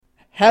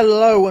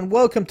Hello and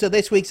welcome to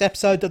this week's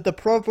episode of the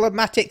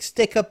Problematic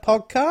Sticker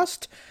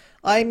Podcast.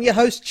 I'm your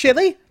host,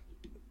 Chili,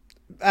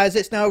 as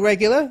it's now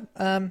regular,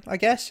 I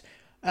guess.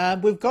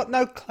 We've got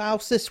no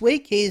Klaus this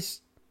week.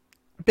 He's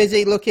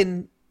busy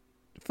looking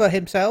for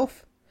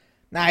himself.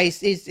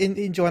 He's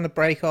enjoying a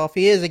break off.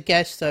 He is a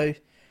guest, so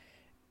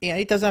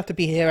he doesn't have to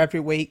be here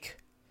every week.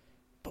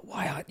 But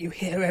why aren't you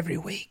here every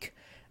week?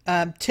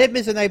 Tim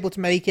isn't able to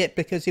make it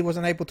because he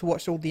wasn't able to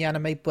watch all the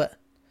anime, but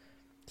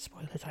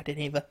spoilers, I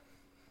didn't either.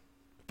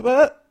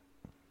 But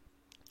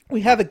we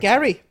have a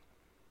Gary.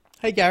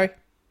 Hey, Gary.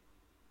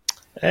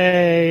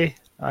 Hey,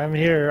 I'm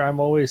here.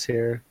 I'm always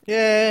here.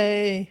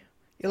 Yay.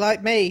 You're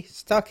like me,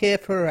 stuck here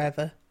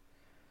forever.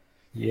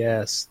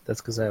 Yes,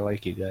 that's because I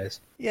like you guys.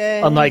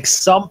 Yay. Unlike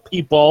some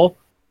people.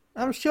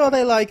 I'm sure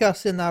they like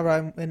us in their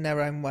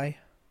own way.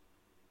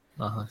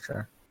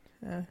 Sure.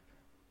 Yeah.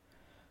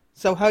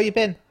 So how you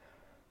been?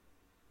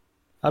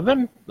 I've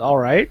been all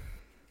right.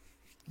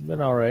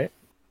 Been all right.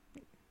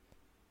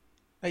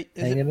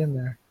 Hanging in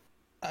there.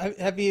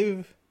 Have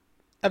you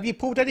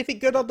pulled anything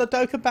good on the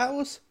Dokkan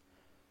battles?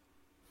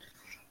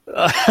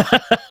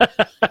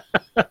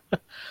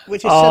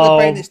 Which is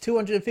celebrating its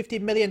 250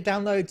 million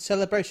download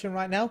celebration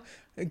right now.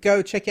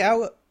 Go check it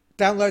out.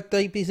 Download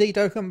the DBZ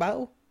Dokkan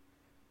battle.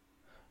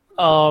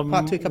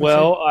 Part 2 coming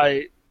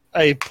soon.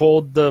 I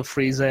pulled the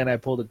Frieza and I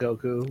pulled the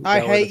Goku.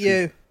 I hate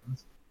you.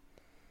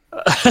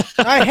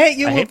 I hate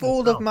you with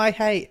all of my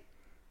hate.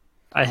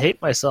 I hate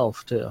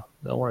myself too.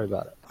 Don't worry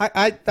about it.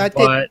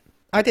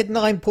 I did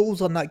 9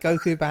 pulls on that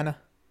Goku banner.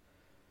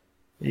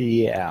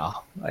 Yeah,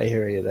 I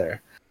hear you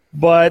there.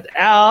 But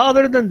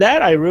other than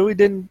that, I really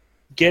didn't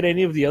get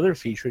any of the other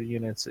featured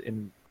units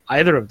in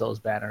either of those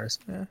banners,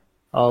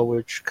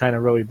 which kind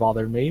of really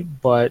bothered me.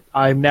 But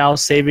I'm now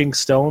saving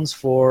stones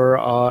for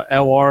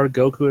LR,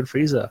 Goku, and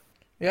Frieza.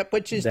 Yep,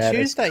 which is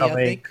Tuesday, I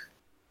think.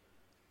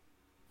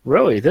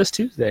 Really? This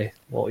Tuesday?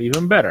 Well,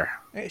 even better.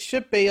 It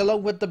should be,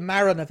 along with the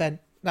Marin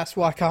event. That's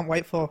what I can't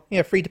wait for.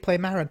 Free-to-play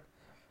Marin.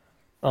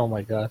 Oh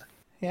my god.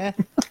 Yeah.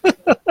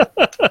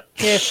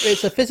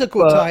 It's a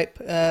physical type.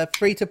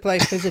 Free-to-play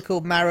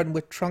physical Marin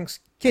with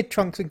Kid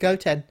Trunks and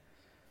Goten.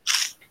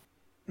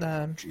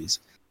 Jeez.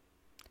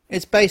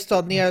 It's based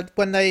on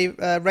when they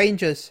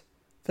Rangers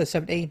for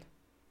 17.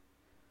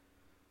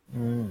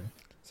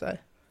 So.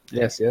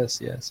 Yes.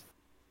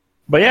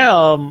 But yeah,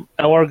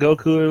 LR,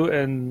 Goku,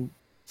 and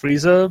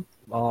Frieza.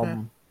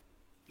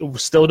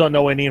 Still don't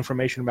know any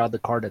information about the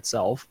card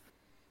itself.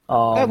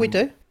 We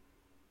do.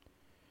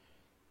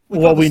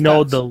 We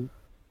know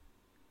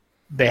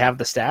they have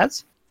the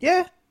stats.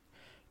 Yeah,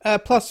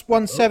 plus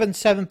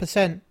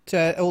 177%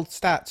 all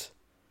stats.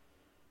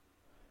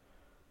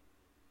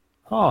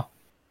 Huh.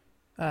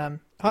 I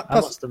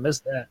must have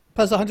missed that.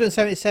 Plus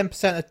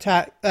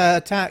 177%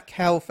 attack,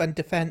 health, and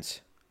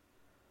defense.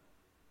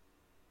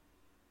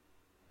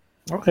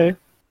 Okay.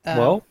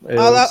 Well, it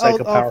looks like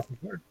a powerful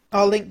card.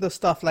 I'll link the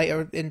stuff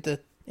later in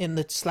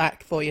the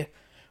Slack for you.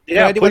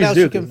 Yeah, anyone please else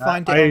do. You can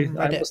find it on Reddit.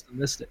 I must have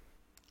missed it.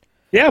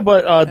 Yeah,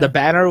 but the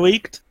banner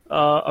leaked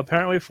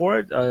apparently for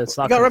it. It's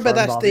not. You gotta remember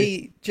that's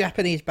the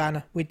Japanese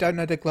banner. We don't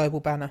know the global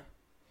banner.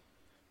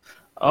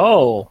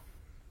 Oh,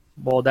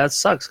 well, that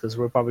sucks because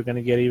we're probably going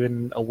to get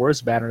even a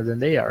worse banner than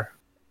they are.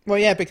 Well,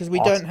 yeah, because we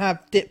don't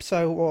have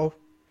Dipso or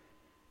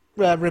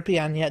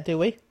Ripian yet, do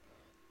we?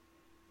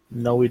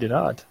 No, we do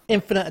not.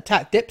 Infinite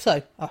attack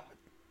Dipso.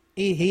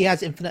 He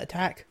has infinite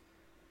attack.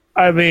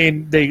 I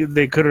mean, they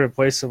could have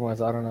replaced him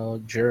with, I don't know,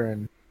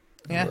 Jiren.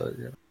 Yeah.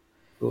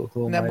 Who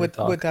and then would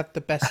have the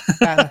best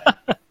banner.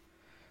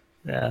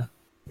 Yeah.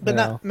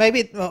 But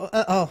maybe...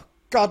 Oh,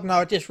 God, no,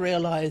 I just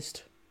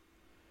realised.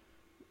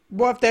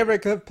 What if they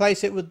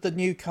replace it with the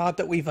new card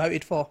that we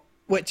voted for?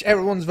 Which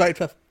everyone's voted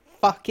for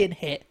fucking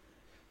hit.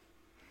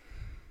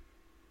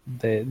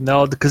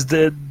 Because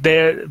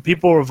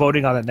people were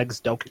voting on the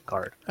next Dokkan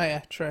card. Oh,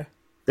 yeah, true.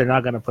 They're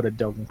not going to put a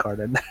Dokkan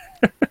card in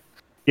there.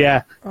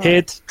 Yeah,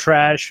 hit,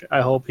 trash.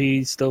 I hope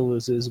he still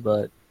loses,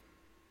 but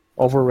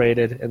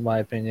overrated, in my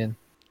opinion.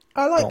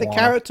 I like the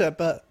character,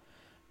 but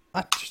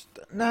I'd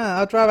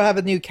rather have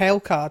a new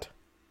Kale card.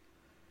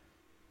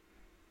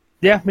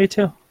 Yeah, me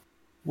too.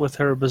 With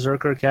her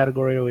Berserker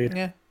category lead.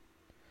 Yeah.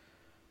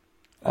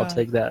 I'll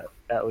take that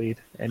lead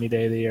any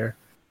day of the year.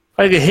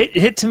 Like, it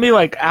hit to me,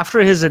 like, after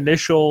his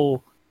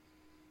initial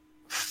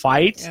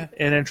fight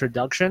and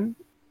introduction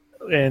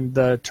in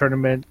the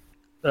tournament,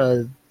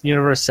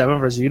 Universe 7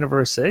 versus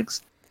Universe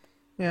 6,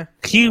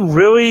 he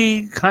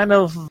really kind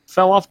of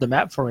fell off the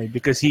map for me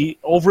because he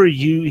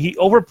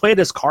overplayed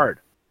his card.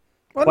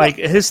 Well,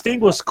 his thing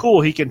was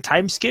cool. He can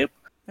time skip,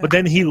 but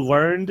then he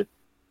learned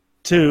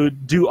to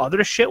do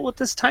other shit with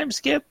this time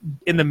skip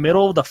in the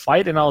middle of the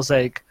fight, and I was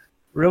like,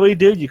 really,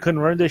 dude? You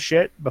couldn't learn this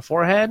shit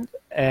beforehand?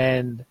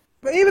 And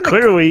but even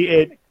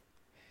clearly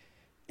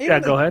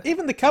go ahead.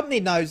 Even the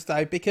company knows,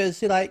 though,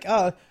 because you're like,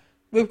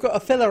 we've got a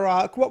filler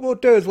arc. What we'll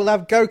do is we'll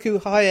have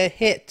Goku hire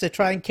Hit to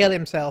try and kill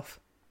himself.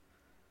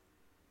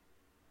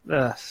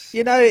 It's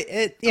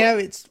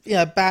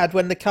bad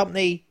when the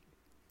company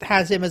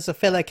has him as a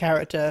filler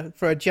character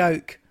for a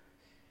joke.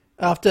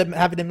 after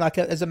having him like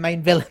as a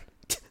main villain.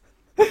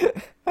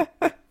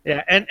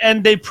 Yeah,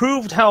 and they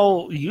proved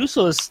how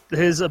useless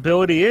his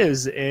ability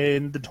is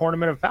in the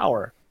Tournament of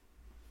Power.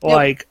 Yep.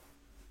 Like,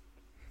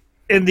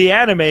 in the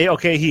anime,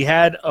 okay, he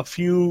had a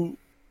few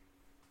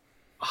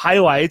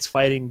highlights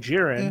fighting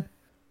Jiren,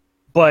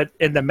 but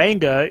in the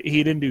manga,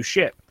 he didn't do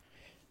shit.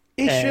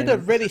 He should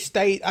have really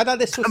stayed. I know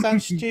this will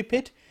sound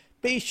stupid,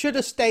 but he should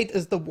have stayed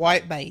as the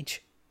white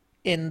mage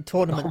in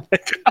tournament.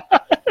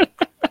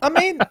 I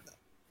mean,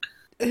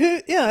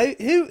 who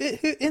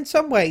in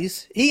some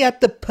ways he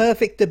had the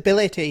perfect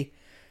ability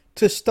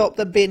to stop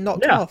them being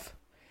knocked off.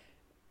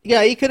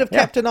 Yeah, he could have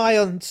kept an eye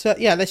on. So,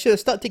 they should have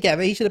stuck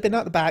together. He should have been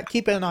at the back,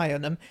 keeping an eye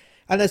on them,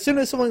 and as soon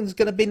as someone's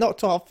going to be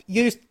knocked off,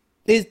 use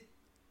his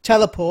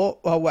teleport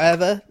or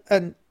whatever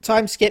and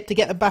time skip to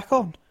get them back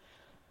on.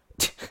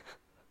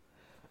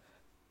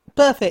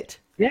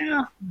 Perfect.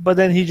 Yeah, but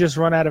then he just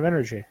run out of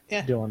energy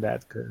doing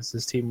that because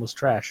his team was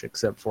trash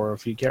except for a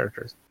few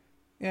characters.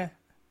 Yeah.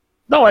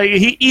 No,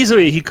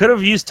 he could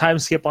have used time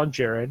skip on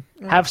Jiren,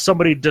 have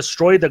somebody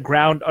destroy the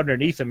ground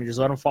underneath him and just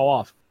let him fall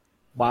off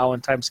while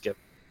in time skip.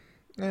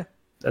 Yeah.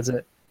 That's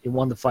it. He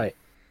won the fight.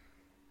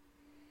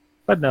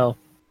 But no,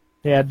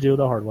 he had to do it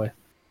the hard way.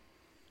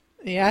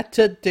 He had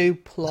to do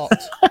plot.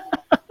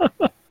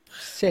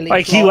 Silly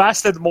like, plot. he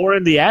lasted more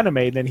in the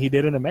anime than he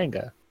did in the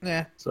manga.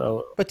 Yeah.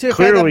 So, but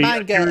clearly, the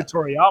manga, Akira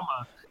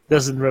Toriyama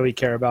doesn't really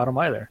care about him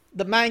either.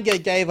 The manga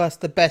gave us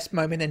the best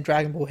moment in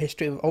Dragon Ball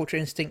history with Ultra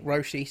Instinct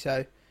Roshi,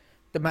 so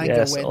the manga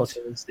wins.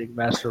 Ultra Instinct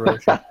Master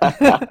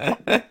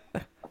Roshi.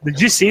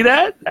 Did you see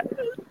that?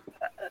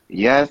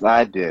 Yes,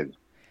 I did.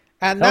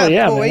 And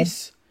that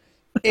voice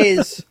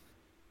is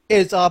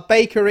our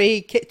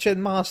bakery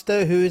kitchen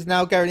master who is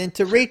now going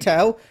into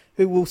retail,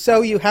 who will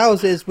sell you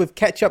houses with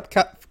ketchup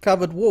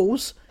covered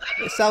walls.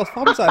 It's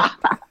Alfonso.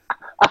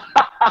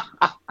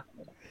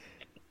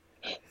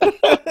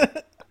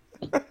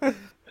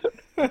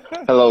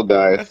 Hello,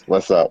 guys.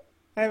 What's up?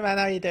 Hey, man.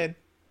 How you doing?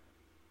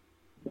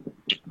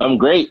 I'm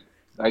great.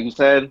 Like you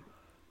said,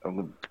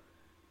 I'm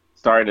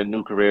starting a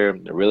new career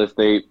in real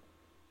estate.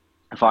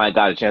 I finally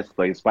got a chance to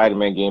play the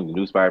Spider-Man game, the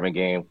new Spider-Man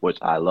game, which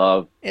I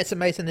love. It's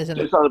amazing, isn't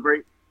it?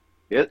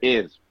 It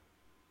is.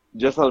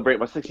 Just celebrate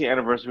my 60th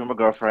anniversary with my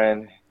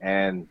girlfriend,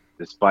 and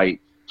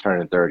despite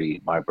turning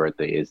 30, my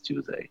birthday is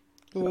Tuesday.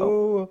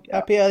 So,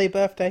 happy early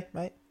birthday,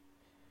 mate.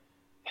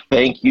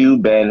 Thank you,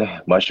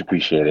 Ben. Much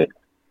appreciated.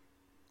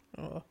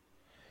 Oh.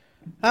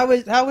 How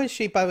is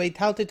she, by the way?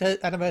 How did her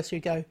anniversary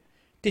go?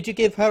 Did you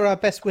give her our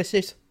best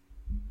wishes?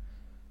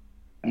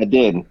 I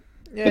did.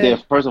 Yeah. I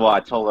did. First of all, I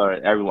told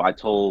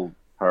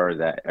her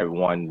that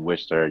everyone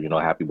wished her,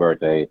 happy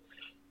birthday.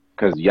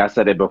 Because I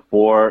said it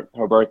before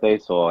her birthday,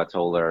 so I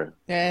told her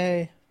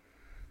on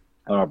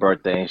her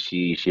birthday, and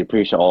she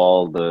appreciated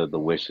all the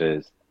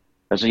wishes.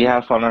 And she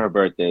had fun on her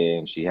birthday,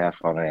 and she had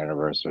fun on her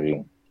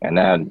anniversary. And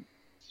then,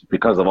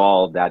 because of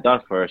all that I've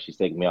done for her, she's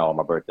taking me out on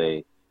my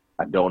birthday.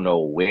 I don't know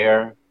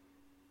where,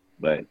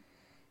 but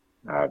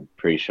I'm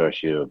pretty sure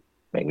she'll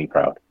make me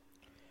proud.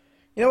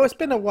 It's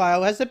been a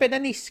while. Has there been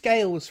any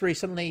scales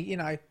recently,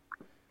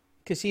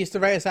 because she used to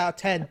rate us out of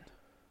 10.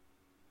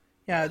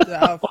 Yeah,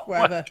 out of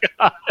whatever.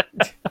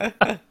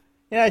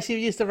 She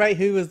used to rate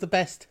who was the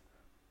best.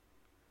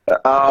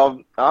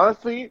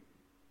 Honestly,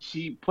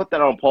 she put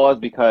that on pause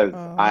because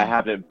I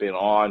haven't been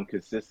on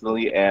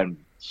consistently, and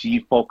she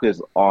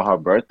focused on her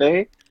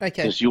birthday.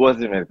 Okay. So she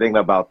wasn't even thinking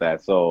about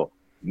that. So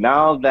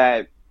now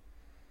that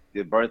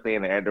the birthday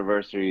and the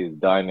anniversary is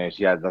done and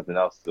she has nothing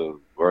else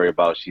to worry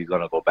about, she's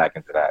going to go back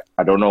into that.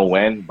 I don't know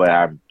when, but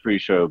I'm pretty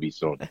sure it'll be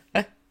soon.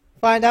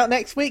 Find out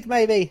next week,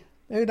 maybe.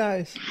 Who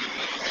knows?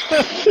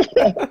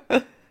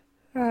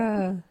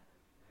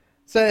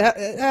 So,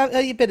 how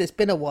you been? It's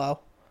been a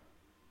while.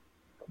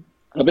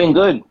 I've been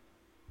good.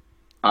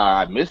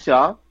 I miss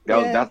y'all.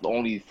 That's the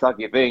only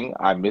sucky thing.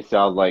 I miss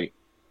y'all. Like,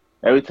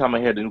 every time I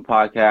hear the new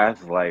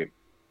podcast, like,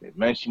 they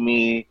mention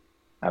me,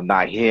 I'm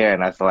not here,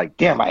 and I feel like,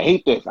 damn, I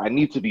hate this. I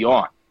need to be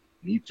on.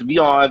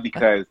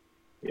 Because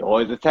they're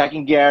always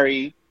attacking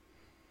Gary.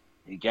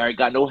 And Gary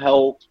got no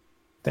help.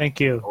 Thank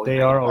you. They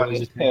are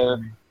always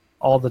attacking me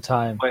all the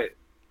time. But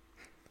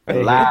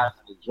the laughs,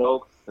 the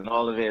jokes, and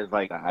all of it is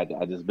like, I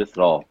just miss it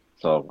all.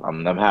 So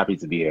I'm happy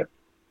to be here.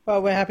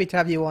 Well, we're happy to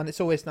have you on.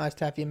 It's always nice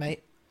to have you,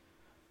 mate.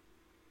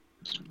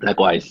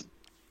 Likewise.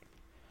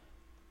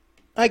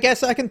 I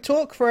guess I can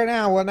talk for an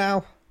hour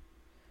now.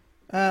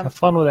 Have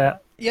fun with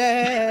that.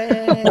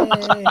 Yay!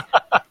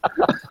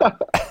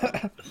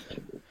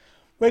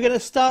 We're going to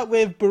start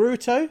with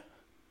Boruto,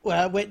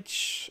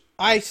 which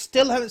I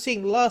still haven't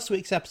seen last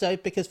week's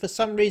episode because for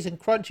some reason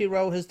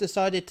Crunchyroll has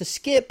decided to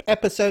skip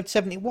episode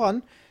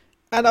 71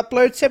 and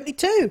upload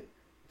 72.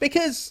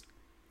 Because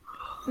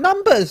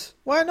numbers,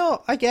 why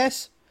not, I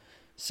guess.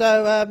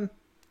 So,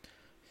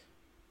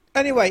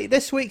 anyway,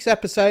 this week's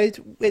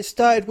episode, it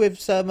started with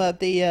some of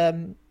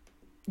the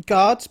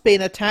guards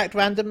being attacked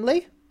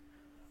randomly.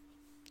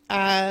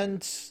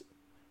 And,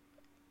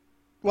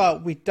 well,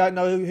 we don't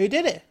know who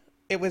did it.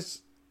 It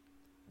was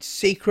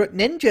secret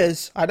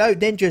ninjas. I know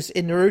ninjas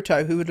in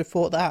Naruto. Who would have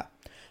thought that?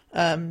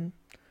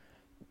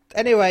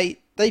 anyway,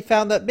 they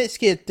found that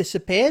Mitsuki had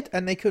disappeared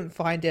and they couldn't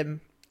find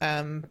him.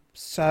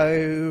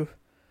 So,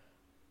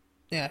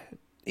 yeah,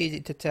 easy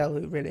to tell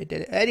who really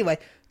did it. Anyway,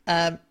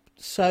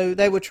 so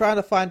they were trying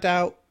to find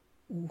out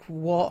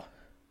what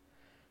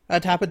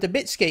had happened to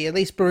Mitsuki, at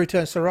least Boruto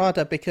and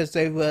Sarada, because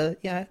they were,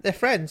 they're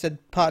friends and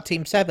part of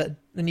Team 7,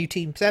 the new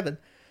Team 7.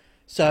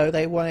 So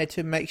they wanted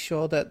to make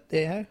sure that,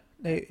 their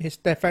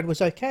friend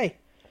was okay.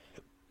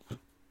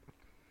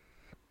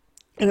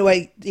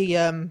 Anyway,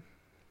 the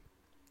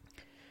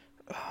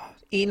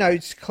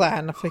Ino's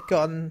clan, I've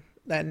forgotten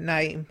their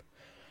name,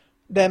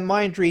 their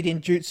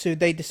mind-reading jutsu,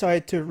 they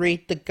decided to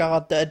read the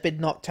guard that had been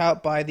knocked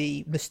out by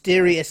the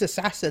mysterious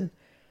assassin.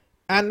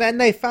 And then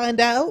they found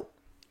out,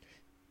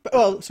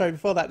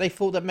 before that, they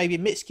thought that maybe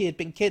Mitsuki had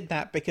been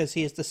kidnapped because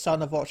he is the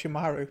son of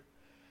Orochimaru.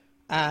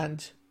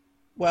 And,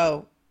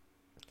 well,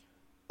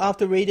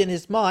 after reading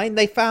his mind,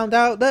 they found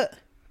out that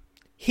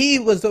he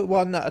was the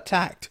one that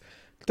attacked.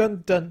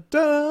 Dun, dun,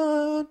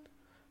 dun!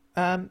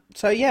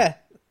 So, yeah,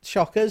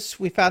 shockers.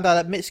 We found out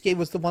that Mitsuki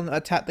was the one that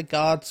attacked the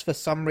guards for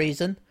some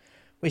reason.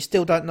 We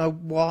still don't know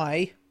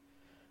why.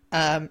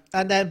 And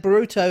then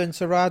Boruto and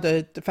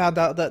Sarada found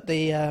out that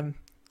the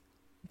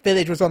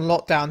village was on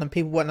lockdown and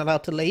people weren't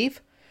allowed to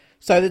leave.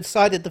 So they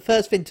decided the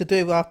first thing to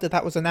do after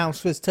that was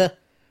announced was to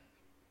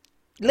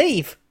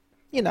leave.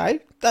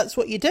 That's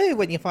what you do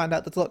when you find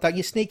out there's lockdown.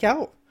 You sneak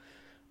out.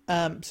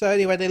 So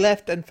anyway, they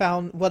left and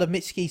found one of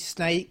Mitsuki's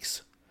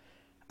snakes.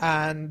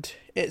 And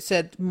it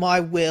said, "My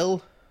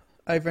will,"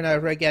 over and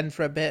over again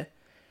for a bit.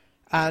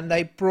 And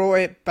they brought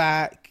it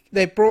back.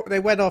 They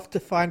went off to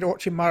find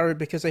Orochimaru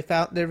because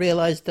they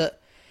realized that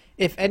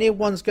if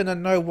anyone's going to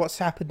know what's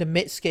happened to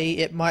Mitsuki,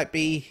 it might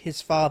be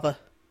his father.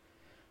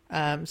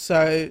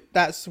 So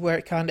that's where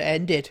it kind of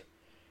ended.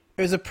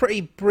 It was a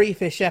pretty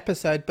briefish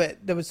episode,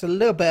 but there was a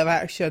little bit of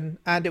action,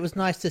 and it was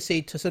nice to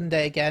see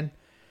Tsunde again.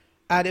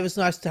 And it was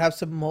nice to have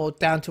some more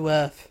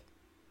down-to-earth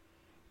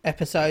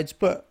episodes,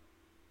 but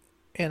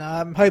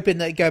I'm hoping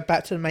they go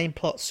back to the main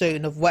plot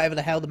soon of whatever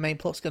the hell the main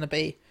plot's going to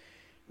be.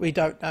 We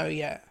don't know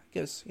yet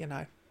because,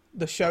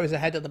 the show is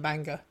ahead of the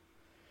manga.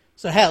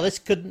 So hell, this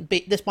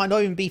might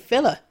not even be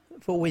filler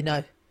for all we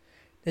know.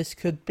 This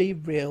could be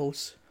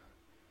reals.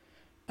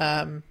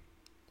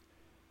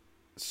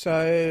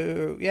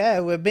 So, yeah,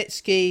 with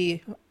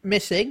Mitsuki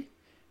missing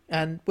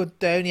and with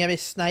they only have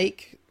his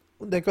snake,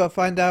 they've got to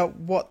find out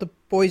what the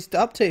boy's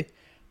up to.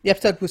 The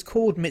episode was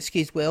called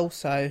Mitsuki's Will,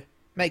 so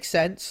makes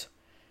sense.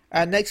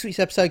 And next week's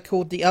episode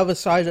called The Other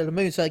Side of the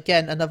Moon. So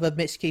again, another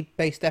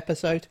Mitsuki-based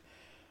episode.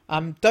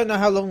 Don't know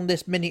how long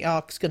this mini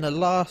arc's going to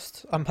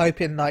last. I'm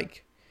hoping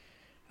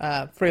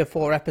 3 or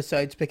 4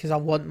 episodes because I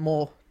want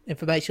more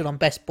information on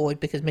Best Boy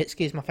because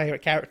Mitsuki is my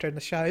favourite character in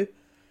the show.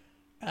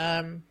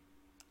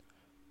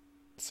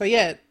 So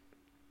yeah,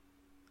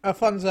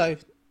 Alfonso.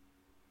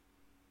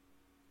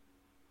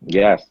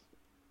 Yes.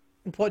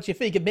 What do you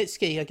think of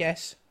Mitsuki, I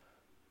guess?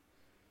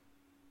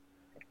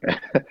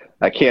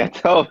 I can't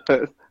tell.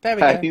 There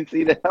we go. I didn't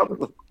see the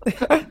episode.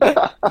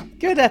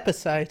 Good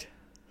episode.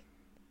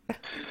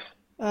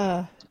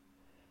 So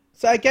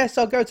I guess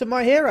I'll go to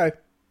My Hero,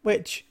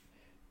 which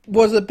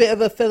was a bit of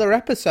a filler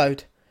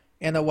episode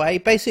in a way.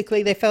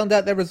 Basically, they found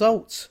out their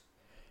results,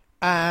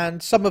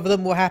 and some of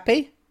them were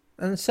happy,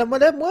 and some of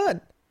them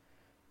weren't.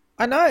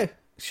 I know,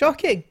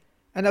 shocking.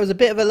 And there was a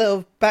bit of a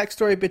little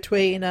backstory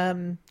between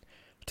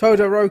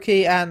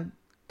Todoroki and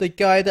the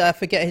guy that I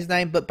forget his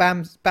name, but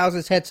bows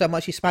his head so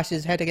much he smashes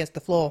his head against the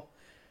floor.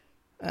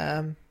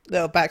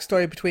 Little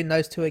backstory between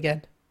those two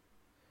again.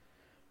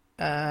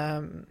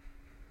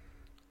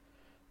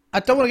 I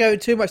don't want to go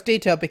into too much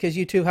detail because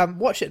you two haven't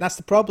watched it, and that's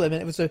the problem.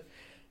 And it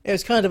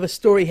was kind of a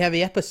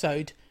story-heavy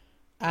episode,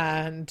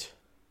 and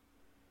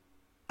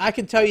I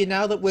can tell you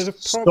now that with a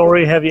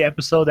story-heavy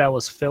episode that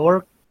was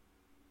filler.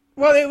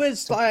 Well, it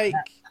was like,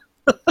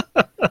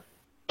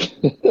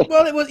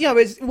 well, it was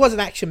it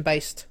wasn't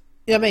action-based.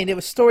 You know what I mean? It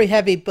was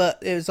story-heavy, but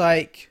it was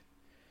like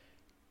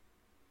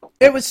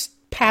it was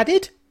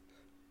padded.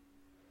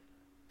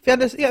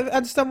 If you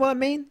understand what I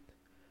mean?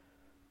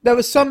 There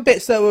were some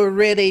bits that were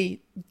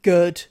really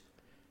good.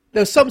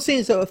 There were some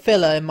scenes that were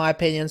filler, in my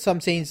opinion. Some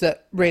scenes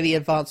that really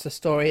advanced the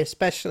story,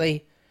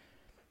 especially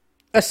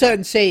a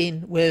certain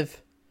scene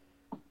with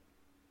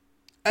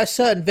a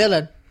certain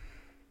villain,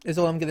 is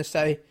all I'm going to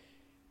say,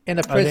 in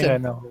a prison. I think I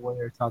know what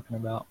you're talking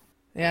about.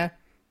 Yeah.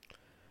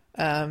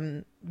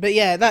 But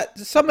yeah, that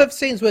some of the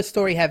scenes were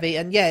story heavy,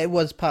 and yeah, it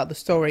was part of the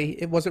story.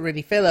 It wasn't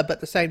really filler, but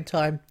at the same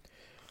time,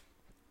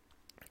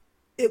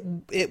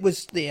 it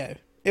was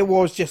it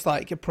was just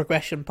like a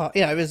progression part.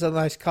 It was a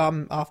nice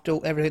calm after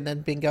everything that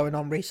had been going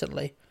on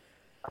recently.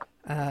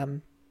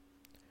 And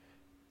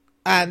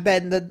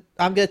then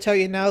I'm going to tell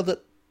you now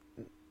that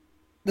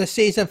the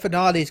season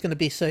finale is going to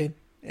be soon.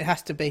 It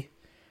has to be,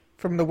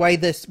 from the way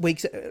this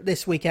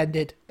week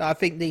ended. I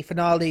think the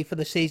finale for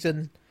the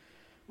season,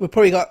 we've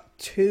probably got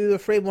 2 or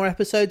 3 more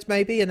episodes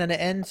maybe, and then it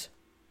ends.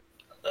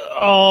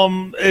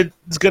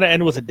 It's going to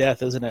end with a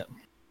death, isn't it?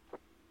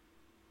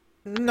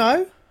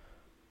 No.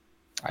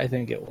 I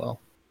think it will.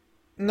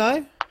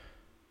 No?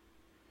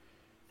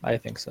 I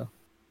think so.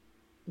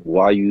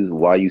 Why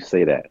you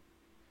say that?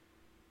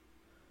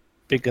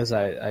 Because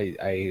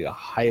I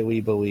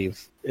highly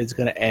believe it's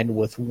going to end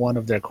with one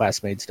of their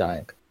classmates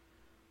dying.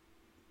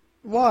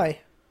 Why?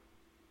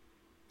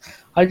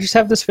 I just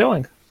have this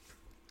feeling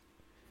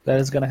that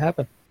it's going to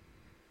happen.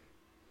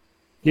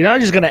 You're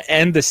not just going to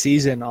end the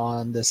season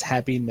on this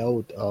happy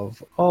note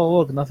of, oh,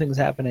 look, nothing's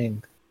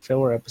happening,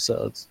 filler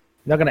episodes.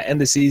 You're not going to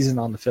end the season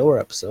on the filler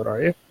episode,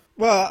 are you?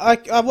 Well,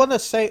 I want to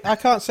say, I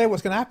can't say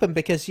what's going to happen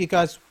because you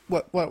guys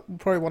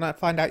probably want to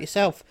find out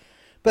yourself.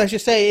 But as you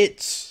say,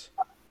 it's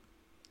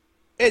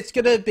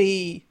going to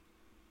be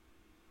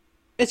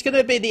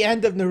the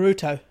end of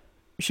Naruto,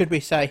 should we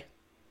say.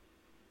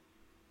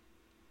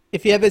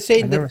 If you ever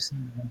seen I've never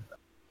seen that.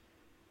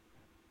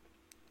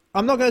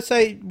 I'm not going to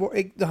say...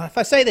 If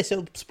I say this,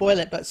 it'll spoil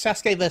it, but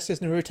Sasuke versus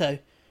Naruto.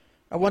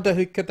 I wonder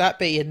who could that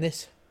be in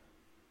this.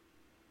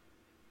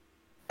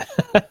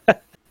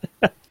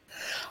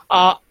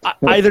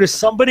 Either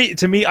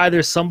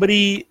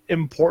somebody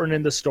important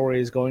in the story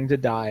is going to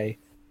die,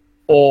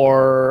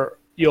 or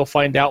you'll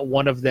find out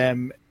one of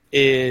them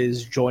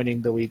is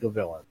joining the League of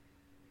Villains.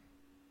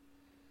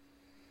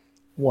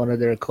 One of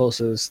their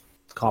closest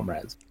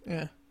comrades.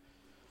 Yeah.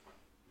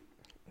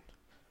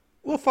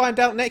 We'll find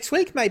out next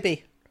week,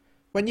 maybe.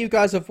 When you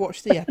guys have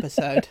watched the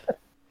episode.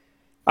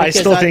 I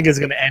still think it's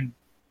going to end.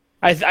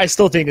 I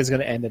still think it's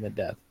going to end in a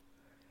death.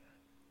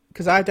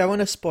 Because I don't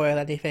want to spoil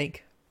anything.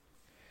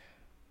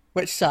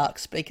 Which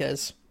sucks,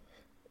 because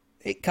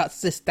it cuts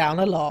this down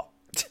a lot.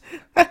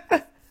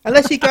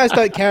 Unless you guys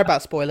don't care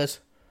about spoilers.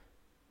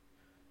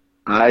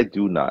 I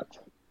do not.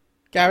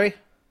 Gary?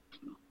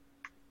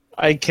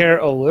 I care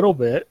a little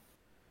bit.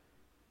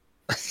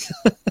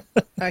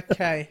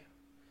 Okay.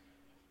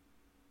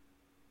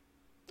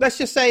 Let's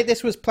just say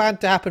this was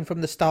planned to happen from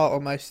the start,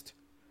 almost.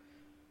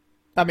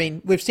 I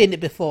mean, we've seen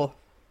it before.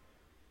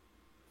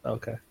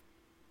 Okay.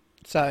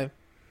 So.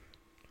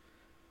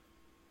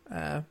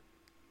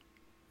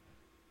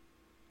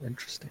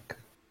 Interesting.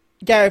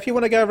 Gary, if you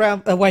want to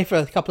go away for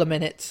a couple of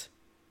minutes,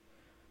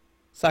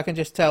 so I can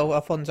just tell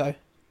Alfonso.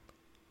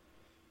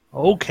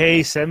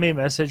 Okay, send me a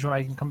message when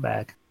I can come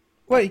back.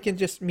 Well, you can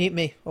just mute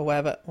me or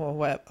whatever,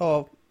 or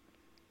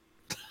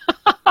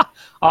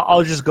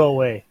I'll just go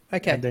away.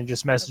 Okay. And then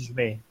just message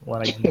me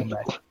when I can come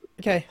back.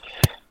 Okay.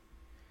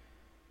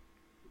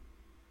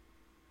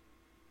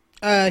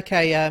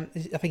 Okay, I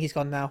think he's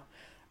gone now.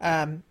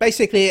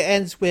 Basically, it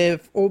ends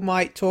with All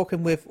Might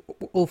talking with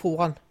All for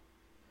One.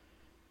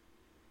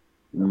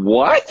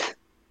 What?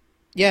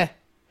 Yeah.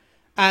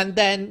 And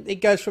then it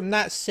goes from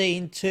that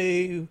scene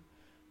to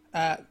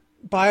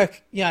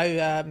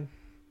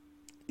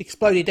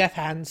Exploded Death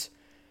Hands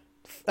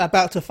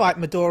about to fight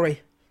Midori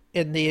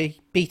in the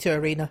Beta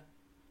Arena.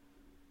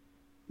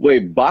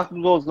 Wait,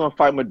 Bakugo's gonna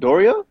fight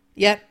Midoriya?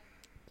 Yeah.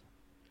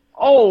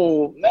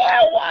 Oh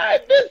man, why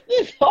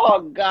this?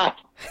 Oh god.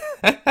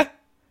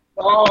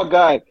 Oh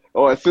god.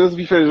 Oh, as soon as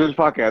we finish this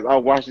podcast,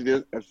 I'll watch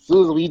this as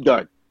soon as we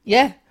done.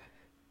 Yeah.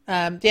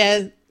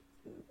 Yeah.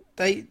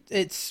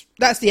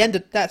 That's the end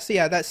of that's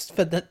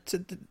for the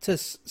to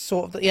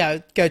sort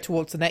of go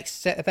towards the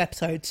next set of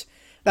episodes.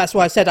 That's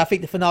why I said I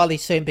think the finale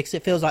soon, because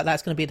it feels like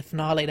that's going to be the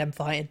finale, them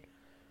fighting.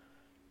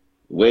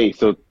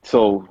 So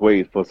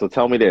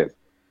tell me this: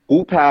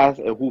 who passed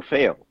and who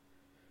failed?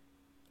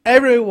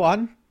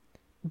 Everyone,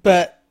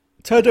 but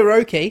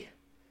Todoroki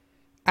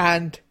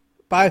and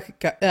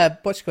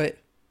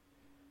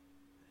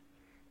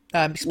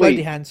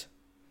Exploded Hands.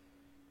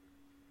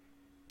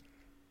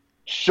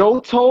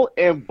 Shoto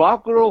and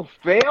Bakuro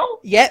fail?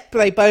 Yep,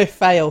 they both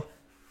fail.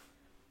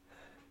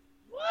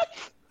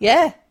 What?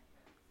 Yeah.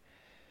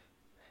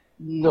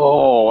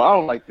 No, I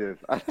don't like this.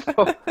 I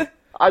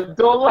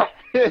don't like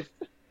this.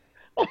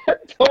 I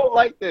don't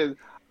like this.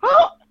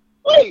 How?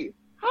 Wait,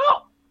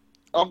 how?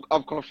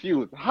 I'm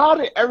confused. How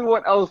did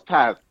everyone else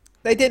pass?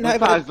 They didn't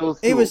have those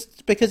two? It was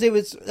because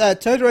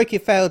Todoroki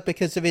failed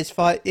because of his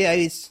fight. Yeah,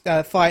 he's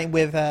fighting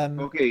with.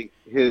 Okay,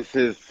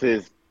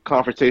 his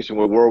confrontation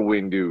with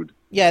Whirlwind dude.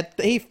 Yeah,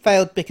 he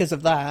failed because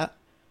of that,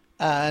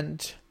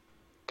 and.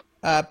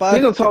 But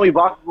Please don't tell me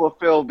Bakugo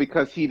failed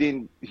because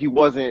he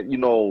wasn't,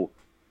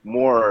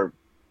 more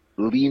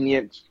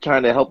lenient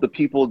trying to help the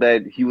people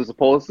that he was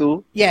supposed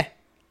to. Yeah.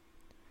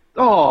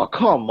 Oh,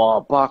 come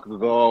on,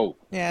 Bakugo.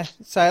 Yeah,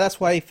 so that's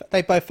why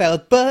they both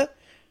failed. But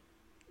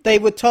they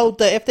were told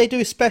that if they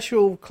do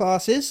special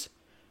classes,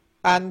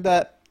 and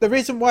the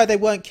reason why they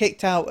weren't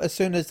kicked out as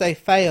soon as they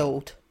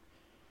failed,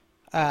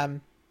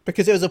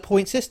 because it was a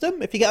point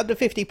system. If you get under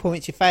 50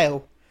 points, you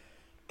fail.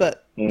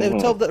 But they were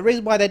told that the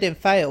reason why they didn't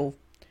fail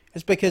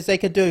is because they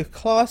could do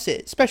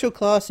special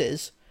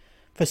classes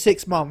for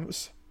 6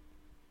 months.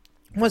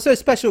 Once those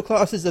special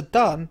classes are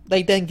done,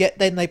 they then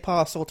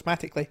pass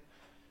automatically.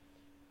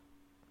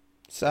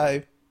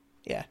 So,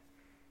 yeah.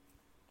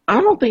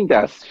 I don't think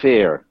that's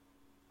fair.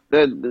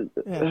 No,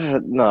 I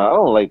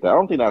don't like that. I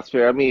don't think that's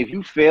fair. I mean, if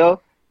you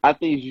fail, I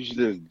think you should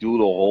just do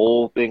the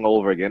whole thing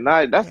over again.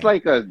 That's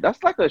like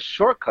a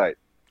shortcut.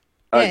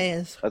 Yeah, it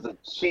is. That's a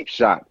cheap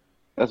shot.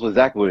 That's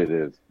exactly what it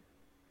is.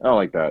 I don't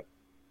like that.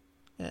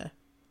 Yeah.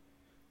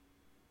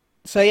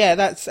 So yeah,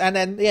 that's and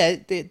then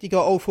you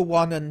got All for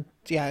One and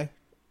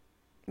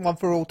One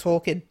for All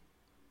talking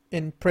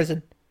in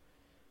prison.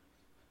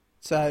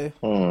 So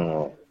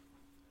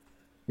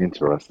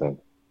interesting.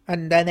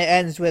 And then it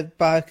ends with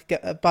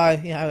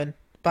and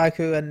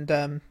Baku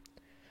and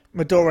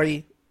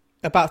Midori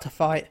about to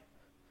fight.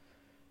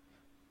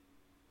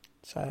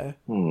 So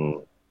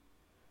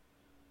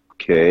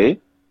okay,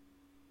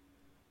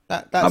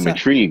 that's I'm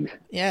intrigued.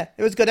 Yeah,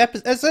 it was a good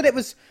episode. I said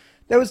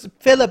there was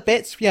filler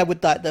bits,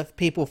 with like the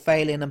people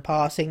failing and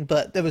passing,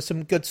 but there was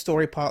some good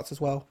story parts as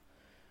well.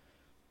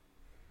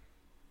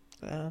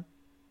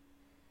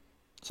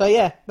 So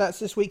yeah, that's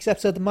this week's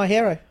episode of My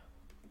Hero.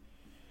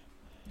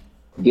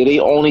 Did they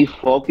only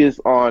focus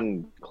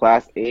on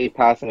Class A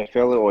passing and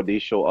failing, or they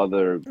show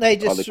other? They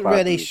just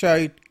really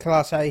showed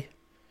Class A.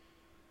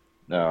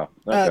 No.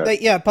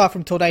 Okay. Apart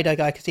from Tornado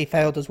Guy because he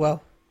failed as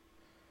well.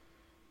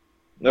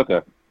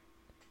 Okay.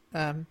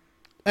 Anyway,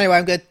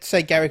 I'm going to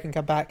say Gary can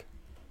come back.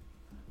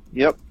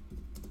 Yep.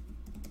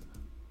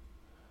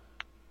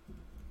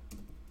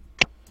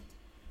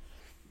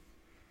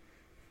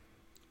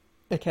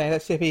 Okay,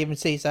 let's see if he even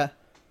sees that.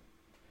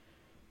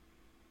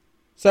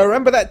 So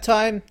remember that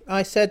time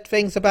I said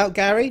things about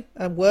Gary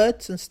and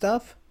words and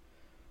stuff?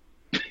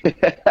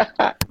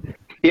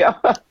 Yeah.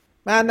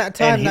 Man, that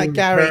time that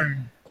Gary...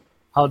 Returned.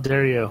 How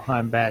dare you?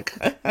 I'm back.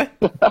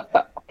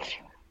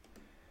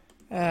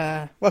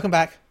 Welcome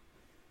back.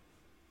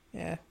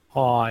 Yeah.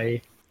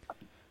 Hi.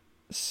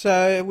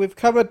 So we've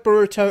covered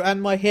Boruto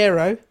and My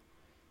Hero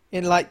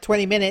in like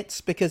 20 minutes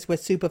because we're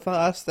super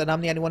fast and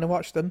I'm the only one who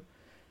watched them.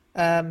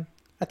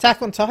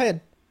 Attack on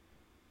Titan.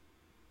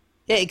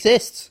 It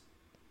exists.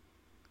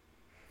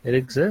 It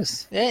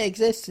exists. Yeah, it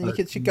exists, and you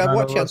should go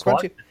watch it on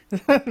Crunchy.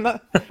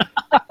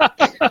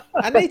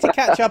 I need to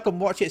catch up and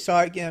watch it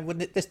so when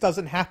this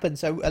doesn't happen,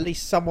 so at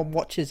least someone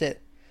watches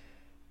it.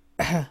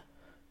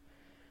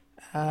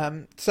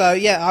 So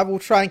yeah, I will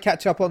try and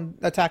catch up on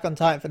Attack on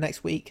Titan for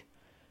next week.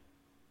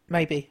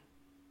 Maybe.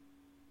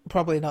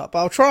 Probably not, but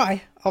I'll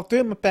try. I'll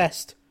do my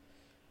best.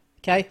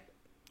 Okay?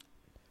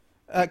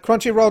 At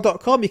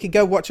Crunchyroll.com, you can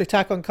go watch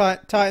Attack on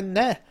Titan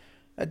there.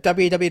 At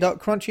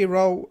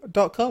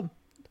www.crunchyroll.com.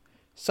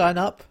 Sign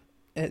up.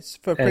 It's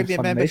for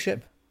premium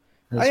membership.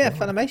 Oh yeah,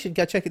 Funimation.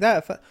 Go check it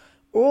out.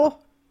 Or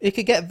you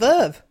could get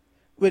Verve,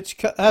 which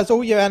has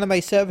all your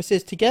anime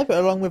services together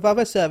along with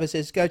other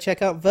services. Go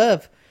check out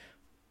Verve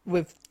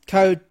with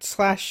code /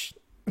 I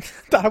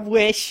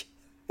wish.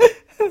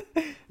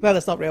 No,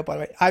 that's not real, by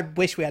the way. I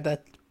wish we had a...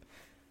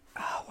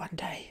 Oh, one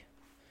day.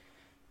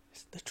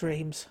 It's the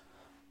dreams.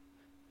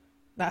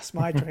 That's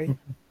my dream.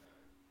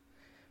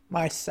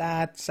 My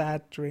sad,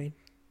 sad dream.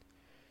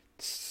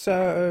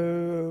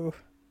 So...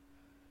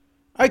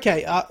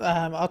 Okay,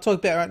 I'll talk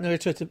a bit about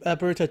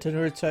Boruto to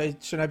Naruto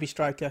Shinobi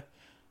Striker.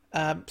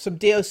 Some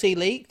DLC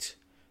leaked.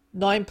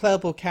 9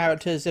 playable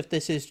characters, if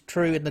this is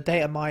true in the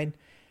data mine.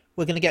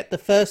 We're going to get the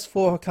first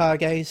 4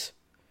 Hokages.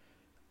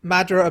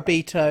 Madara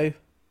Obito.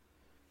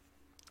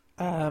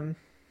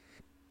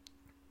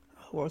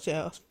 What was it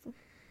else?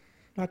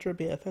 Madara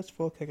Obito, first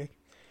 4 Hokage.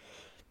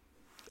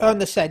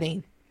 And the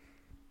Sennin.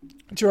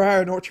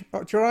 Jiraiya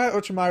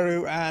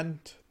Orochimaru and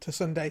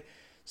Tsunade.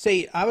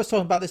 See, I was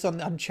talking about this on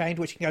Unchained,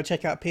 which you can go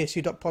check out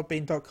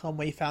psu.podbean.com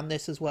where you found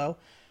this as well,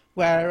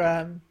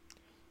 where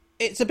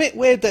it's a bit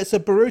weird that it's a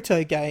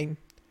Boruto game,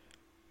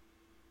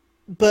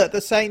 but at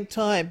the same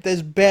time,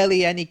 there's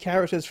barely any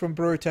characters from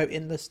Boruto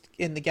in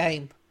the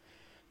game.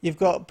 You've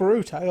got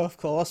Boruto, of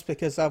course,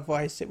 because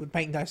otherwise it would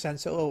make no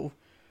sense at all.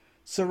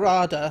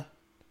 Sarada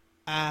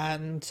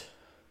and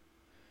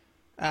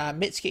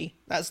Mitsuki.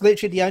 That's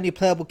literally the only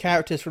playable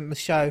characters from the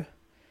show.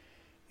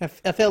 I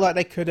feel like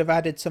they could have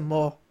added some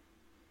more.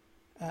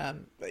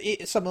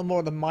 Some of more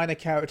of the minor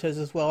characters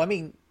as well. I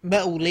mean,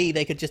 Metal Lee,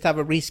 they could just have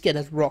a reskin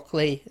as Rock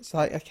Lee. It's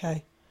like,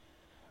 okay,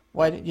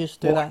 why didn't you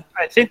just do that?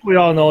 I think we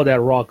all know that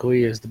Rock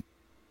Lee is the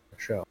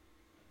show.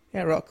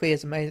 Yeah, Rock Lee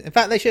is amazing. In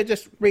fact, they should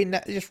just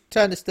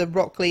turn this to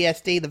Rock Lee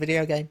SD, the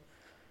video game.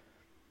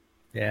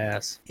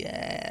 Yes.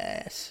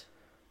 Yes.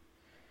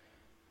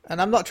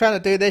 And I'm not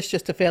trying to do this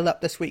just to fill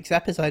up this week's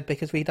episode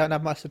because we don't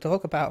have much to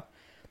talk about.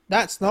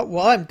 That's not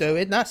what I'm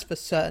doing, that's for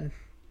certain.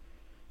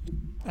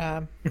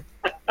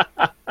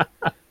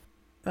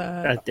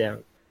 God damn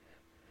it.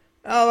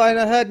 Oh, and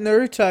I heard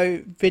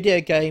Naruto video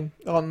game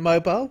on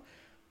mobile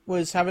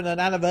was having an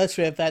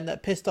anniversary event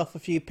that pissed off a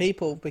few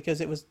people because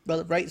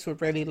the rates were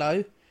really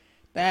low.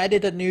 They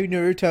added a new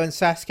Naruto and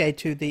Sasuke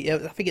to I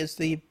think it's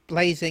the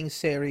Blazing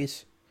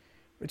series,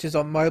 which is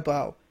on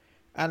mobile.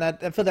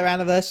 And for their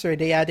anniversary,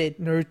 they added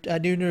a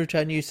new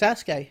Naruto, new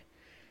Sasuke.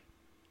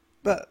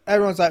 But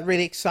everyone's like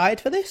really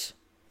excited for this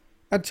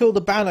until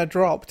the banner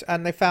dropped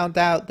and they found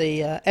out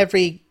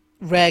every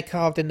rare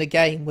card in the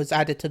game was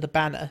added to the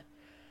banner,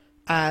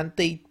 and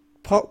the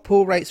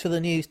pull rates for the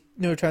new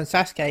Naruto and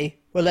Sasuke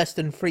were less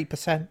than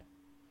 3%.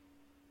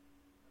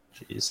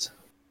 Jeez.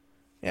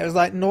 It was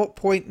like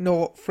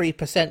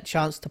 0.03%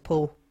 chance to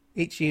pull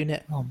each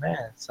unit. Oh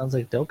man, sounds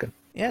like Dokkan.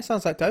 Yeah, it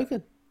sounds like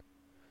Dokkan.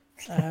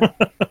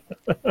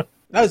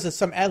 Those are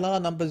some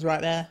LR numbers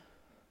right there.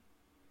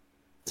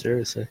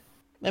 Seriously.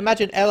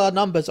 Imagine LR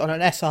numbers on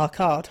an SR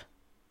card.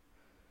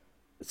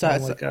 So oh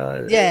my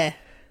god. Yeah.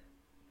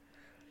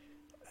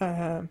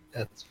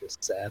 That's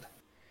just sad.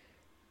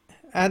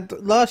 And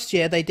last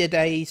year they did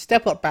a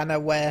Step Up banner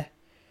where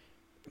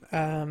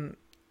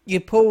you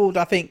pulled,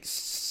 I think,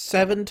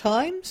 7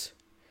 times.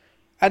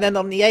 And then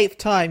on the 8th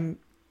time,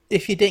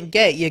 if you didn't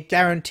get it, you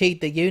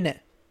guaranteed the unit.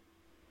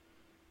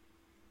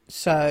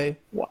 So,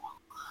 wow.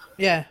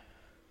 Yeah.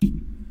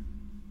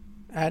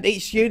 And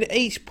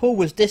each pull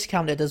was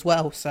discounted as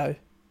well, so...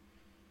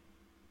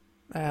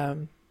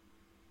 I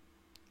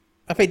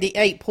think the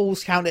 8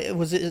 pulls counted, it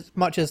was as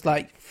much as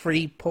like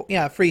 3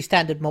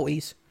 standard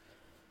multis.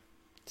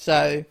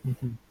 So...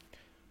 Mm-hmm.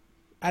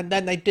 And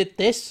then they did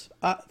this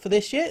for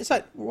this year. It's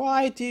like,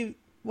 why? It's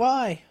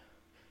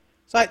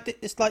like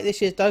this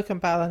year's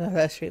Dokkan Battle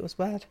anniversary. It was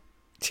bad.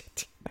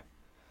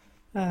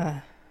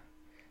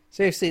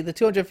 Seriously, the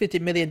 250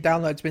 million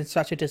downloads has been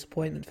such a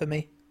disappointment for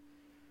me.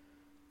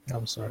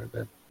 I'm sorry,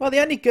 Ben. Well,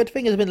 the only good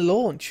thing has been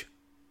launch.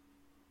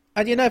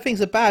 And you know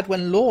things are bad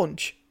when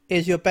launch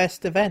is your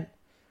best event.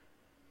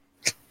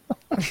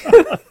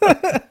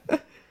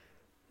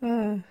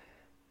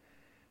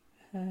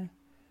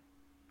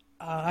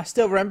 I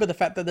still remember the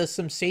fact that there's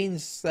some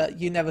scenes that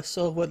you never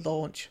saw with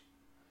launch.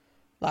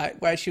 Like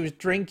where she was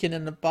drinking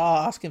in the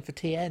bar asking for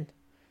TN.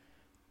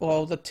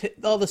 Or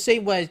the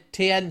scene where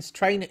TN's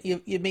training,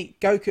 you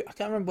meet Goku. I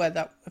can't remember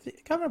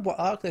what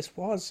arc this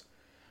was.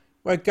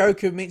 Where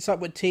Goku meets up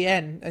with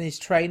TN and he's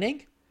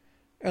training.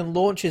 And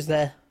Launch is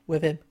there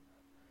with him.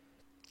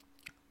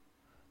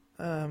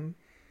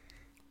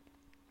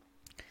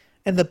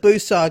 In the Boo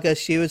Saga,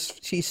 she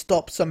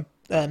stopped some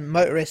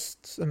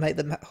motorists and made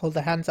them hold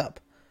their hands up.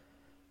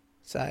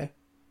 So.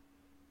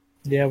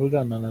 Yeah, we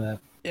got none of that.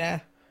 Yeah.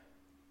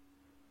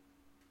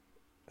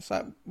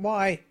 So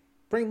why?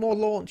 Bring more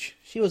Launch.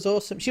 She was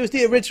awesome. She was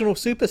the original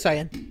Super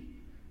Saiyan.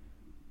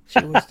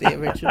 That's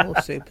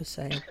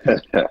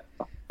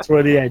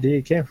where the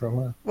idea came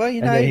from, huh? Well,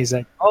 you know. And then he's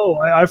like, oh,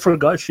 I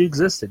forgot she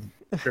existed.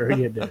 Sure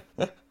you did.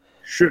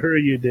 Sure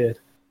you did.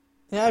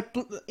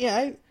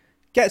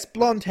 Gets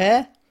blonde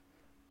hair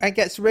and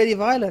gets really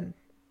violent.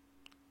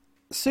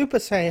 Super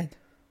Saiyan.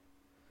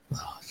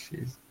 Oh,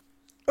 jeez.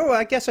 Oh,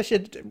 I guess I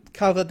should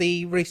cover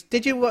the...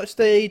 Did you watch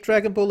the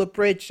Dragon Ball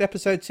Abridged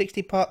episode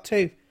 60 part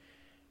 2?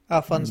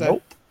 Alfonso?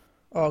 Nope.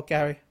 Or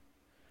Gary?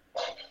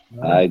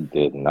 I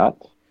did not.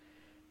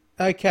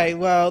 Okay,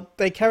 well,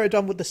 they carried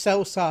on with the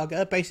Cell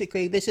Saga.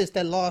 Basically, this is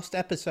their last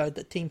episode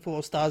that Team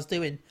 4 Star's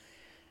doing.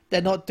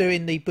 They're not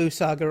doing the Boo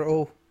Saga at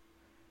all.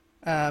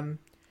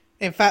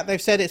 In fact,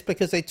 they've said it's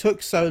because they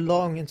took so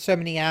long and so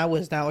many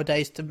hours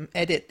nowadays to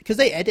edit. Because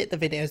they edit the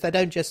videos, they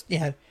don't just,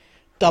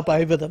 dub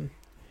over them.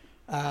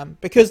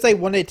 Because they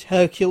wanted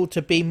Hercule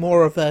to be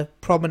more of a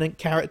prominent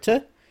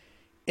character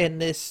in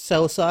this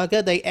Cell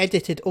Saga, they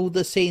edited all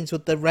the scenes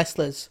with the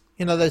wrestlers.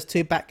 You know, those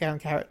 2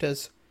 background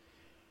characters.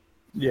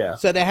 Yeah.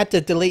 So they had to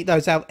delete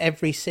those out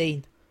every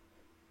scene.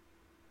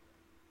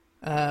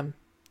 And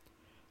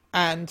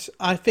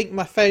I think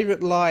my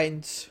favourite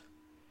lines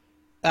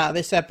out of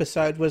this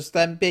episode was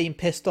them being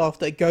pissed off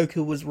that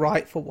Goku was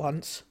right for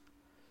once.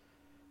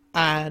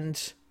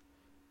 And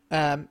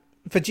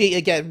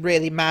Vegeta getting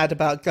really mad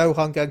about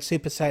Gohan going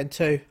Super Saiyan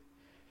 2.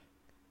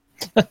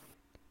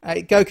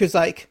 Goku's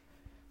like,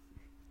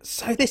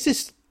 so this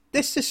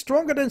is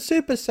stronger than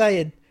Super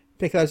Saiyan.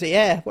 Because,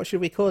 yeah, what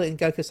should we call it? And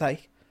Goku's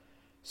like,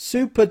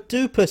 Super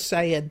Duper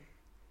Saiyan.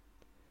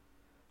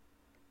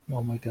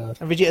 Oh my god.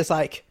 And Vegeta's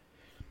like,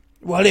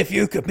 well, if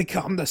you could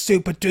become the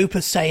Super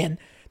Duper Saiyan,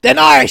 then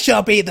I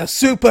shall be the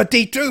Super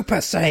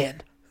De-Duper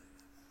Saiyan.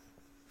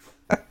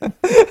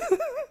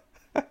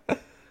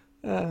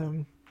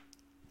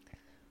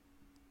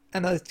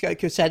 And as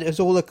Goku said, it was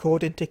all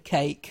according to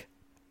Cake.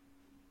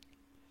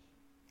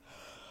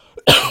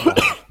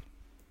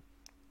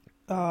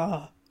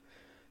 So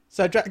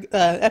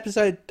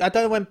episode, I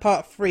don't know when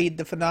part 3,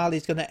 the finale,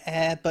 is going to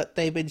air, but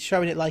they've been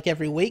showing it like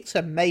every week,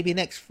 so maybe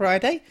next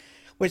Friday,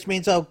 which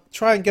means I'll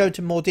try and go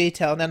into more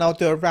detail, and then I'll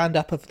do a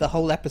roundup of the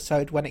whole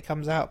episode when it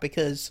comes out,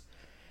 because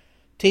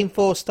Team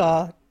 4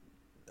 Star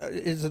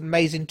is an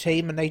amazing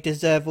team, and they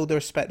deserve all the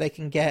respect they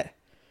can get.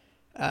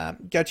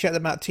 Go check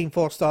them out,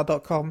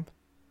 team4star.com.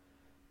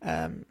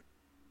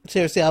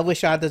 Seriously, I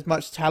wish I had as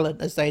much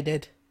talent as they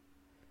did.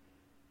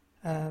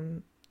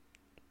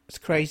 It's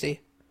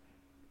crazy.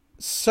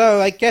 So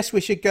I guess we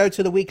should go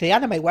to the weekly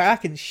anime where I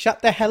can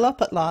shut the hell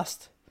up at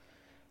last.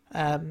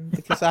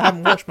 Because I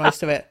haven't watched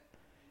most of it.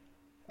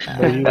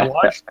 But you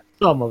watched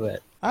some of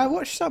it. I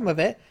watched some of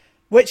it,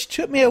 which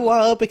took me a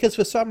while because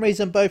for some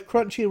reason both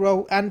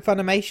Crunchyroll and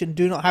Funimation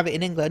do not have it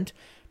in England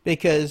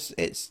because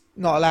it's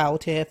not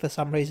allowed here for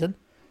some reason.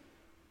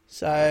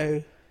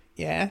 So,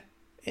 yeah.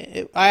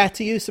 I had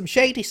to use some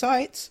shady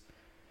sites.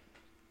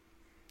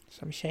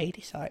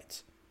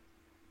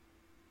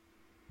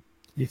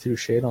 You threw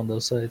shade on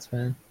those sites,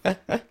 man.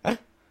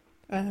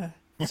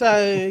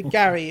 So,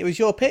 Gary, it was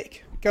your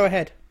pick. Go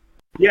ahead.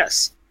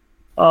 Yes.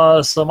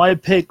 So my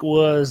pick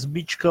was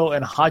Michiko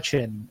and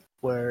Hachin,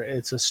 where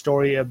it's a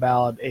story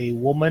about a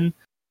woman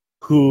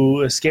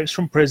who escapes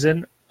from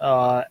prison,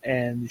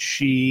 and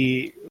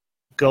she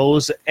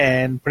goes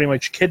and pretty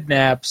much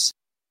kidnaps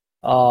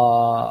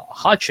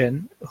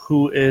Hachin,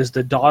 who is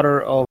the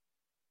daughter of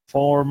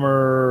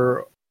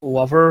former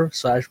lover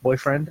 /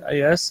 boyfriend, I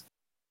guess.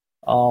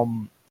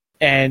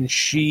 And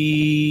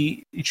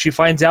she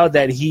finds out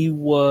that he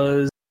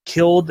was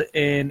killed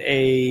in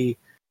a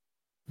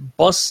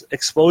bus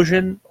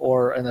explosion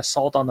or an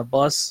assault on the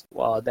bus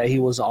that he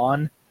was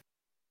on.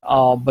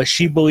 But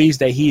she believes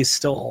that he is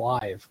still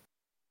alive.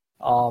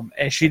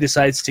 And she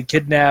decides to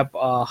kidnap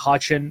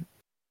Hachin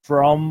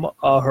from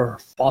her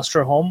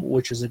foster home,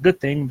 which is a good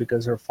thing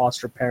because her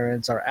foster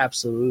parents are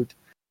absolute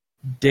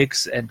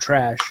dicks and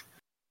trash.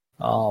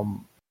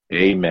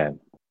 Amen.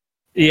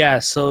 Yeah,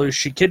 so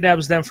she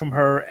kidnaps them from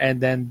her,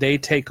 and then they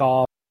take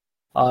off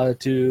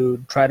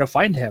to try to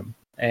find him.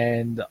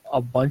 And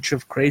a bunch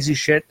of crazy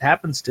shit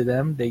happens to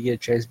them. They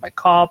get chased by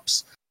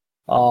cops.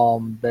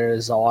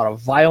 There's a lot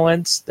of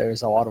violence.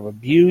 There's a lot of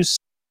abuse.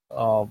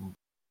 So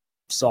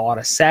a lot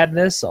of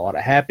sadness, a lot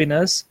of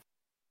happiness.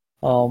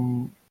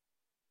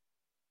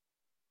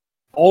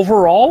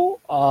 Overall,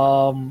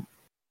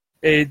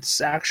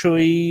 it's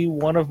actually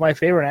one of my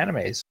favorite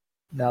animes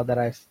now that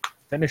I've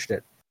finished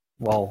it.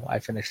 Well, I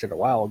finished it a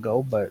while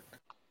ago, but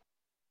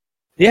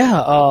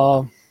yeah,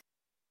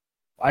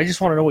 I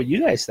just want to know what you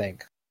guys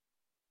think.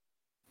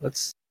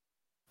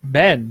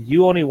 Ben,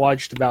 you only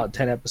watched about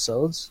 10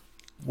 episodes.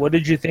 What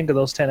did you think of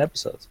those 10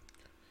 episodes?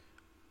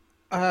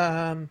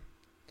 Well,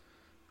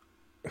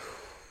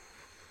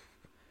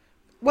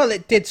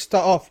 it did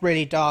start off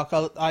really dark.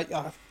 I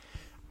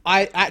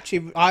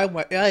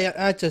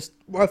just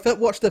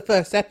watched the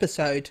first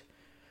episode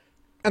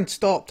and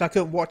stopped. I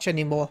couldn't watch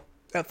anymore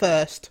at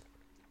first.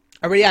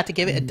 I really had to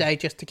give it a day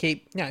just to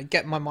keep,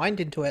 get my mind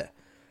into it.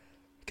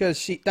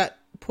 Because that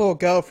poor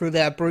girl through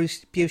the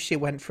abuse she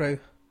went through.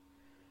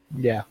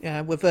 Yeah.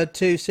 Yeah, with her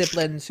two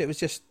siblings, it was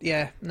just,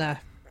 nah.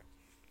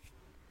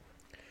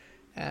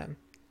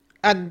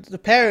 And the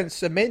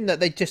parents admit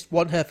that they just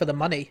want her for the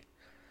money.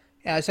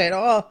 Saying,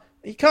 oh,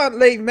 you can't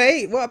leave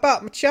me. What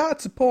about my child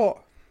support?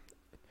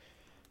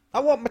 I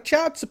want my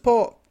child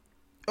support.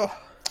 Oh.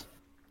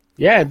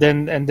 Yeah,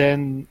 and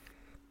then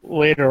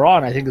later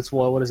on, I think it's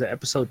what is it,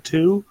 episode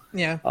 2?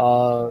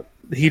 Yeah.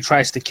 He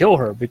tries to kill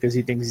her because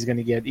he thinks he's going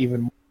to get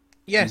even more.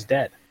 Yeah. He's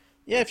dead.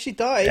 Yeah, if she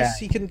dies,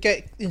 he can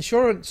get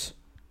insurance.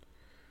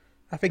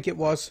 I think it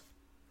was.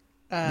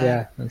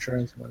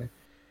 Insurance money.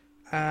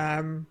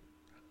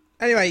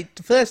 Anyway,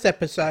 the first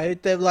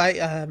episode, they're like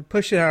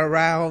pushing her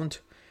around.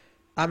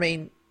 I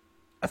mean,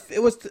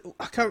 it was.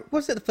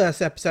 Was it the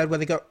first episode where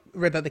they got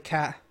rid of the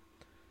cat?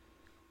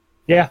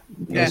 Yeah.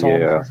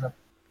 Yeah,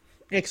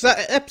 because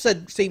that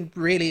episode seemed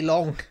really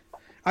long.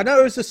 I know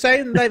it was the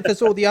same length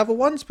as all the other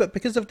ones, but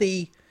because of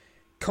the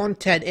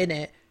content in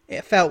it,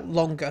 it felt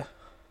longer.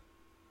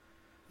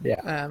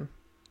 Yeah.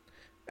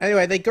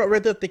 Anyway, they got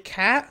rid of the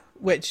cat,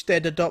 which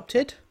they'd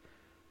adopted,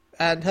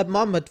 and her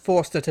mum had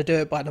forced her to do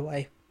it, by the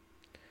way.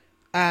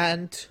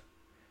 And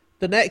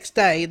the next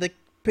day, the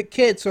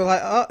kids were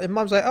like, "Oh," and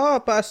mum's like,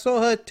 "Oh, but I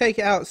saw her take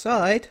it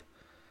outside.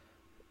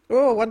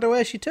 Oh, I wonder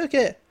where she took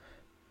it."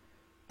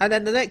 And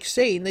then the next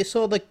scene, they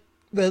saw the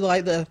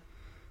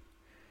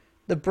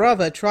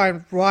brother try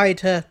and ride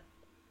her,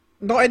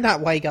 not in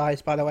that way,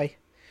 guys, by the way,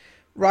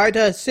 ride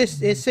his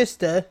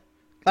sister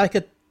like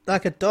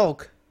a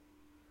dog,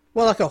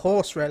 well, like a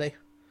horse, really,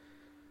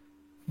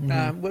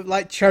 with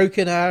like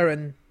choking her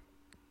and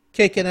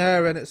kicking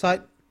her, and it's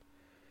like,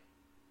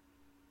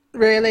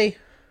 really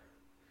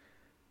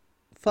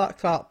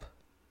fucked up.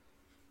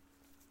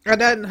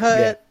 And then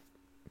her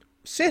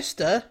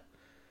sister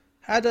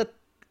had a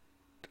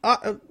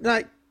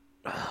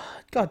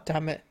God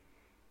damn it.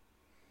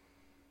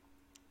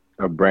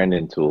 A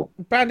branding tool.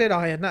 Branded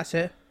iron, that's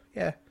it.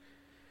 Yeah.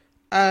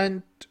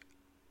 And,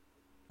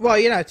 well,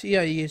 you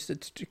use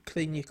it to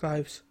clean your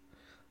clothes.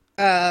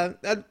 And,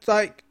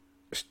 like,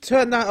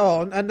 turned that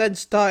on and then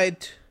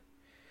started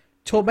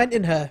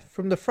tormenting her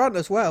from the front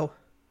as well.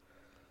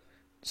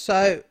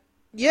 So,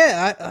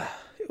 yeah,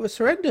 it was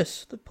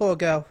horrendous, the poor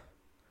girl.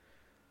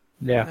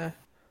 Yeah.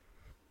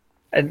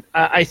 And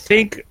I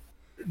think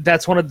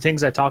that's one of the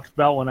things I talked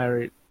about when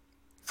I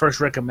first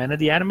recommended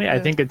the anime. I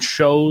think it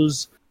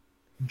shows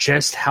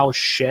just how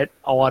shit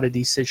a lot of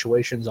these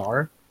situations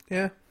are.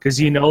 Yeah.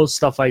 Because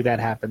stuff like that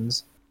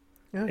happens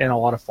in a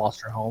lot of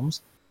foster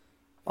homes.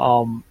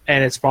 And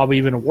it's probably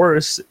even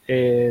worse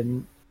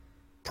in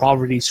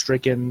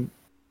poverty-stricken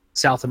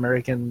South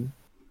American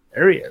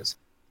areas.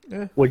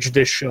 Yeah. Which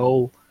this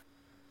show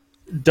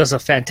does a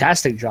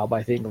fantastic job,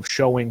 I think, of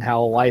showing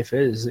how life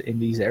is in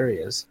these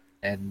areas.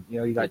 And,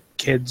 you got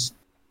kids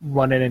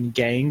running in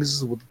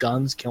gangs with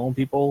guns, killing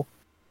people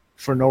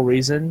for no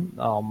reason.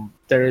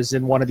 There's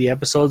in one of the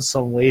episodes,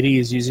 some lady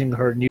is using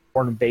her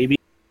newborn baby,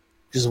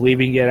 just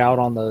leaving it out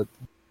on the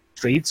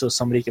street so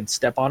somebody can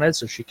step on it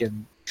so she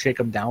can shake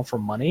them down for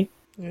money.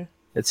 Yeah.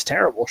 It's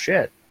terrible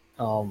shit.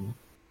 I'm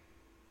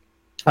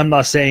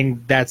not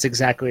saying that's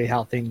exactly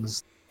how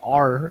things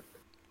are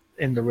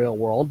in the real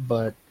world,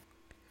 but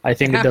I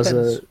think it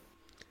does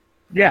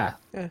Yeah.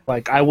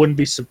 Like, I wouldn't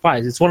be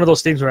surprised. It's one of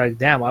those things where, like,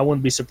 damn, I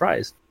wouldn't be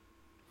surprised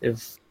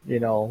if, you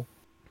know,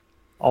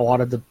 a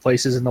lot of the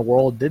places in the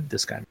world did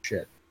this kind of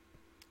shit.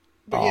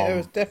 But yeah, it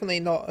was definitely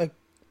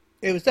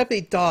it was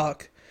definitely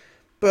dark.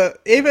 But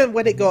even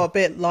when it got a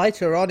bit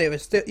lighter on, it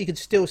was still, you could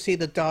still see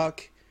the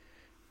dark,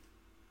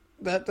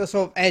 the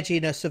sort of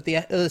edginess of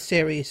the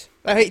series.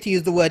 I hate to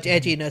use the word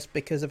edginess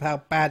because of how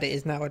bad it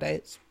is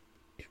nowadays.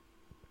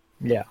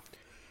 Yeah.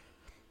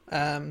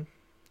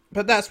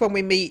 But that's when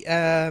we meet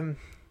Hatchin,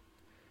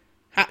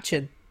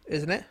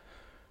 isn't it?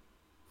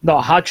 No,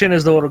 Hatchin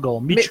is the little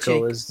girl.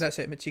 Michiko is... That's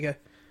it, Michiko.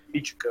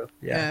 Michiko,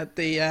 yeah.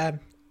 The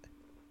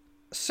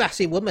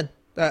sassy woman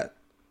that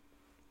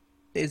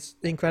is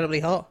incredibly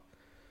hot.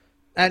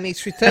 And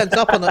she turns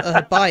up on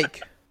her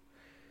bike.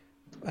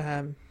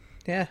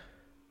 Yeah.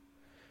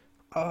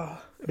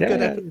 Oh,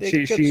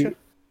 she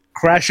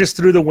crashes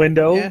through the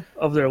window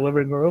of their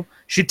living room.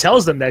 She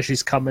tells them that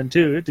she's coming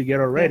to get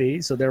her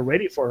ready, so they're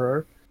ready for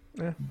her.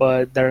 Yeah.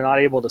 But they're not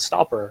able to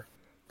stop her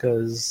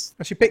because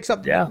she picks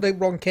up the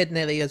wrong kid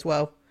nearly as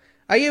well.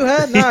 Are you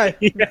her? No.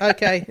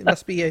 Okay, it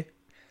must be you.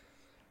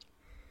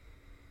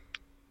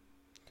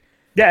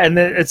 Yeah, and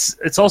then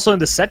it's also in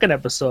the second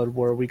episode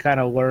where we kind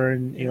of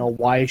learn, you know,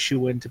 why she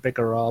went to pick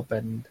her up,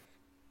 and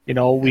you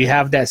know, we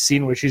have that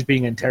scene where she's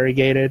being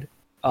interrogated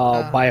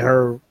by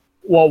her,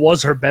 what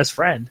was her best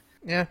friend,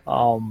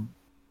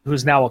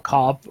 who's now a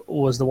cop,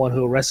 was the one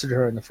who arrested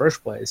her in the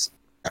first place.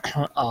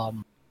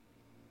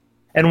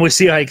 And we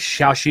see like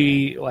how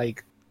she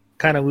like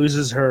kind of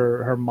loses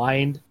her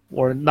mind,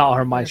 or not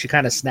her mind. She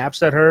kind of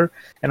snaps at her,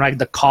 and like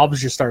the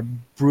cops just start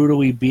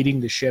brutally beating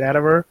the shit out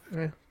of her.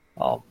 Yeah.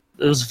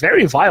 It was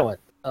very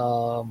violent. The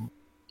whole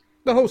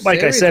series,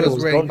 like I said,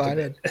 was really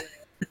violent.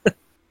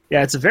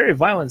 Yeah, it's a very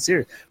violent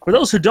series. For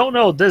those who don't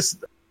know, this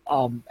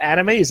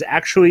anime is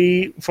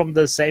actually from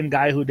the same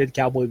guy who did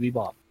Cowboy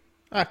Bebop.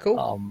 Ah,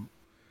 cool.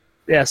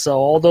 Yeah, so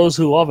all those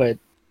who love it,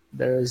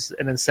 there's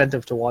an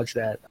incentive to watch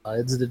that.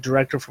 It's the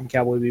director from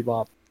Cowboy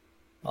Bebop.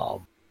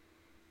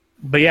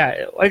 But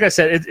yeah, like I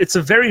said, it's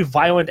a very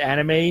violent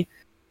anime,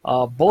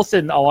 both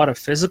in a lot of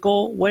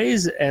physical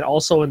ways and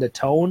also in the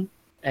tone.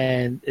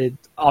 And it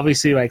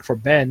obviously, like for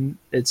Ben,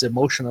 it's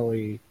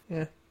emotionally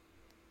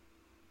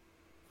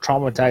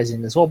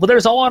traumatizing as well. But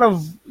there's a lot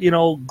of, you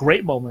know,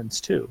 great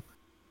moments too.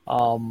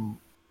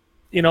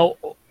 You know,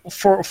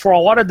 for a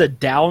lot of the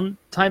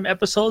downtime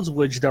episodes,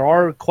 which there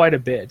are quite a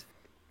bit,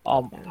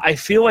 I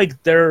feel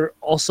like they're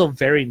also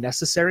very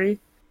necessary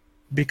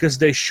because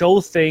they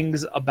show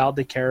things about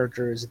the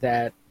characters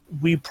that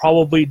we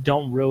probably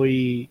don't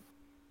really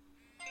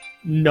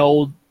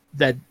know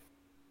that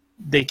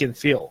they can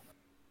feel.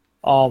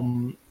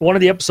 One of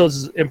the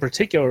episodes in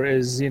particular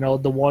is, you know,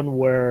 the one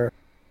where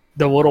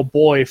the little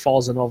boy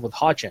falls in love with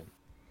Hatchin.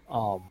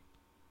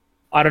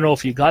 I don't know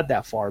if you got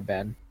that far,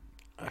 Ben.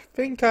 I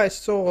think I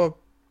saw...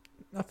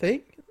 I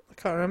can't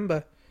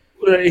remember.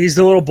 He's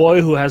the little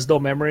boy who has no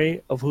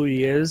memory of who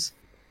he is,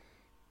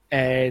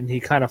 and he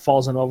kind of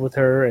falls in love with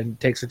her and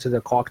takes her to the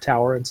clock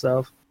tower and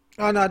stuff.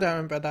 Oh, no, I don't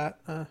remember that.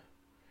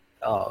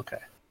 Oh, okay.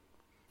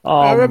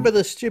 I remember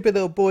the stupid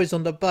little boys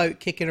on the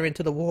boat kicking her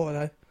into the water,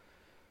 though.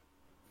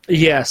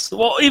 Yes.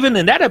 Well, even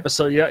in that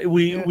episode,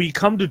 we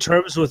come to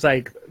terms with,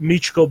 like,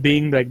 Michiko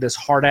being, like, this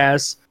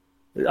hard-ass,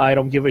 I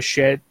don't give a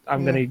shit,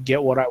 I'm going to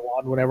get what I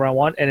want whenever I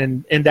want.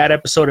 And in that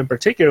episode in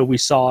particular, we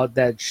saw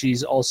that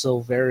she's also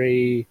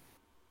very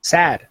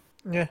sad.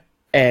 Yeah.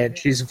 And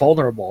she's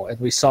vulnerable. And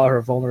we saw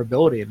her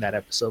vulnerability in that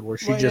episode where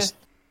she just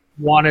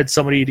wanted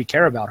somebody to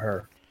care about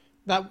her.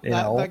 That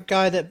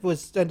guy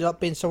that ended up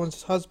being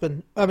someone's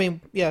husband. I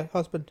mean,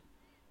 husband.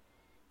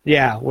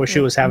 Yeah, where she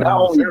was having...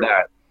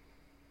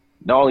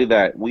 Not only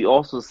that, we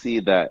also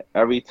see that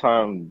every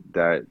time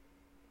that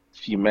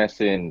she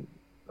mentioned,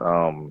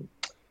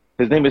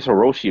 his name is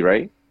Hiroshi,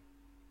 right?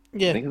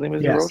 Yeah. I think his name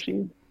is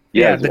Hiroshi.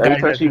 Yeah, every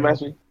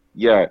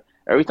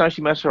time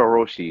she mentioned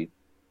Hiroshi,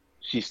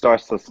 she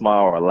starts to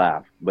smile or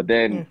laugh. But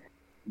then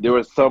there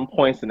were some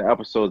points in the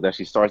episode that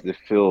she starts to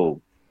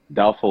feel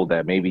doubtful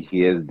that maybe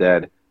he is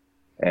dead,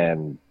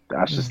 and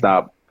I should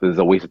stop. It's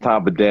a waste of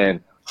time. But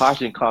then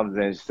Hatchin comes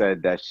in and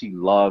said that she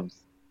loves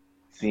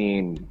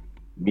seeing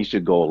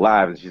Misha go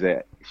live, and she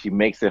said she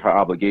makes it her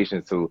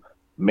obligation to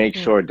make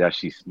sure that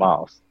she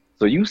smiles.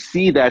 So you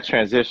see that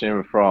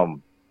transition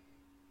from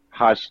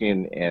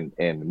Hatchin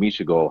and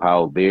Michigo,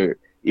 how they're,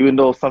 even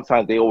though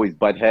sometimes they always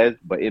butt heads,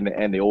 but in the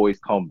end they always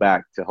come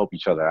back to help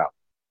each other out.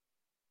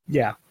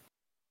 Yeah.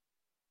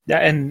 Yeah,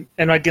 and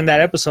like in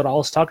that episode I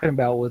was talking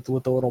about with the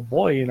little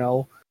boy, you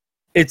know,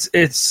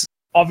 it's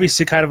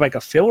obviously kind of like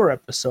a filler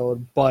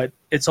episode, but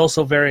it's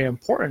also a very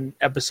important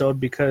episode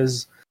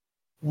because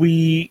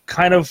we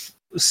kind of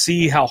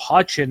see how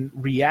Hatchin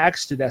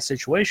reacts to that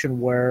situation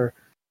where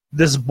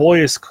this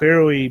boy is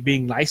clearly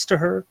being nice to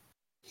her.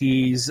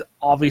 He's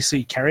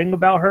obviously caring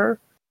about her,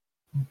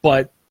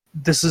 but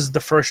this is the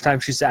first time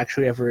she's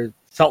actually ever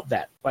felt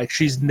that. Like,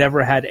 she's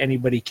never had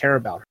anybody care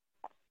about her.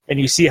 And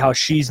you see how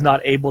she's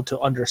not able to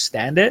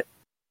understand it,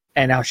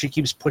 and how she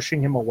keeps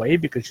pushing him away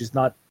because she's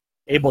not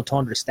able to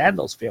understand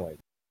those feelings.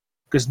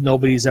 because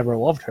nobody's ever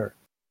loved her.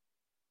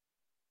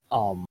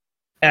 And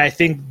I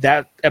think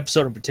that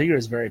episode in particular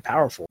is very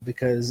powerful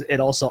because it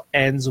also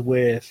ends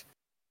with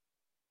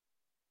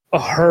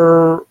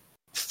her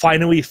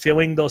finally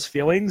feeling those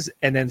feelings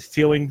and then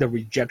feeling the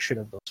rejection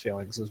of those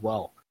feelings as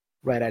well,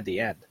 right at the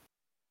end.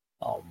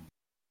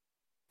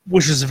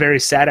 Which is a very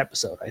sad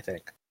episode, I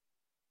think.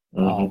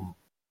 Mm-hmm.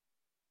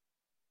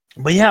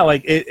 But yeah,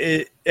 like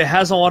it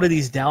has a lot of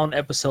these down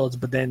episodes,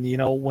 but then, you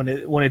know, when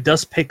it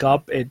does pick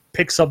up, it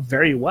picks up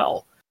very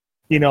well.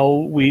 You know,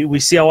 we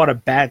see a lot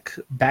of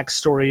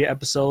backstory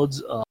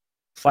episodes,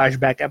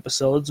 flashback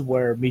episodes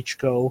where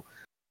Michiko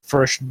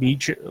first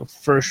meets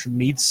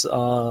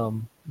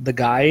the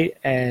guy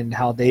and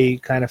how they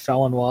kind of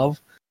fell in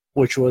love,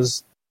 which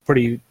was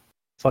pretty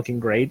fucking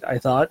great, I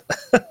thought.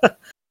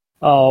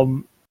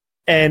 And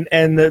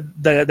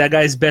that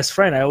guy's best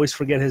friend, I always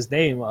forget his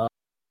name.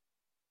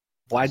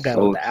 Black guy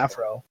with the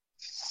afro.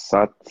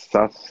 Sata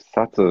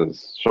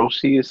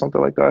Shoshi or something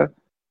like that.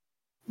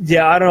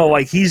 Yeah, I don't know.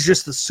 Like, he's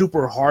just a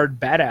super hard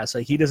badass.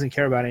 Like, he doesn't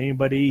care about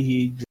anybody.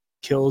 He just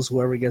kills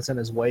whoever gets in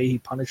his way. He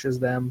punishes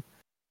them.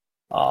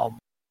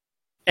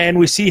 And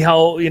we see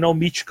how, you know,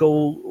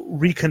 Michiko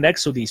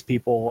reconnects with these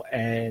people,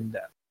 and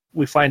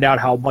we find out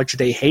how much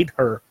they hate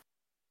her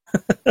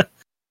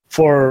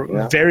for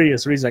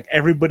various reasons. Like,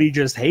 everybody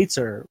just hates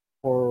her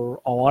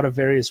for a lot of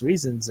various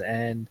reasons.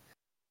 And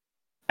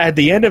at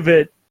the end of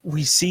it,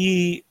 we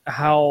see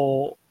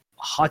how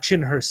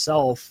Hachin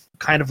herself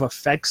kind of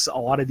affects a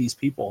lot of these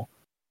people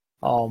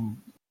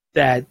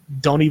that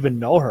don't even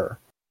know her.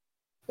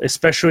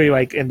 Especially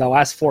like in the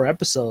last 4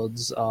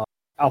 episodes.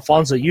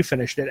 Alfonso, you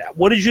finished it.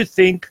 What did you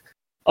think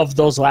of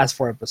those last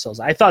 4 episodes?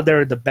 I thought they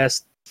were the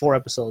best 4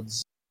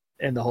 episodes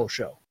in the whole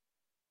show.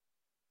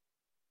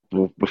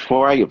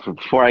 Before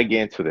I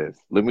get into this,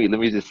 let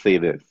me just say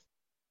this.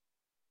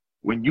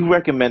 When you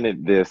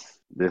recommended this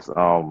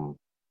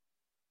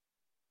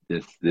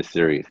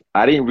series,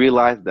 I didn't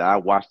realize that I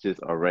watched this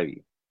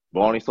already, but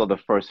only saw the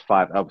first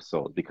 5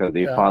 episodes because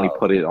they finally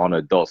put it on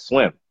Adult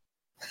Swim.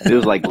 It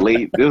was like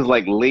late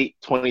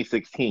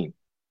 2016,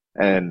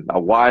 and I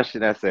watched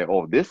it and I said,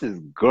 "Oh, this is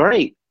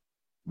great."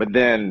 But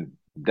then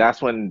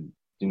that's when,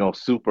 you know,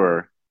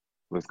 Super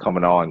was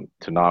coming on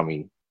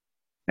Toonami,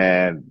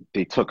 and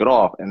they took it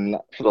off. And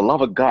for the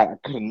love of God,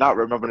 I could not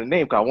remember the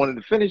name because I wanted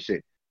to finish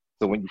it.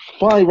 So when you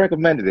finally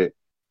recommended it,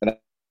 and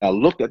I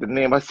looked at the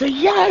name, I said,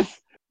 "Yes,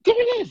 there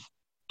it is."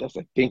 That's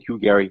like, thank you,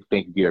 Gary.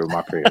 Thank you, Gary.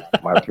 My prayers.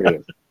 My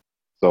prayers.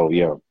 So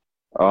yeah.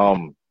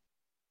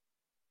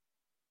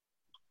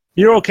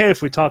 You're okay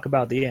if we talk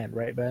about the end,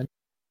 right, Ben?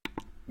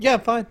 Yeah,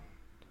 fine.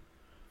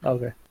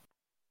 Okay.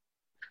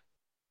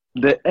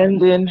 The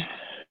ending,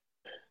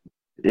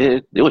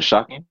 it was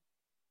shocking.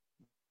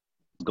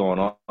 What's going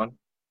on? I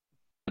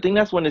think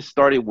that's when it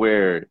started,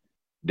 where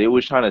they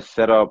were trying to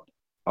set up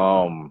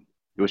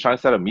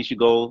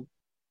Michigo.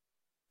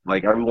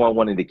 Like, everyone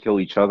wanted to kill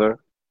each other,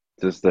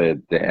 just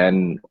to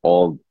end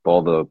all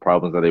the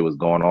problems that they was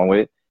going on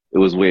with. It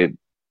was with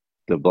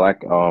the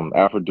black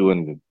Afro dude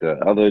and the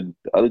other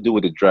dude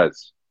with the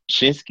dreads,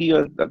 Shinsky,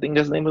 I think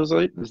his name was.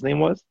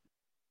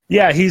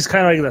 Yeah, he's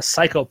kind of like the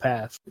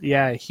psychopath.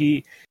 Yeah,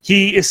 he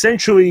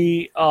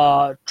essentially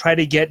tried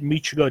to get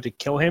Michigo to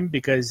kill him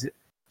because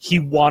he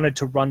wanted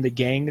to run the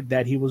gang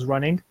that he was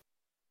running.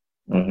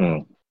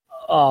 Mm-hmm.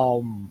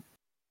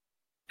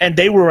 And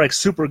they were like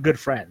super good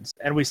friends,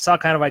 and we saw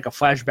kind of like a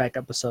flashback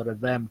episode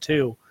of them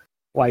too.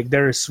 Like,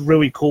 they're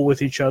really cool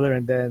with each other,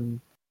 and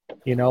then,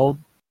 you know,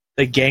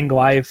 the gang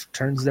life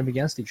turns them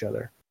against each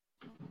other.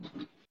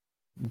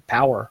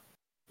 Power,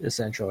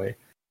 essentially.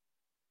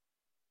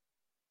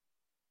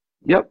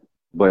 Yep,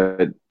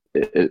 but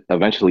it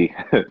eventually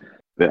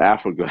the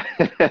Afro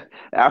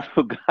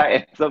guy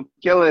ends up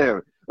killing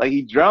him. Like,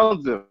 he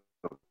drowns him.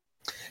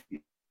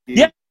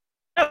 Yeah,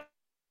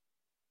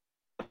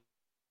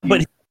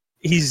 but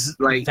he's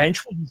like,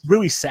 vengeful. He's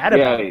really sad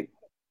about it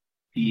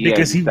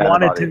because he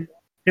wanted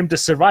him to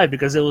survive,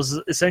 because it was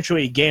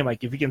essentially a game.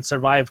 Like, if you can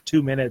survive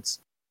 2 minutes,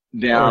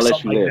 then I'll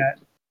let you live.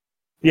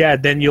 Yeah,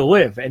 then you'll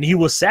live. And he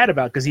was sad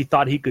about it because he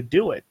thought he could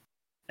do it.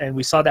 And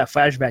we saw that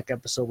flashback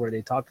episode where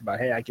they talked about,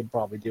 hey, I can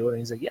probably do it. And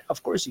he's like, yeah,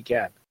 of course you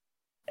can.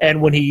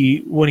 And when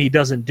he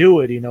doesn't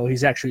do it, you know,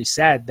 he's actually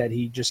sad that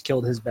he just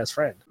killed his best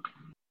friend.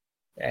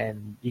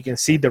 And you can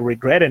see the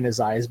regret in his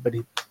eyes, but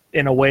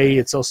in a way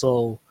it's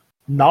also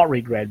not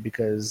regret,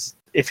 because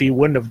if he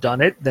wouldn't have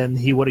done it, then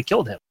he would have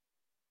killed him.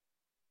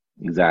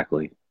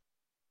 Exactly.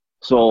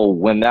 So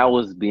when that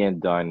was being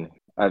done,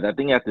 I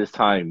think at this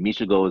time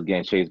Michigo was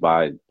getting chased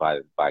by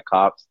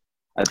cops.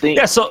 I think.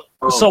 Yeah. So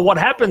what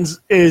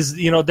happens is,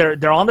 you know,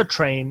 they're on the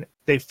train.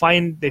 They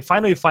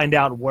finally find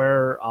out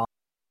where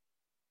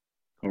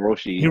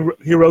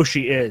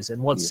Hiroshi is in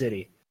what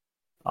city.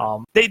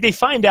 They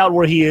find out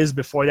where he is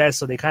before that,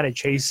 so they kind of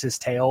chase his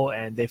tail,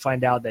 and they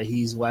find out that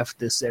he's left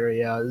this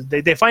area.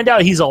 They find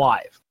out he's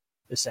alive,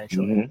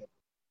 essentially.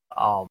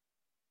 Mm-hmm.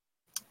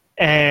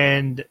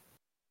 And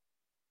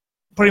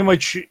pretty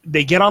much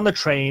they get on the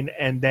train,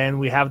 and then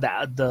we have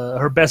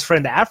her best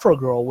friend, the Afro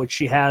girl, which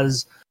she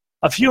has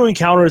a few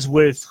encounters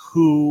with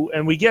who,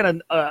 and we get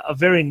a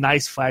very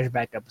nice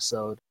flashback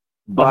episode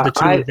of the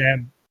two of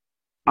them.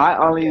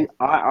 I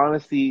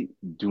honestly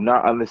do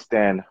not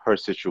understand her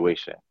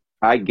situation.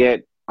 I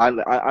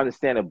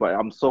understand it, but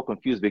I'm so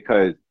confused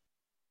because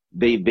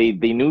they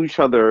knew each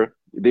other.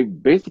 They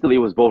basically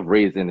was both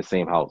raised in the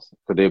same house,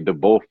 so they're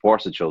both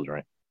foster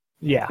children.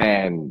 Yeah,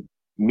 and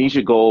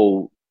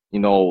Michiko,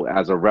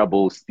 as a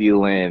rebel,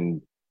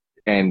 stealing,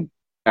 and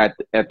at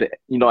the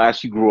as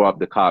she grew up,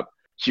 the cop,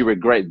 she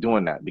regret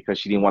doing that because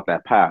she didn't want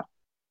that path.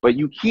 But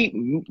you keep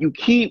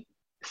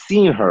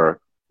seeing her.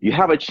 You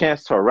have a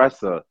chance to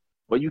arrest her,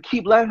 but you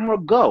keep letting her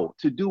go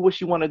to do what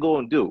she want to go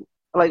and do.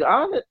 Like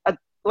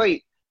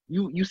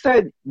you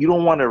said, you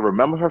don't want to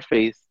remember her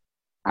face.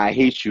 I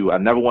hate you. I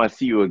never want to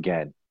see you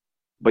again.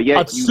 But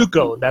yet,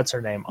 Atsuko, that's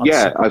her name. Atsuko.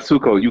 Yeah,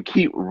 Atsuko. You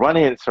keep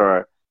running into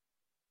her,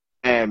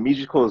 and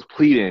Michiko is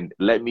pleading,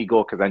 "Let me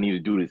go because I need to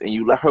do this," and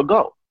you let her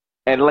go,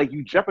 and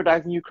you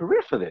jeopardizing your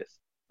career for this.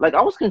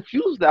 I was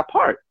confused with that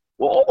part.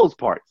 Well, all those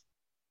parts.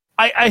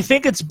 I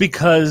think it's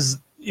because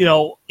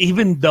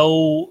even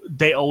though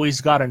they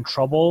always got in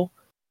trouble,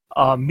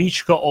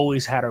 Michiko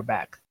always had her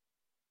back,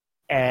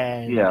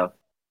 and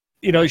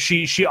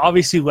she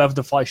obviously left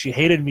the fight. She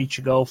hated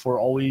Michiko for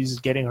always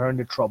getting her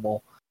into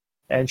trouble,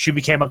 and she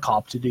became a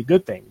cop to do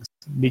good things.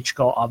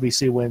 Michiko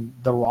obviously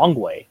went the wrong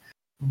way,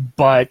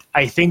 but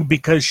I think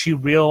because she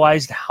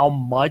realized how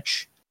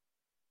much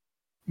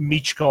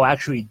Michiko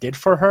actually did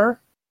for her,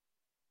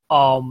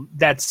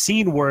 that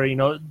scene where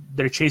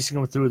they're chasing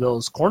him through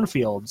those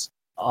cornfields,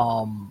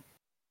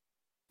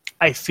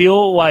 I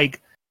feel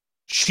like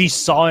she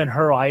saw in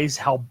her eyes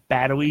how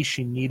badly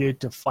she needed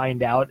to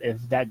find out if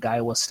that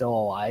guy was still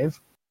alive.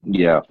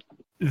 Yeah.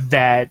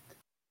 That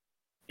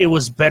it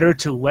was better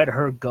to let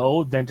her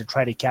go than to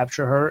try to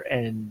capture her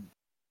and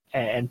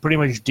pretty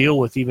much deal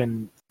with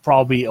even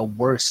probably a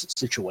worse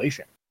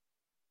situation.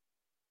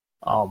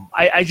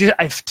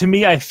 To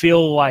me, I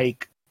feel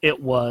like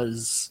it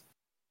was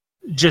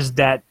just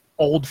that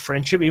old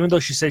friendship, even though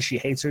she says she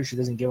hates her, she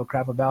doesn't give a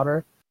crap about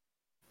her,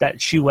 that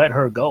she let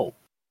her go.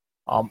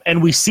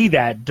 And we see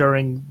that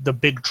during the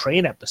big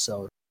train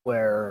episode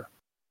where,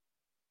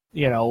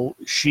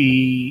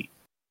 she,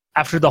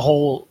 after the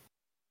whole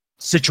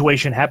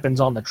situation happens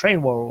on the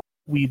train where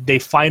they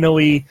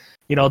finally,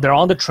 they're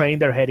on the train,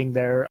 they're heading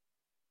there.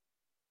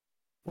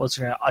 What's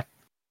her name?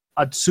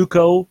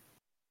 Atsuko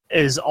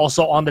is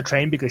also on the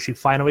train because she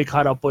finally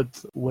caught up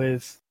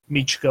with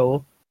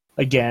Michiko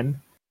again.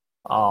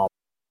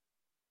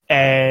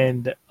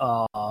 And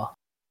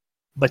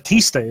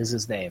Batista is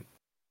his name.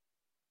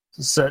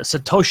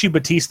 Satoshi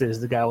Batista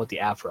is the guy with the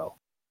afro.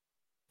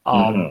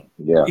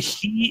 Yeah.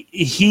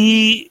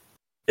 He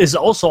is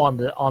also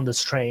on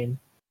this train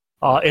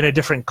in a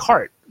different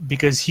cart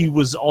because he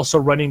was also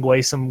running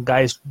away. Some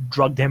guys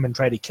drugged him and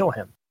tried to kill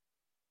him.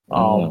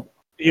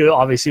 He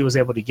obviously was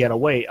able to get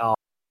away.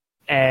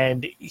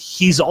 And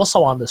he's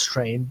also on this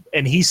train,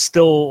 and he's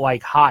still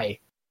high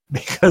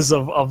because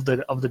of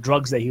the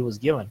drugs that he was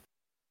given.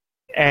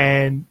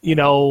 And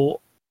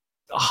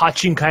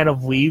Hachin kind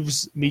of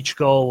leaves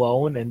Michiko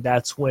alone, and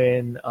that's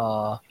when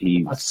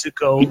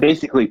Atsuko... He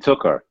basically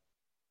took her.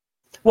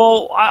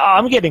 Well,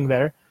 I'm getting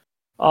there.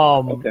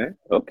 Okay.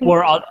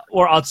 Where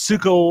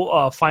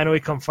Atsuko finally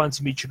confronts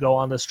Michiko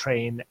on this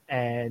train,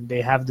 and they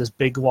have this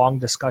big, long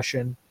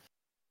discussion.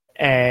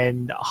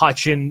 And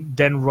Hachin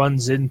then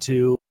runs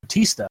into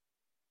Batista,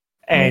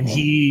 and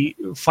he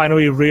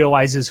finally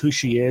realizes who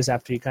she is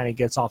after he kind of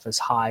gets off his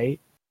high.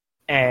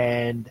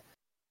 And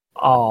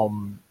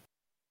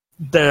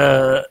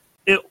the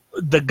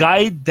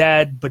guy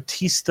that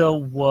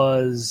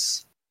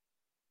Batista's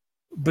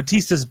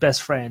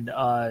best friend,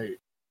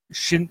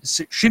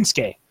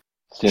 Shinsuke.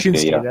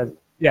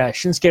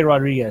 Shinsuke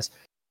Rodriguez.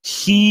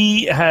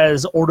 He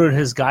has ordered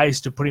his guys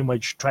to pretty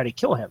much try to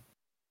kill him.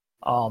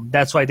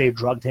 That's why they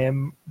drugged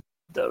him.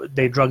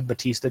 They drugged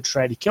Batista to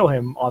try to kill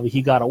him.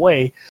 He got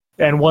away,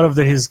 and one of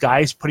his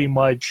guys pretty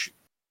much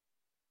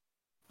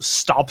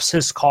stops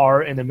his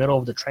car in the middle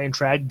of the train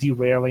track,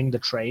 derailing the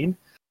train,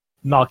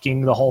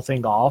 knocking the whole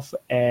thing off,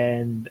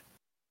 and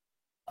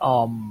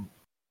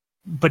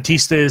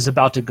Batista is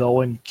about to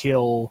go and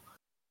kill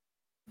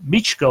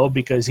Michiko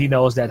because he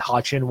knows that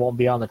Hachin won't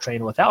be on the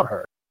train without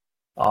her.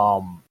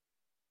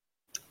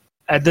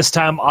 At this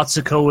time,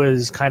 Atsuko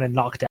is kind of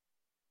knocked out.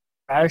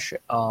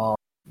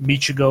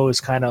 Michiko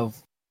is kind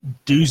of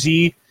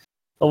doozy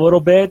a little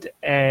bit,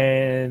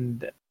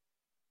 and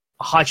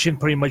Hachin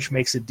pretty much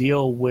makes a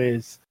deal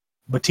with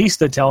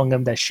Batista, telling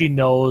him that she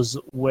knows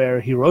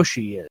where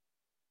Hiroshi is.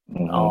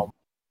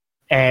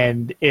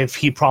 And if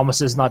he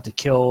promises not to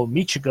kill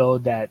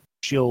Michiko, that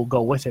she'll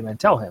go with him and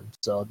tell him.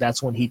 So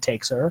that's when he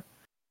takes her,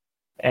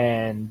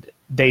 and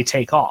they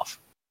take off.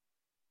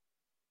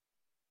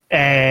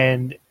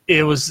 And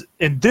it was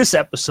in this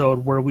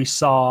episode where we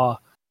saw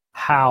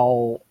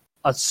how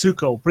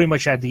Atsuko, pretty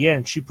much at the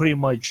end, she pretty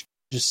much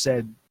just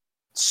said,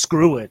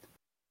 screw it.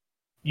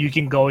 You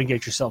can go and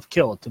get yourself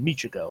killed, to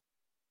Michiko.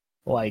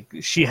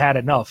 She had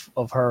enough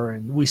of her.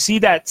 And we see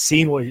that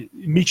scene where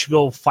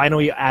Michiko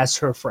finally asks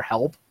her for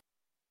help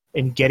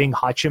in getting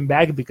Hachin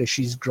back because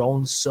she's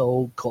grown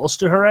so close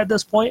to her at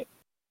this point.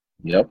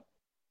 Yep.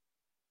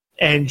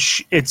 And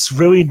it's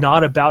really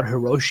not about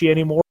Hiroshi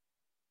anymore.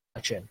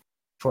 Hachin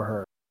for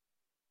her.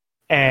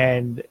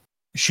 And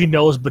she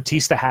knows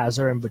Batista has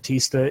her, and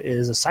Batista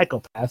is a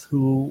psychopath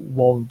who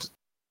won't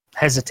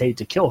hesitate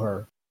to kill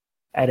her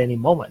at any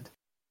moment.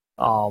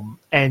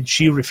 And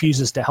she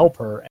refuses to help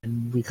her,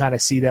 and we kind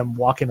of see them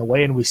walking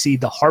away, and we see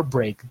the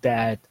heartbreak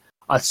that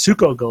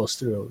Atsuko goes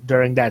through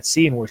during that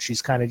scene where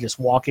she's kind of just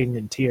walking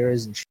in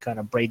tears and she kind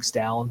of breaks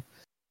down.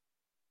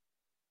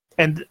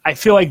 And I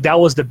feel like that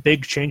was the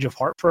big change of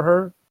heart for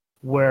her,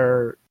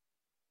 where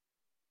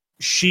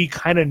she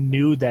kind of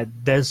knew that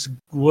this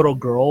little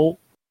girl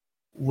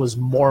was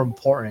more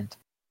important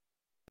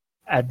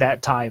at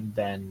that time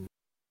than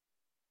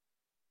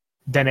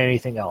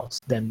anything else,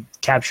 than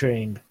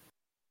capturing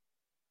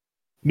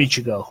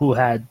Michigo, who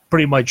had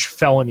pretty much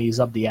felonies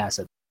up the ass.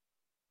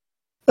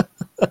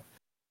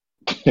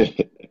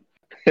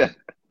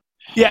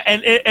 Yeah,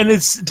 and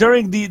it's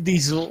during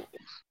these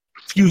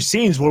few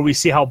scenes where we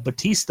see how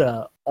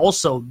Batista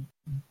also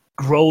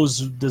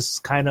grows this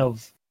kind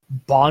of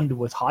bond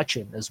with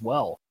Hachin as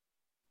well.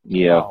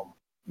 Yeah.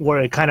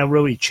 Where it kind of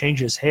really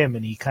changes him,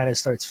 and he kind of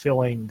starts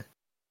feeling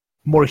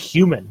more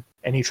human,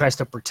 and he tries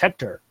to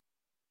protect her.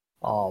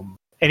 And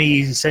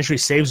he essentially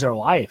saves her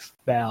life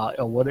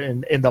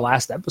in the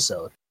last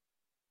episode.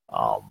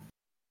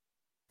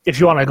 If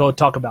you want to go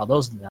talk about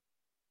those now.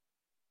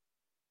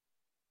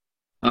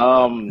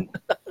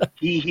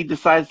 He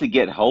decides to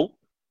get help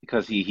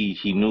because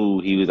he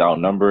knew he was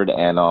outnumbered,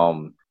 and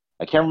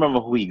I can't remember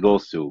who he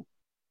goes to.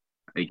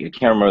 I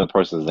can't remember the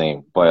person's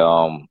name,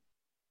 but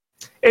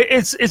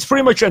it's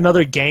pretty much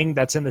another gang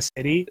that's in the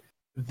city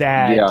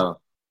that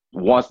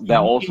wants to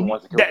kill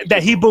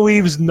that he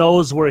believes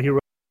knows where he.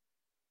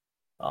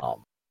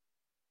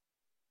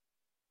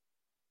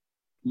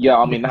 Yeah,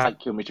 I mean, not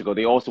kill Michigo.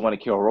 They also want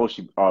to kill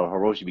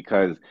Hiroshi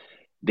because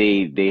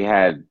they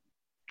had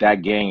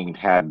that gang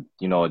had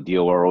a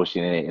deal with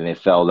Hiroshi and it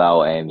fell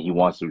out, and he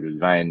wants to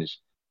revenge.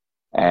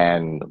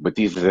 And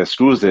Batista says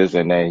screws this,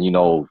 and then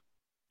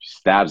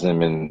stabs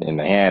him in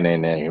the hand,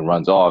 and then he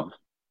runs off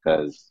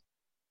because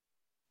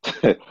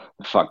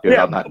fuck this,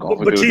 I'm not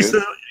going to do this.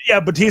 Yeah,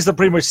 Batista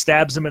pretty much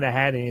stabs him in the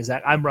hand, and he's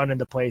like, "I'm running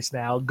the place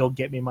now. Go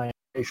get me my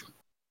information."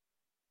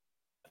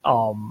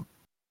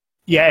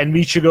 Yeah, and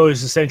Michigo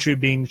is essentially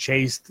being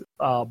chased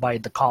by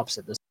the cops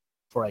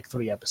for like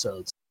 3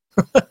 episodes.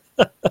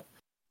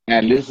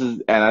 And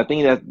I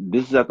think that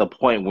this is at the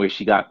point where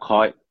she got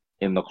caught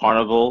in the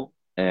carnival,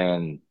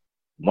 and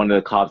one of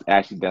the cops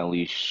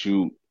accidentally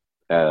shoot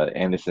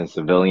innocent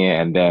civilian,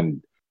 and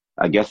then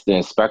I guess the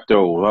inspector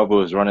or whoever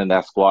was running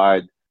that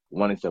squad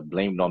wanted to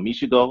blame it on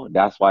Michigo.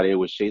 That's why they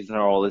was chasing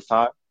her all this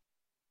time.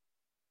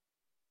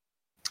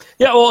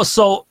 Yeah, well,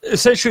 so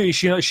essentially,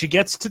 she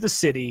gets to the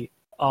city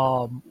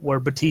where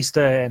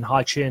Batista and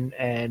Hachin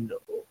and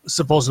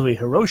supposedly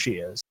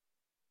Hiroshi is.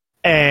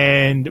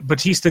 And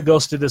Batista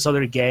goes to this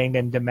other gang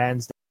and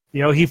demands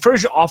that, he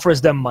first offers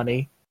them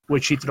money,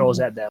 which he throws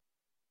at them.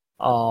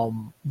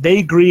 They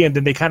agree, and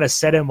then they kind of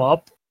set him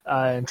up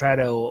and try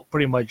to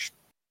pretty much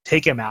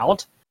take him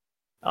out,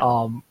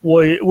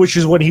 which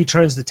is when he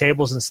turns the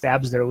tables and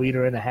stabs their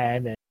leader in the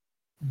hand and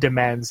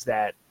demands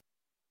that,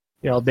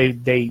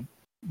 they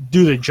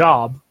do the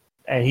job,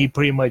 and he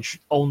pretty much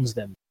owns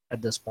them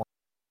at this point.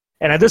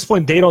 And at this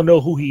point, they don't know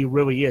who he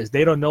really is.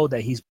 They don't know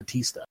that he's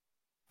Batista,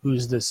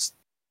 who's this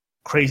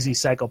crazy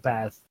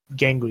psychopath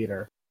gang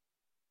leader.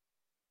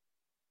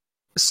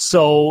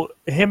 So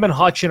him and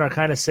Hachin are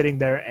kind of sitting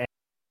there,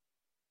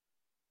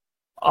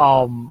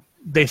 and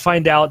they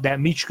find out that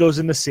Michiko's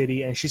in the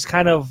city, and she's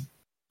kind of,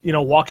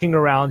 walking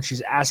around.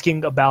 She's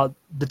asking about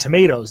the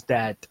tomatoes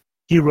that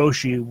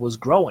Hiroshi was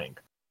growing.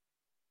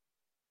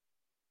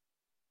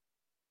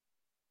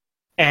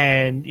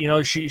 And,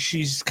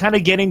 she's kind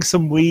of getting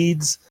some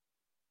leads,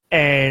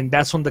 and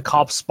that's when the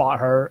cops spot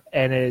her,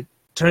 and it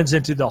turns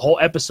into the whole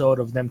episode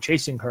of them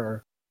chasing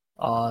her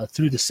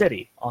through the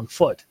city on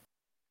foot.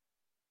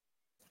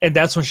 And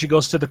that's when she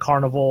goes to the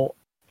carnival,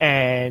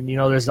 and,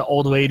 there's the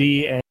old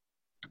lady and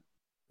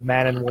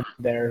man and woman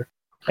there,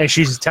 and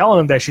she's telling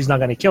them that she's not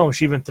going to kill him.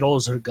 She even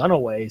throws her gun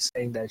away,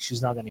 saying that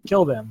she's not going to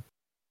kill them.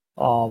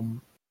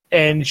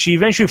 And she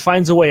eventually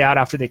finds a way out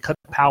after they cut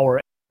the power.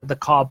 The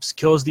cops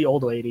kills the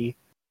old lady,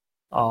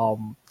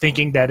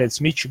 thinking that it's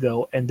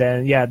Michigo. And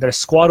then, their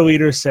squad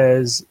leader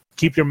says,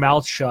 "Keep your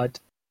mouth shut.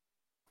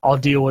 I'll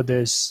deal with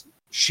this.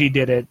 She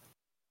did it,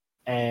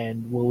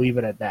 and we'll leave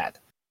it at that."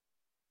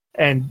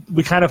 And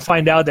we kind of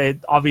find out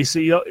that,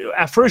 obviously,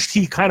 at first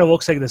he kind of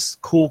looks like this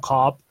cool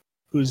cop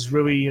who's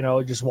really,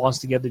 just wants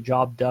to get the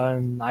job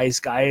done, nice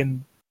guy,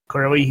 and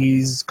clearly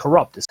he's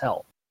corrupt as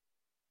hell.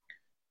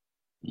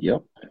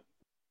 Yep.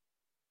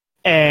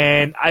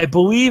 And I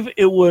believe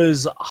it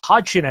was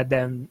Hachin at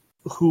then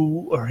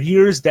who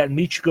hears that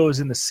Michiko is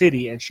in the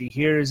city, and she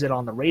hears it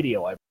on the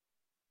radio.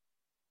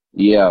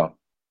 Yeah.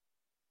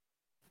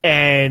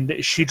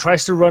 And she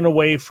tries to run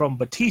away from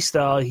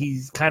Batista.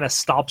 He kind of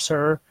stops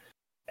her,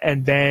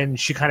 and then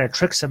she kind of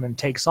tricks him and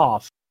takes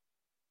off.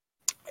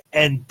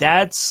 And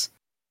that's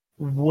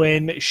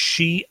when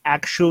she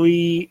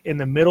actually, in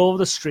the middle of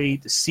the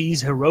street,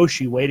 sees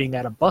Hiroshi waiting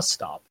at a bus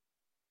stop.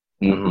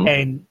 Mm-hmm.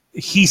 And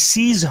he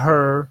sees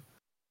her,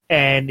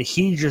 and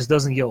he just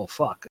doesn't give a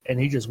fuck, and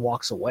he just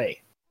walks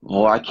away.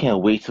 Well, I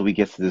can't wait till we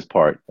get to this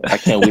part. I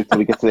can't wait till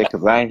we get to it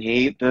because I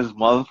hate this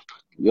month.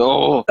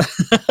 Yo.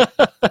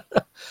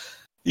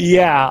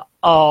 Yeah.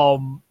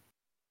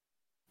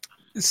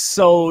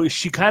 So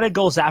she kind of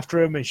goes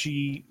after him, and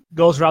she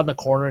goes around the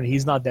corner, and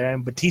he's not there,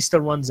 and Batista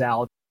runs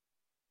out.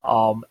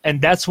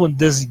 And that's when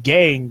this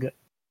gang,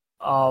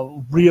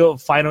 Rio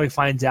finally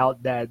finds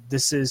out that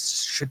this is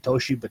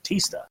Satoshi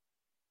Batista.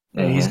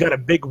 And he's got a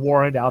big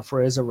warrant out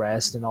for his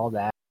arrest and all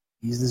that.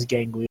 He's this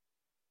gang leader.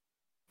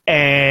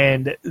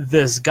 And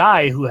this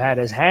guy who had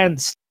his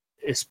hands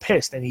is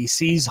pissed, and he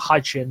sees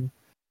Hachin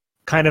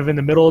kind of in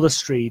the middle of the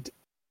street,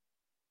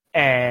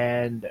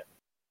 and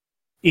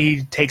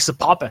he takes a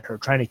pop at her,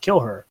 trying to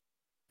kill her.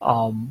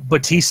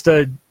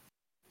 Batista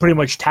pretty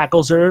much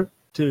tackles her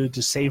to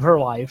save her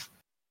life,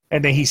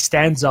 and then he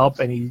stands up,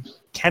 and he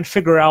can't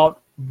figure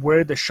out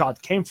where the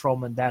shot came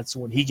from, and that's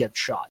when he gets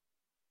shot.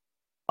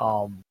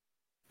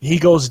 He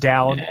goes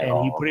down,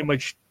 and he pretty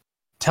much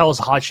tells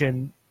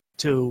Hachin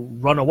to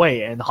run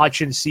away, and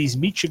Hachin sees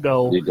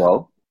Michigo. You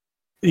go?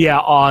 Yeah,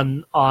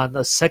 on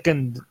the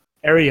second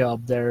area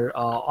up there,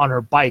 on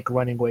her bike,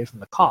 running away from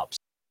the cops.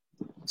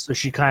 So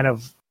she kind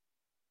of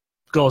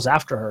goes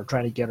after her,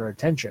 trying to get her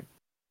attention.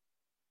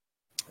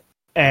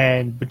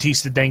 And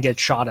Batista then gets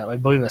shot at, I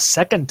believe, a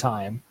second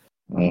time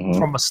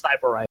from a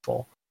sniper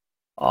rifle.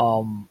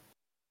 And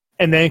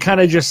then kind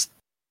of just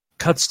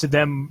cuts to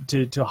them,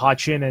 to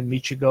Hachin and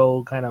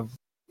Michigo kind of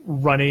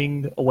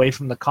running away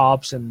from the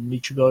cops, and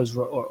Michigo is,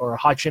 or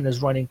Hachin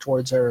is running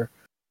towards her.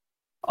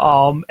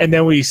 And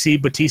then we see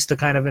Batista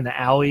kind of in the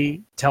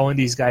alley telling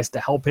these guys to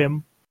help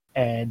him,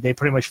 and they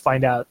pretty much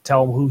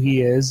tell him who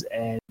he is,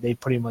 and they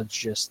pretty much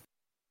just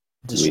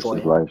destroy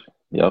his life.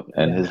 Yep,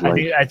 and his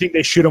life. I think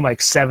they shoot him like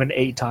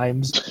 7-8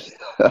 times.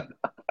 That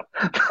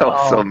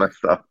was so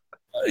messed up.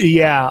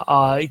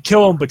 Yeah,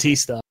 kill him,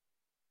 Batista,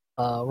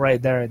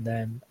 right there and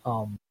then.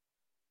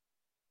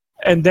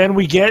 And then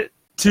we get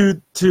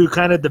to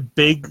kind of the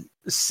big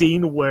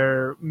scene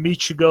where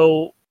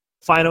Michigo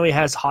finally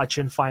has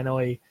Hachin,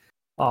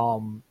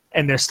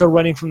 and they're still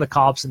running from the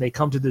cops, and they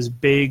come to this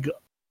big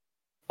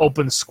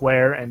open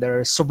square, and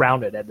they're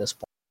surrounded at this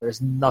point.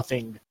 There's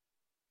nothing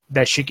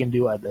that she can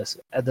do at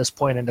this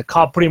point, and the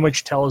cop pretty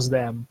much tells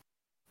them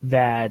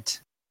that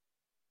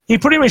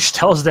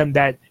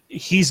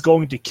he's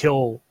going to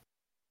kill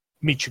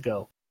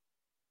Michigo.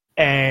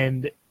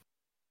 And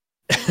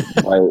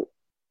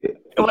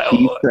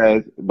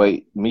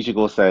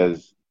Michigo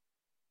says,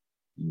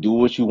 do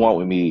what you want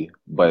with me,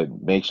 but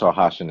make sure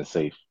Hachin is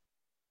safe.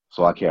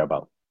 So I care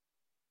about.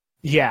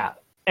 Yeah.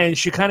 And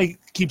she kind of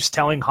keeps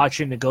telling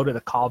Hachin to go to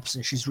the cops,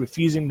 and she's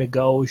refusing to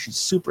go. She's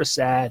super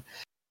sad.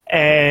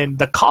 And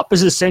the cop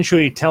is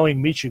essentially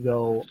telling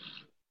Michigo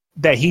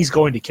that he's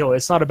going to kill her.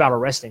 It's not about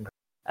arresting her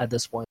at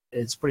this point.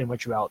 It's pretty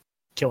much about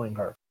killing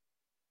her.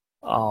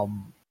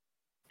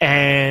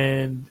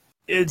 And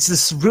it's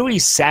this really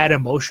sad,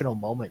 emotional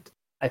moment,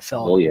 I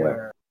felt,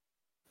 where,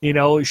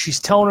 she's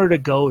telling her to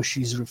go.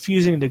 She's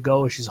refusing to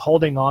go. She's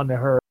holding on to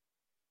her.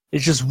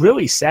 It's just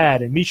really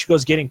sad. And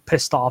Michigo's getting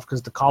pissed off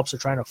because the cops are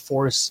trying to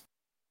force,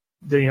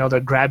 they're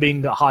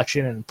grabbing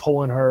Hachin and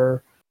pulling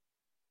her.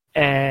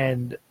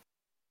 And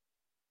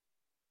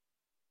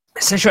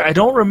essentially, I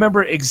don't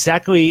remember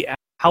exactly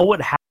how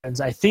it happens.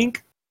 I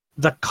think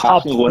the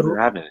cop wasn't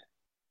having it.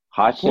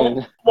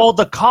 Hachin. Well,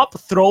 the cop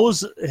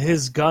throws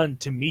his gun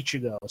to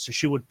Michigo, so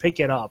she would pick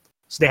it up.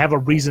 So they have a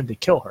reason to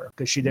kill her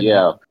because she didn't.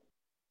 Yeah.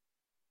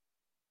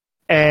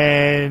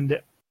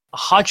 And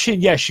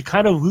Hachin, she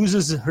kind of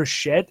loses her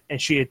shit,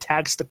 and she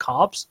attacks the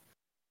cops.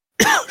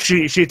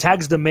 she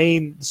attacks the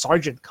main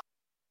sergeant.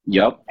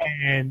 Yep.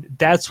 And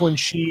that's when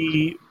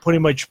she pretty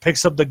much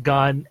picks up the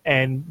gun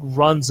and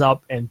runs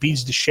up and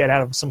beats the shit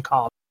out of some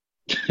cop.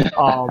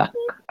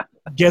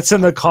 Gets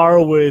in the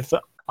car with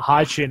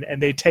Hachin,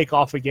 and they take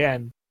off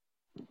again.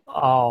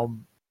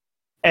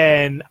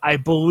 And I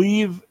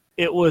believe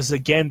it was,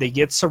 again, they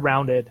get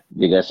surrounded.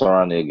 They get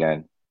surrounded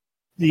again.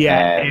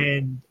 Yeah,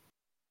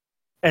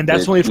 and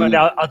that's when we find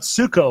out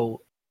Atsuko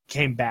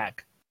came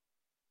back.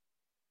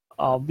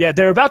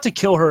 They're about to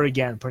kill her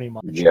again, pretty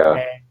much.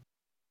 Yeah.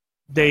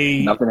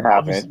 And nothing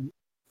happened.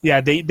 Yeah,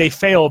 they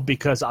failed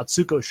because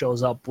Atsuko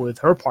shows up with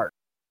her partner.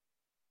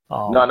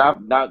 No,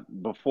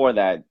 not before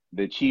that.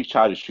 The chief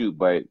tried to shoot,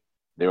 but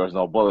there was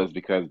no bullets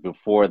because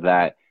before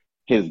that,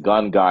 his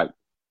gun got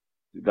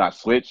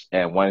switched,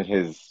 and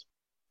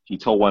he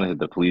told one of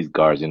the police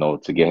guards,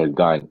 to get his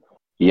gun.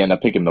 He ended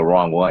up picking the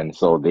wrong one,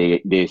 so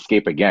they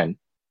escape again.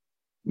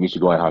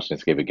 Michigo and Hachin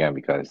escape again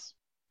because,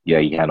 he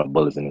had no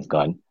bullets in his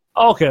gun.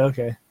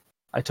 Okay.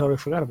 I totally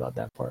forgot about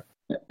that part.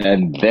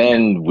 And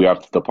then we're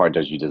up to the part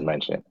that you just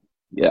mentioned.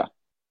 Yeah.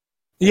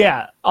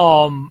 Yeah.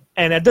 And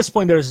at this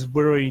point, there's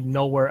really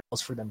nowhere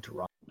else for them to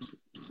run.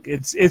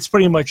 It's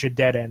pretty much a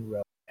dead end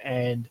road,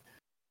 and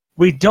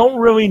we don't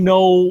really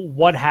know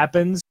what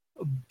happens.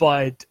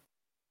 but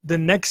the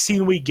next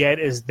scene we get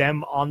is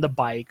them on the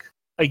bike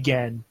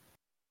again.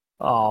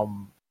 We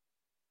know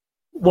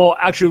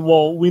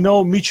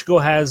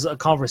Michiko has a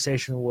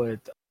conversation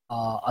with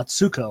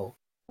Atsuko,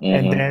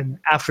 and then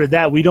after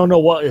that, we don't know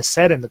what is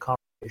said in the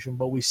conversation,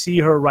 but we see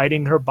her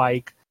riding her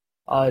bike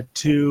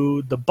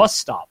to the bus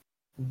stop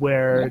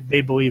where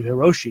they believe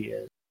Hiroshi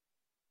is.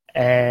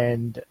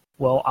 And,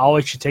 well, I'll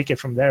let you take it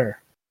from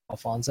there,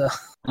 Alfonso.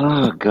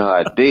 Oh,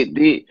 God.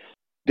 They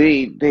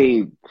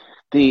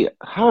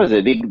how is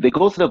it? They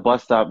go to the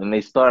bus stop and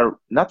they start,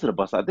 not to the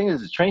bus stop, I think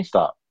it's a train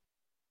stop.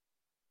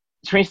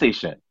 Train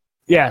station.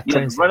 Yeah,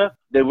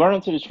 they run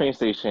into the train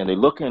station, they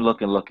looking,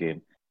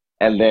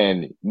 and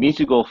then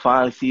Michiko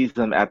finally sees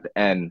them at the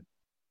end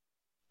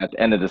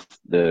of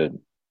the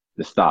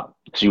stop.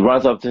 She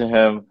runs up to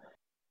him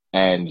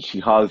and she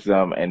hugs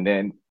him, and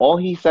then all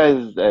he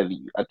says is that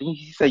I think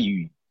he said,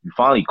 you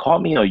finally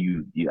called me, or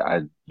you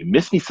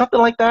missed me, something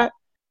like that.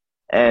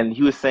 And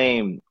he was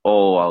saying,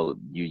 "Oh,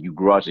 you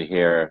grew out your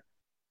hair.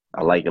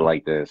 I like it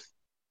like this."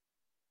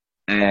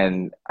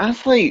 And I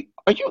was like,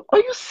 "Are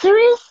you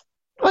serious?"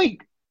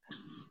 Like,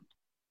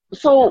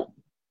 so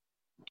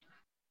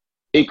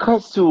it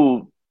cuts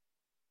to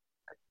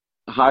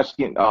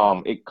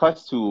Hachin. It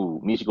cuts to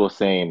Michiko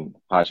saying,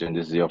 "Hachin,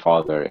 this is your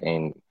father,"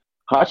 and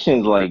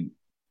Hachin's like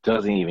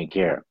doesn't even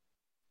care.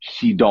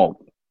 She don't,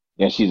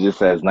 and she just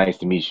says, "Nice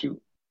to meet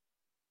you."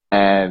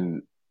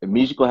 And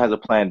Michiko has a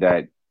plan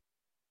that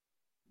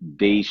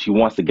she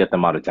wants to get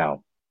them out of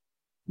town,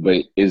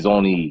 but it's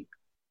only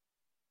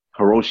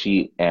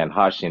Hiroshi and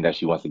Hachin that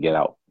she wants to get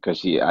out,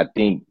 because I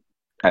think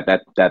at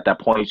that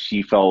point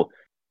she felt,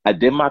 I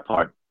did my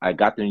part, I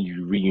got them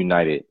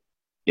reunited,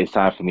 it's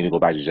time for me to go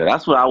back to jail.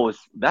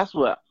 That's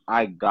what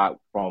I got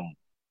from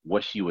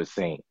what she was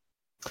saying.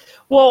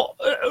 Well,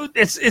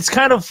 it's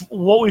kind of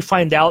what we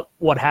find out.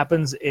 What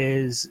happens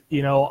is,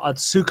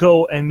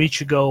 Atsuko and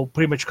Michiko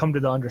pretty much come to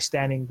the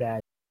understanding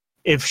that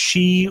if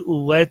she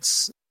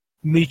lets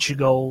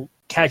Michiko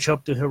catch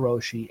up to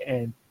Hiroshi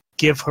and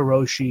give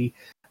Hiroshi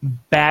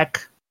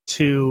back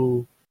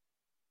to,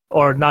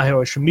 or not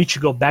Hiroshi,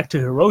 Michiko back to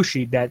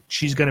Hiroshi, that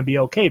she's going to be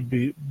okay.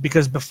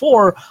 Because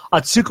before,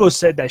 Atsuko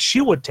said that she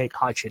would take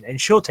Hachin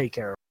and she'll take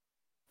care of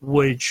her,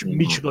 which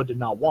Michiko did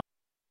not want.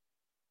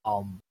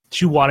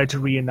 She wanted to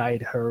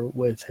reunite her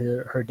with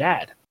her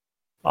dad.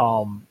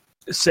 And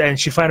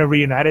she finally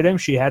reunited him.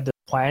 She had the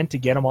plan to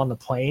get him on the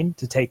plane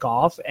to take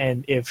off,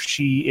 and if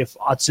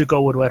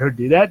Atsuko would let her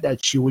do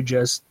that she would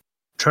just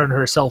turn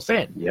herself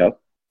in. Yep.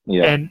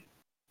 Yeah. And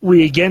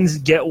we again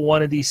get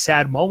one of these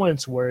sad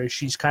moments where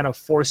she's kind of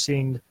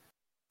forcing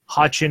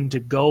Hachin to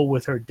go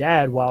with her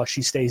dad while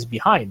she stays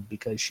behind,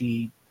 because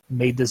she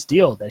made this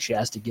deal that she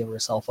has to give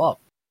herself up.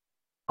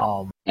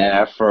 And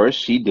at first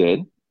she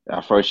did.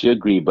 At first she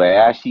agreed, but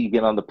as she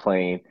get on the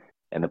plane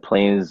and the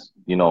plane's,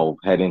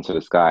 head into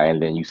the sky,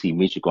 and then you see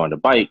Michiko on the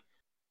bike,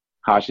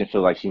 Hachin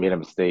feels like she made a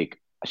mistake.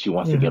 She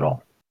wants to get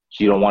off.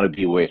 She don't want to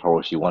be with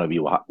Hiroshi. She want to be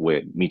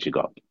with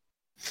Michiko.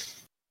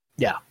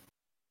 Yeah.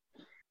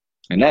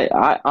 And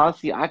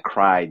I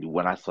cried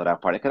when I saw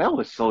that part, because that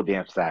was so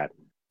damn sad.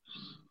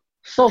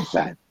 So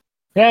sad.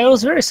 Yeah, it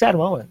was a very sad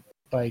moment.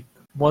 Like,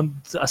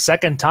 a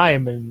second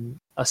time in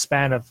a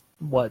span of,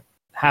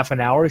 half an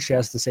hour, she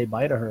has to say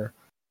bye to her.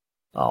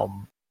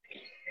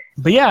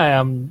 But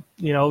yeah,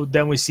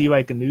 then we see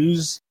like a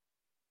news.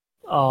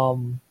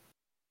 Well,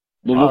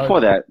 before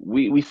that,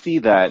 we see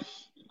that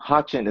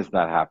Hachin is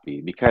not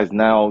happy, because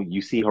now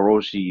you see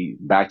Hiroshi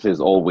back to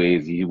his old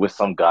ways. He's with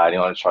some guy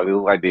on a truck. They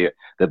look like they're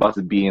about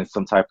to be in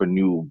some type of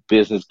new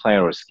business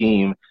plan or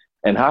scheme,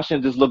 and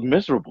Hachin just looked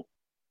miserable.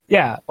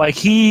 Yeah, like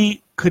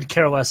he could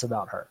care less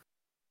about her.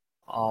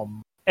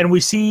 And we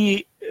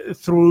see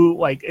through,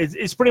 like,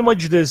 it's pretty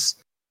much this,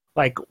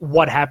 like,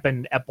 what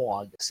happened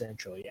epilogue,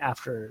 essentially,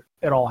 after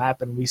it all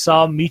happened. We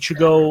saw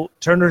Michiko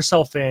turn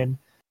herself in.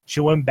 She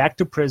went back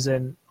to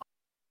prison.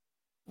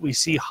 We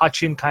see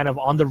Hachin kind of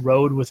on the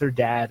road with her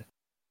dad.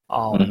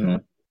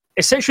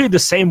 Essentially the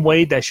same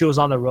way that she was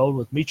on the road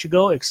with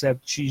Michiko,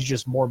 except she's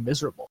just more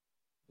miserable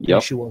than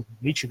she was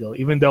with Michiko,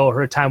 even though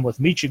her time with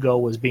Michiko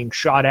was being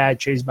shot at,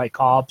 chased by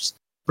cops,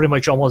 pretty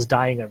much almost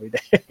dying every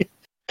day.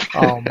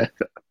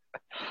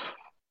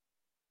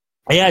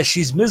 Yeah,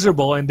 she's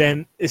miserable, and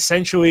then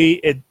essentially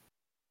it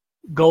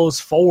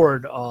goes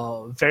forward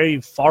very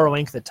far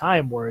length of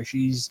time where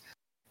she's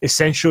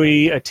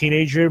essentially a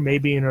teenager,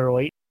 maybe in her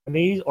late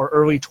 20s or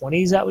early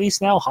 20s at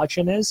least now.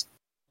 Hachin is.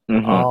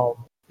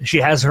 She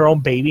has her own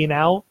baby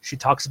now. She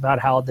talks about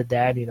how the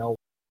dad,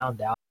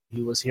 found out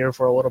he was here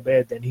for a little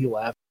bit, then he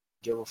left,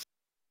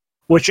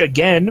 which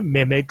again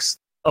mimics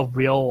a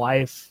real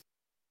life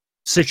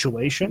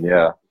situation.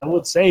 Yeah, I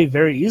would say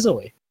very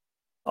easily.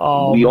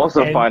 We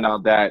also find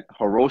out that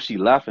Hiroshi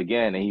left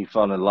again, and he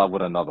fell in love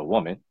with another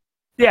woman.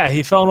 Yeah,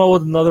 he fell in love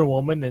with another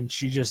woman, and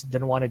she just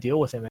didn't want to deal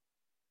with him.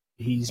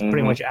 He's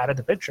pretty much out of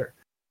the picture.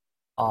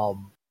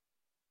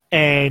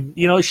 And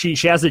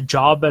she has a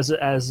job as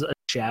a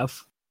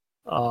chef,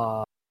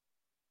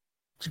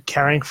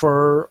 caring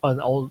for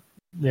an old,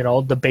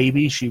 the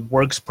baby. She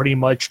works pretty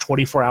much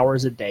 24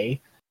 hours a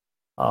day.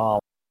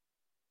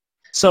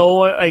 So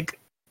like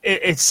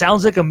it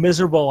sounds like a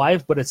miserable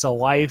life, but it's a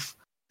life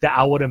that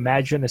I would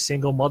imagine a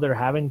single mother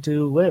having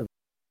to live.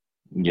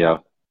 Yeah.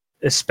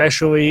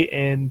 Especially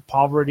in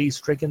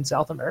poverty-stricken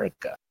South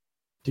America,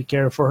 to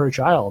care for her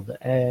child.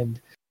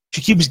 And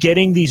she keeps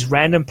getting these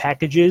random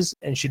packages,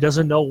 and she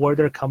doesn't know where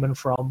they're coming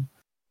from.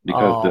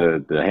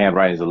 Because the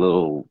handwriting is a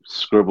little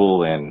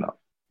scribble and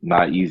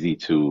not easy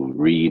to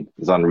read.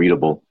 It's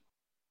unreadable.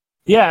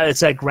 Yeah,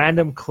 it's like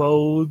random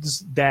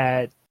clothes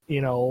that,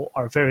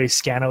 are very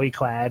scantily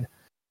clad.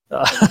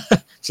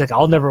 She's like,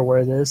 I'll never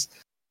wear this.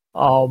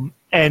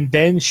 And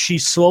then she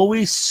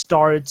slowly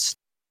starts,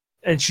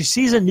 and she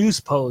sees a news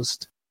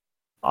post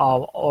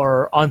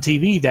or on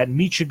TV that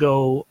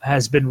Michigo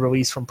has been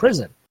released from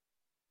prison.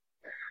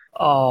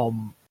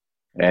 And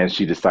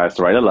she decides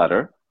to write a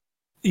letter.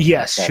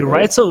 Yes, she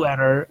writes a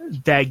letter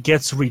that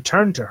gets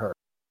returned to her,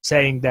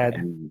 saying that...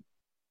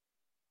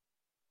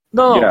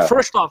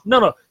 First off,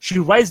 she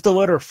writes the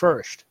letter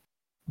first,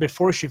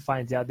 before she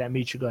finds out that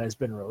Michigo has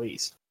been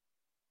released.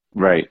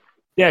 Right.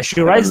 Yeah,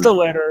 she writes the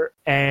letter,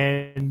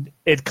 and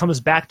it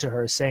comes back to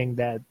her saying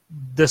that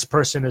this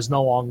person is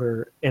no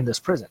longer in this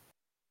prison.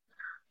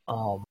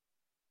 And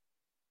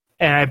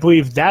I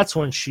believe that's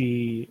when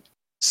she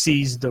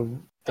sees the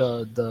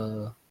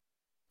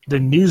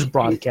news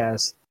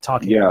broadcast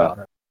talking about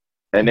her.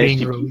 And then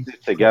she pieces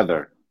it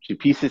together. She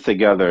pieces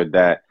together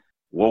that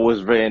what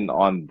was written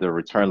on the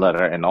return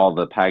letter and all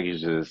the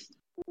packages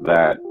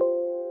that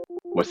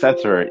were sent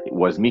to her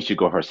was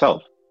Michigo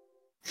herself.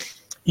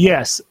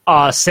 Yes,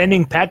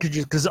 sending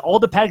packages, because all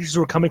the packages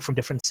were coming from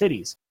different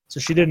cities.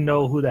 So she didn't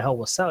know who the hell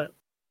was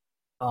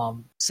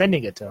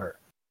sending it to her.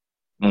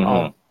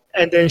 Mm-hmm.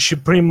 And then she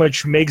pretty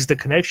much makes the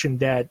connection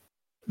that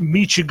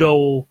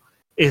Michigo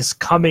is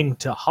coming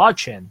to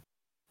Hatchin,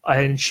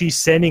 and she's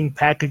sending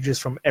packages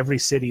from every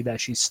city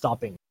that she's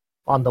stopping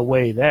on the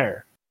way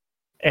there.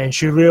 And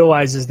she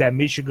realizes that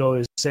Michigo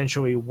is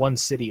essentially one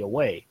city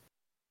away.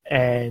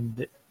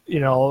 And,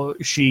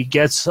 she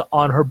gets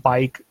on her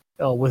bike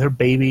with her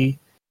baby,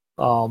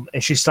 and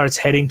she starts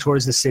heading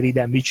towards the city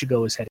that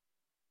Michigo is heading.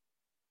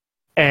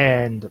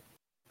 And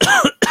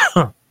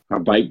her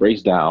bike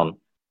breaks down.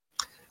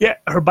 Yeah,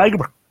 her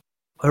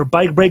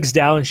bike breaks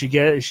down, and she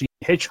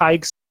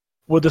hitchhikes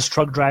with this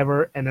truck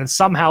driver, and then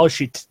somehow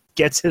she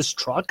gets his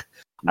truck.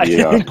 I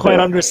didn't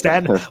quite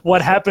understand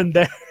what happened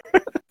there.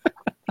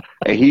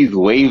 And he's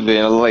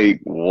waving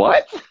like,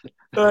 what?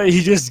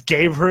 He just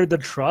gave her the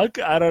truck?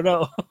 I don't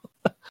know.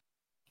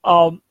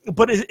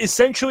 But it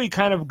essentially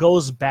kind of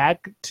goes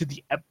back to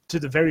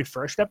the very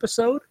first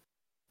episode,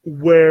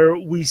 where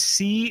we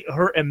see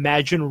her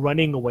imagine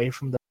running away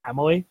from the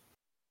family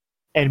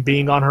and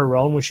being on her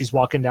own when she's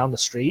walking down the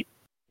street.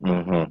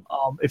 Mm-hmm.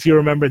 If you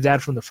remember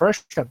that from the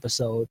first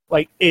episode,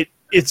 like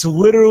it's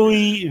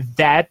literally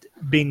that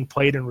being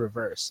played in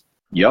reverse.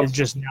 Yep. It's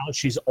just now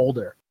she's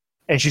older,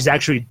 and she's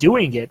actually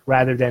doing it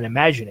rather than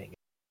imagining it.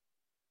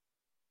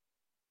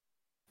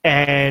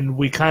 And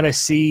we kind of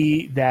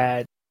see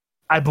that,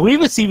 I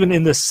believe it's even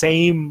in the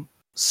same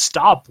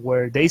stop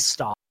where they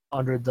stop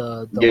under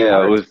the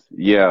it was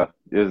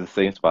the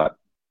same spot.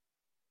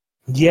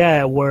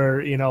 Yeah,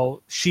 where,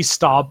 she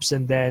stops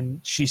and then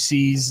she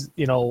sees,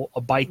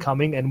 a bike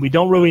coming, and we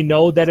don't really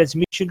know that it's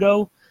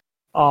Michigo,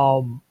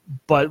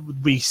 but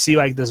we see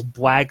like this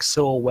black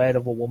silhouette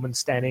of a woman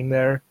standing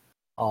there,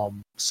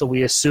 so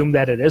we assume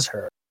that it is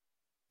her.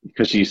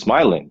 Because she's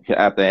smiling.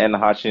 At the end,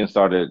 Hatchin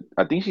started,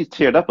 I think she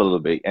teared up a little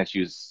bit, and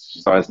she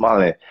started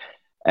smiling,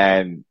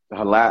 and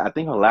I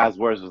think her last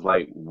words was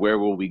like, "Where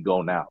will we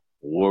go now?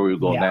 Where will we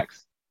go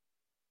next?"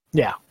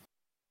 Yeah.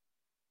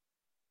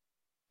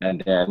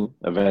 And then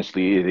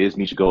eventually it is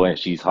Michigo, and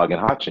she's hugging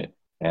Hatchin,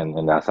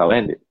 and that's how it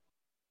ended.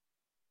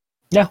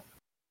 Yeah.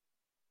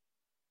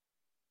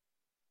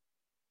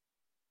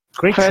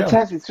 Great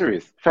Fantastic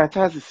series.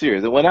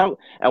 And when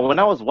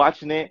I was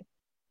watching it,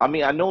 I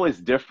mean, I know it's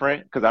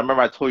different because I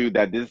remember I told you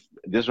that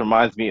this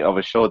reminds me of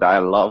a show that I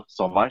love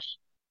so much.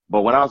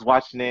 But when I was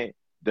watching it,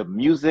 the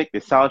music, the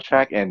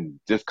soundtrack, and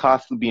just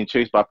constantly being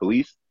chased by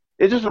police,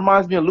 it just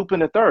reminds me of Lupin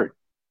the Third.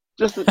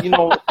 Just as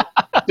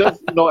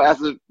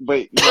a,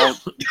 but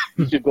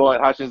you should go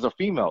at Hatchin's a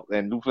female,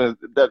 and Lupin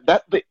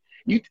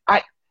you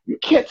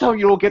can't tell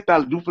you don't get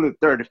that Lupin the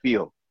Third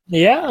feel.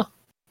 Yeah.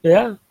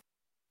 And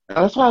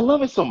that's why I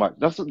love it so much.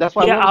 That's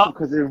why I love it,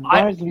 because it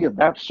reminds me of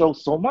that show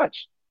so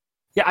much.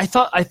 Yeah, I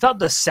thought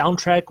the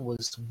soundtrack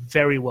was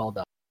very well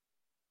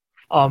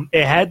done.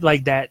 It had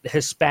like that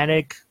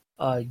Hispanic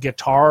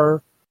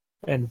guitar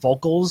and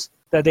vocals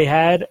that they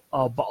had,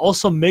 but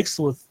also mixed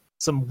with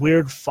some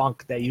weird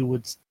funk that you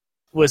would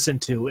listen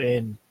to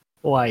in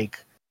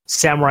like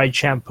Samurai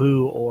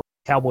Champloo or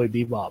Cowboy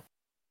Bebop.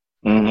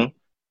 Mm-hmm.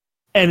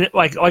 And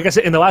like I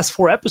said, in the last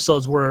 4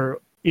 episodes, where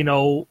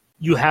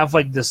you have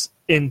like this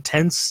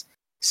intense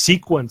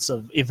sequence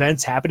of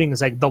events happening.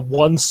 It's like the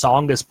one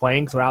song is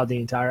playing throughout the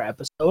entire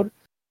episode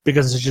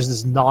because it's just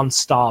this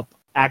non-stop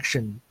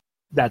action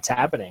that's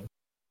happening.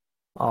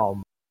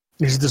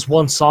 There's this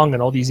one song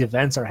and all these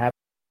events are happening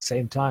at the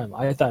same time.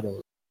 I thought it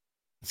was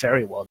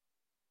very well done.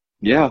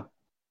 Yeah,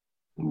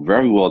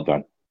 Very well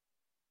done.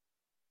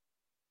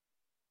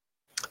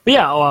 But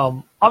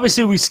yeah,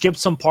 obviously we skipped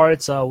some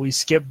parts. We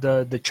skipped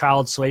the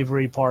child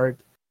slavery part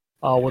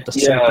with the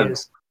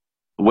circus.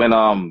 When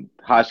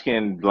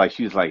Hatchin, like,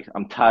 she's like,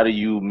 I'm tired of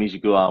you,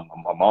 Michiko.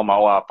 I'm on my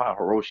way. I found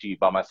Hiroshi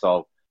by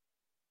myself.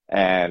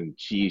 And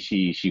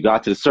she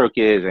got to the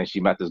circus and she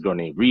met this girl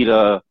named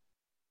Rita.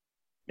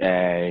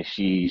 And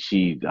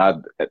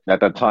at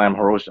that time,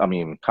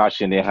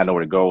 Hatchin didn't have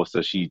nowhere to go,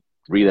 so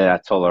Rita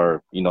had told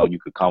her, you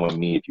could come with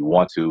me if you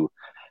want to.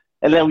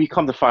 And then we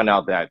come to find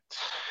out that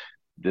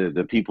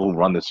the people who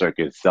run the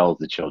circus sells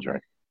the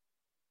children.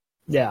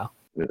 Yeah.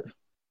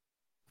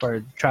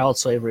 For child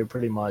slavery,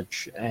 pretty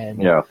much.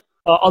 And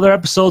other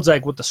episodes,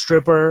 like with the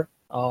stripper,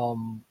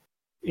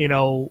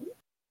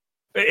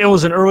 it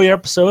was an early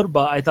episode,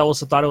 but I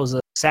also thought it was a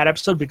sad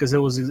episode because it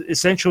was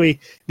essentially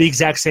the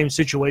exact same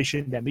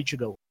situation that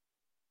Michigo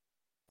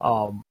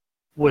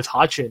with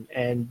Hatchin,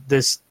 and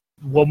this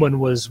woman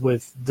was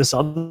with this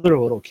other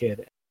little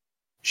kid.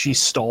 She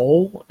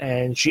stole,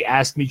 and she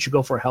asked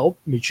Michigo for help.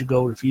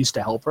 Michigo refused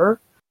to help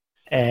her,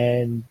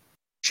 and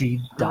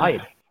she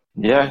died.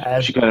 Yeah,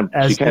 as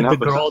the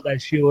girl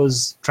that she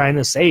was trying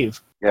to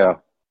save. Yeah.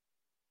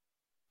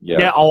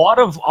 A lot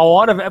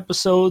of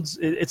episodes.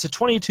 It's a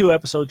 22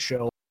 episode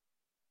show,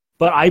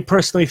 but I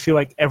personally feel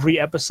like every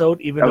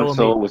episode,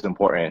 though it was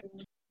important.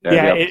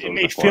 It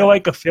may feel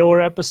like a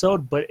filler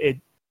episode, but it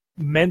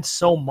meant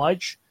so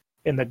much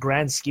in the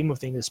grand scheme of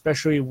things,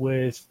 especially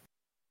with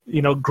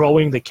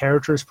growing the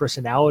characters'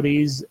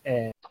 personalities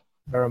and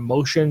their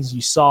emotions.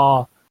 You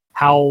saw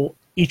how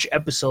each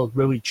episode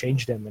really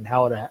changed them and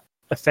how it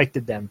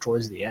affected them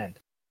towards the end.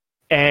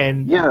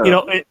 And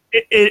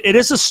it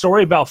is a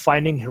story about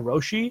finding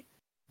Hiroshi,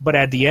 but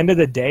at the end of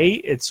the day,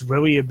 it's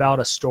really about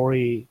a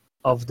story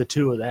of the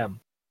two of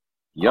them.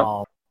 Yep.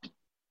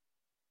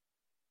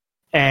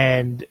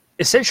 And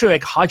essentially,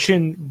 like,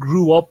 Hatchin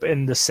grew up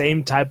in the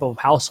same type of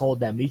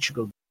household that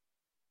Michigo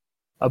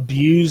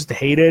abused,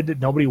 hated,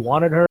 nobody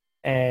wanted her,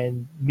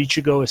 and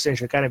Michigo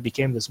essentially kind of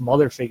became this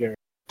mother figure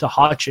to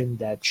Hatchin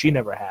that she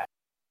never had.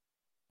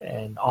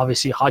 And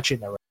obviously Hatchin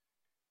never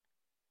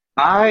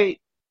had.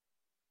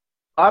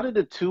 Out of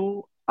the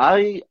two,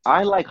 I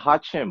like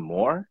Hatchin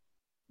more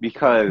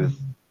because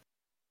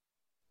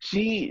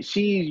she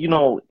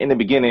in the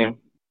beginning,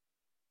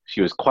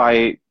 she was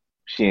quiet,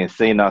 she didn't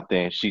say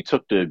nothing, she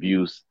took the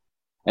abuse,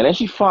 and then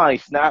she finally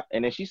snapped,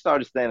 and then she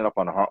started standing up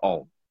on her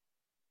own.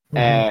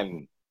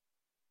 And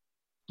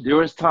there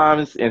was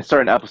times in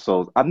certain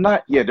episodes,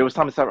 there was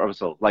times in certain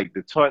episodes, like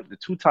the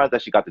two times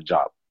that she got the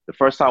job. The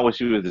first time when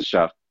she was the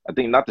chef, I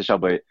think not the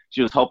chef, but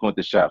she was helping with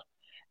the chef,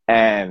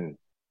 and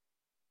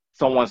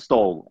someone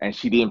stole and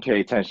she didn't pay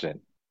attention.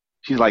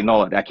 She's like,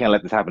 no, I can't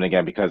let this happen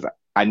again because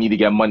I need to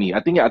get money.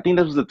 I think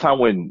this was the time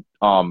when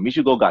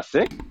Michigo got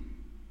sick.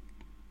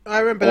 I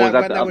remember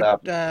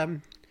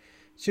that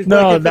she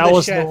was that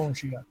was chef. the one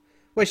she got.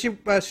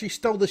 Well, she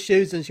stole the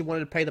shoes and she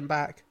wanted to pay them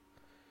back.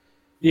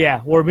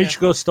 Yeah, where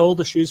Michigo stole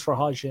the shoes for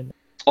Hatchin.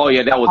 Oh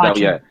yeah, that was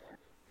Hatchin. Yeah.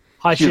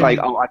 Hatchin she's like,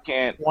 I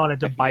can't.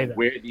 Wanted to buy them.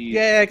 Wear these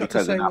I got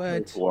to say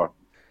words.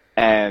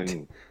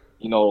 And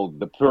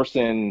the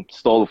person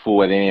stole the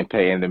food and they didn't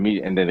pay, and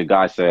then the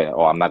guy said,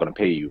 "Oh, I'm not going to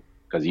pay you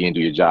because you didn't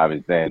do your job."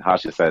 And then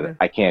Hatchin said,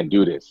 "I can't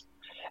do this."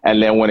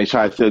 And then when they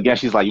tried to again,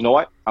 she's like, "You know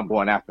what? I'm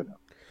going after them."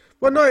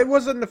 Well, no, it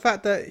wasn't the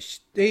fact that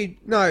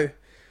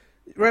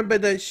remember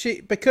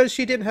that because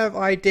she didn't have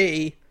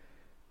ID,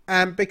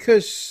 and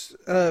because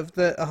of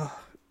there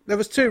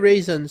was two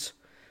reasons.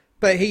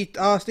 But he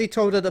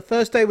told her the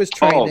first day was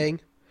training,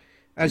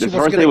 and the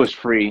first day was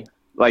free.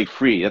 I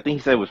think he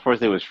said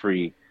first day was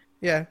free.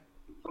 Yeah.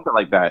 Something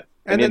like that.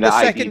 And then the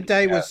second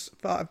day was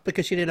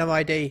because she didn't have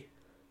ID.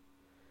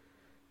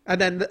 And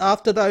then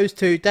after those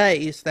 2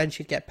 days, then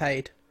she'd get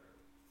paid.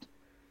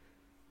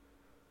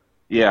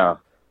 Yeah.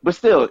 But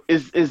still,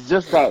 it's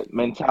just that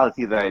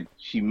mentality that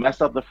she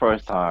messed up the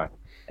first time,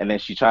 and then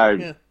she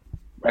tried to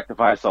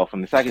rectify herself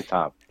from the second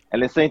time.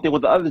 And the same thing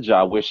with the other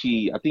job, where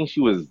I think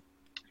she was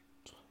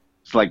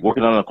like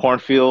working on a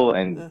cornfield,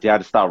 and they had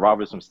to stop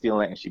robbers from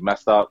stealing, and she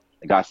messed up.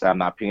 The guy said, "I'm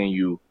not paying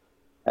you."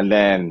 And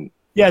then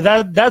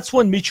that's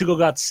when Michigo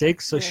got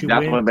sick, so she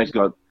went. That's when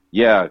Michigo,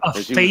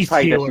 a faith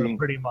healer,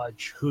 pretty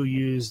much, who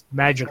used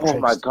magic tricks. Oh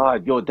my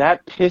god,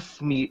 that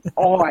pissed me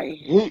off. I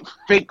hate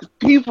fake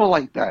people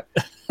like that.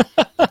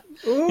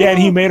 And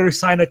he made her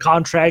sign a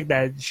contract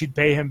that she'd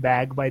pay him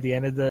back by the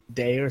end of the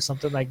day or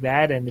something like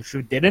that, and if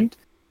she didn't,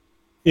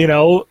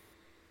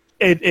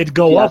 it'd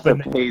go up,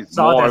 and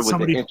saw that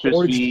somebody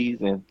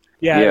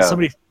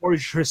somebody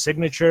forged her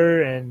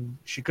signature, and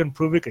she couldn't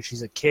prove it because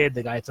she's a kid.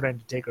 The guy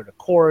threatened to take her to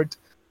court.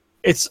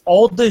 It's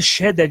all this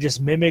shit that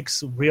just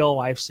mimics real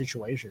life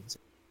situations.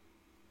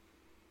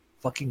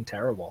 Fucking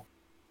terrible.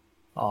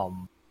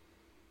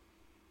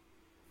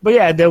 But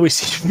yeah, then we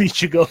see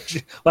Michigo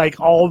like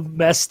all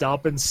messed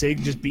up and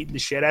Sig just beating the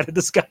shit out of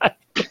this guy.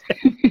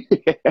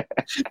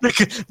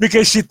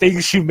 because she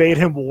thinks she made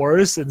him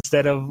worse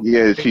instead of...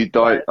 Yeah, she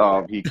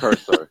thought he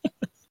cursed her.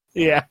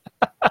 Yeah.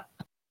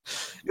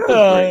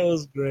 It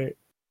was great.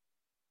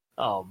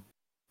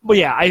 But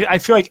yeah, I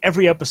feel like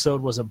every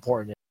episode was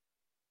important.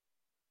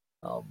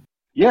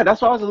 Yeah,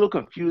 that's why I was a little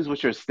confused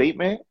with your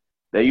statement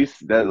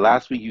that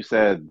last week you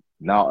said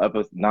not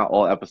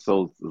all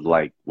episodes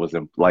was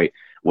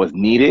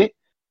needed,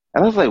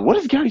 and I was like, what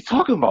is Gary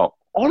talking about?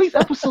 All these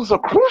episodes are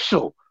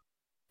crucial.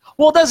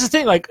 Well, that's the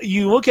thing. Like,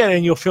 you look at it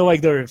and you'll feel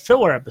like they're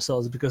filler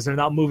episodes because they're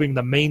not moving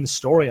the main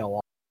story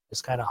along.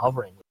 It's kind of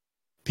hovering.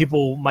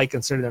 People might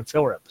consider them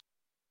filler episodes.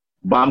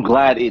 But I'm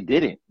glad it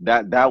didn't.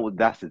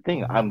 That's the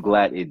thing. I'm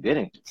glad it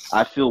didn't.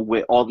 I feel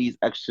with all these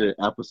extra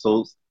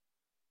episodes,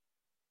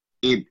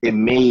 it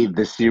made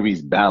the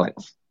series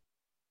balance.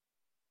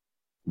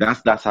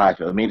 That's how I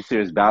feel. It made the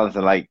series balance,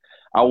 and like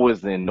I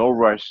was in no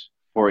rush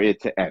for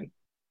it to end.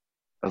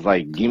 I was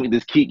like,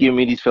 keep giving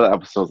me these filler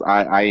episodes.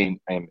 I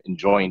am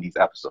enjoying these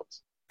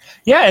episodes.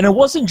 Yeah, and it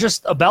wasn't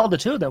just about the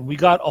two of them. We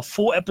got a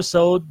full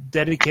episode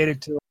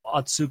dedicated to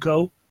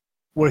Atsuko,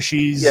 where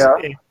she's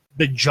in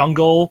the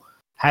jungle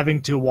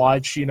having to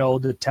watch,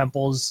 the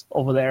temples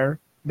over there,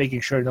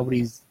 making sure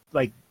nobody's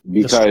like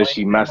because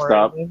she messed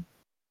up.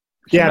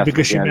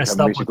 Because she messed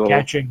up with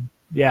catching.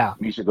 Yeah,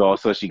 Michiko,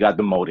 so she got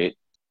demoted.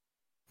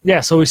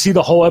 Yeah, so we see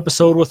the whole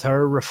episode with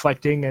her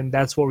reflecting, and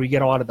that's where we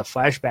get a lot of the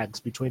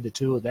flashbacks between the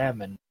two of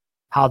them and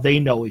how they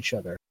know each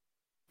other.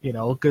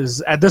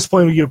 Because at this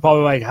point you're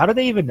probably like, how do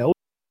they even know?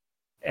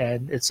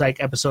 And it's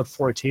like episode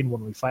 14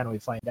 when we finally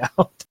find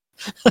out.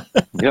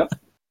 Yep.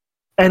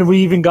 And we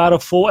even got a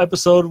full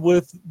episode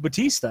with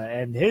Batista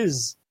and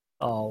his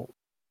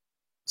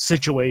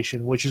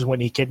situation, which is when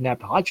he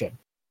kidnapped Hachin.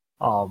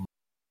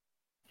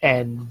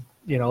 And,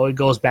 it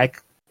goes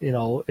back,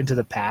 into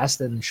the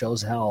past and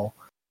shows how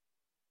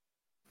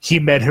he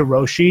met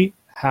Hiroshi,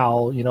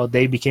 how,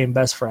 they became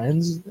best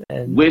friends.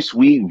 And which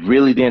we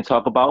really didn't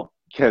talk about,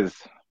 because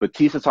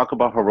Batista talked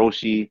about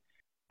Hiroshi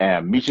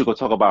and Michiko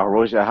talk about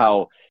Hiroshi,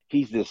 how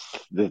he's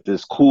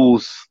this cool,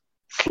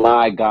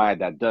 sly guy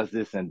that does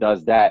this and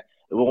does that.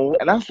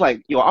 And I was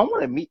like, I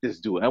want to meet this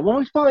dude. And when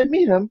we finally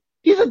meet him,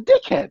 he's a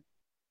dickhead.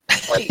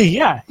 Like,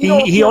 yeah,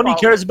 he only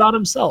cares about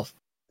himself.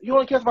 He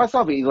only cares about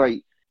himself. He's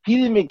like, he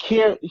didn't even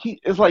care.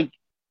 It's like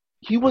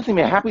he wasn't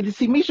even happy to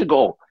see Misha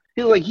go.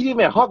 He was like, he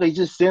didn't even hug her. He's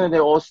just sitting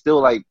there all still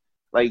like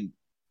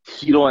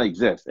she don't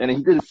exist. And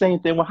he did the same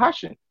thing with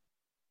Hachin.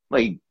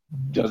 Like,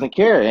 doesn't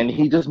care. And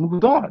he just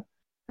moved on. And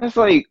it's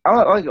like, I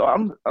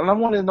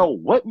want to know,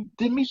 what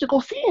did Misha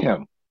go see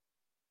him?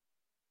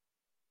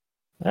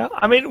 Yeah,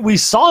 I mean, we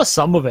saw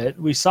some of it.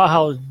 We saw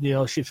how,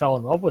 she fell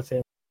in love with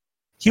him.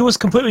 He was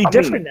completely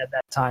different at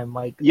that time.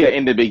 Like,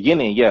 in the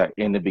beginning,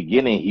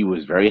 he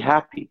was very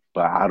happy.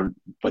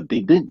 But they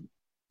didn't.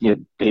 They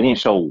didn't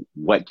show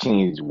what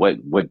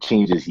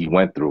changes he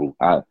went through.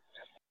 But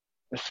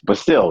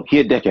still, he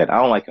a dickhead. I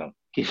don't like him.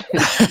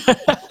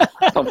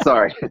 I'm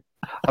sorry.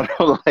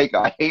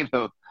 I hate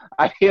him.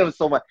 I hate him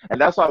so much, and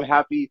that's why I'm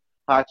happy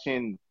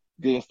Hachin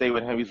didn't stay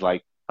with him. He's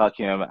like, fuck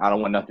him. I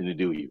don't want nothing to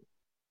do with you.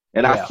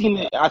 And I seen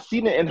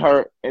it in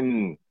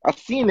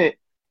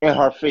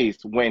her face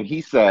when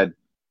he said,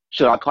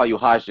 "Should I call you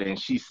Haja?" And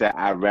she said,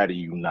 "I'd rather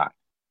you not."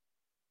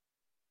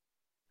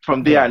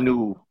 From there, I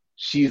knew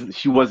she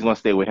wasn't gonna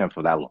stay with him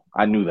for that long.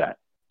 I knew that.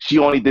 She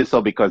only did so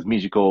because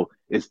Michiko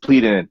is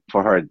pleading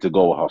for her to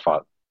go with her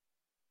father.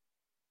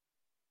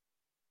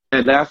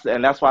 And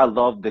that's why I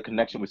love the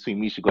connection between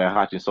Michiko and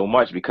Hachin so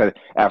much, because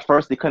at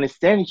first they couldn't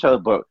stand each other,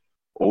 but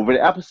over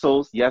the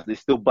episodes, yes, they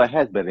still butt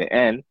heads, but at the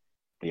end,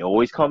 they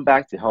always come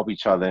back to help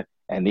each other,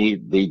 and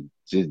they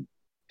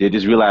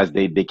just realize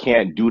they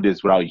can't do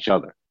this without each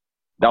other.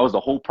 That was the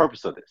whole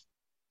purpose of this.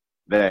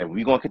 That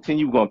we're gonna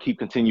continue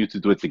to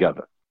do it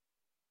together.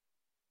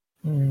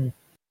 Mm.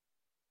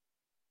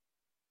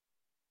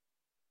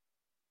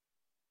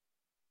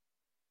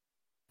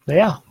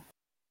 Yeah.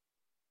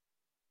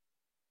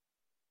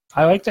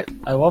 I liked it.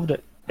 I loved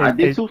it. I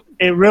did too.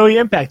 It really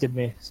impacted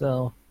me.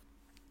 So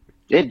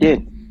it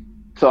did.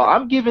 So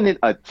I'm giving it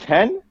a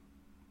 10.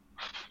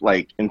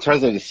 Like, in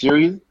terms of the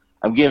series,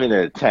 I'm giving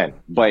it a 10.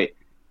 But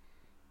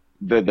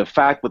the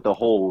fact with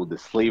the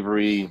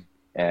slavery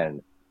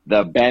and the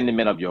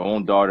abandonment of your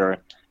own daughter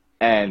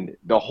and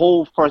the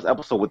whole first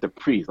episode with the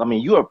priest. I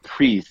mean, you're a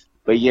priest,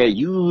 but yeah,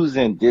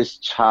 using this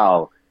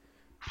child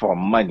for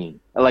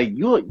money. Like,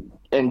 you're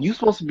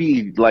supposed to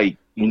be like,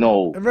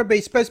 Remember,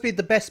 he's supposed to be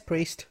the best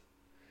priest.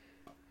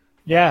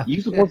 Yeah.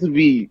 You're supposed to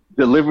be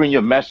delivering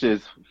your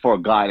message for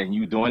God, and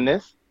you doing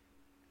this.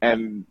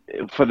 And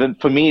for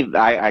me,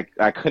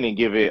 I couldn't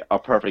give it a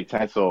perfect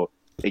 10, so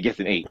it gets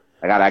an 8.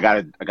 I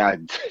gotta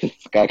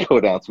go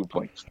down 2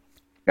 points.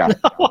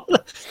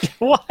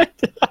 What?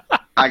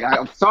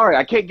 I'm sorry,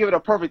 I can't give it a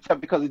perfect 10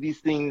 because of these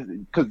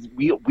things. Because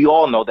we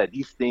all know that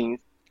these things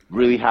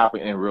really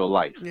happen in real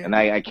life, and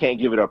I can't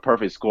give it a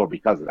perfect score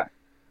because of that.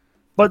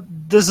 But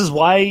this is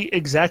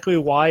exactly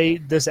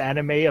why this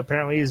anime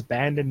apparently is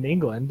banned in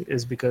England,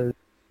 is because...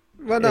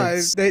 Well, no,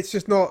 it's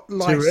just not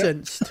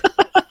licensed.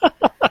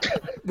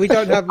 We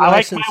don't have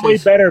licenses. I like my way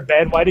better,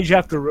 Ben. Why did you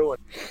have to ruin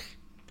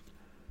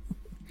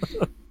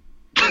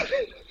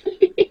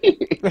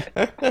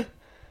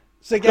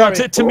So, Gary,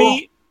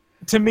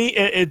 to me,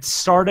 it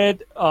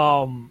started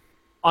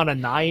on a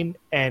 9,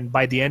 and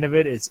by the end of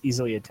it, it's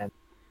easily a 10.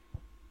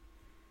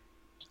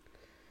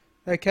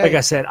 Okay. Like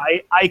I said,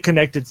 I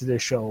connected to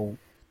this show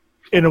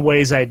in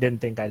ways I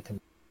didn't think I'd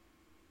connect.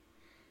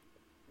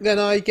 Then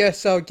I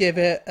guess I'll give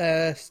it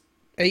a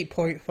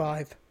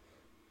 8.5.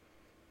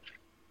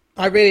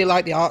 I really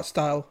like the art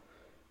style.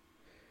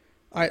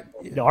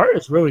 The art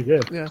is really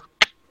good. Yeah.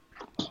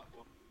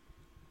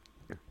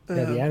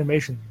 Yeah, the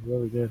animation is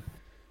really good.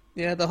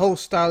 Yeah, the whole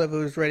style of it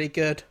was really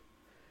good.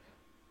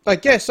 I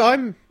guess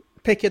I'm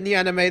picking the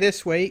anime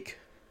this week.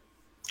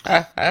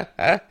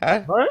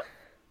 What?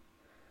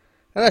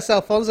 Unless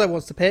Alfonso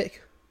wants to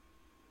pick.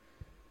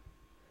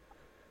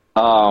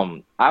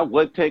 I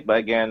would pick, but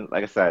again,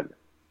 like I said,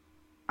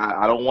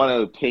 I don't want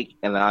to pick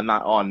and I'm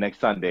not on next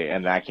Sunday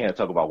and I can't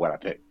talk about what I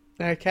picked.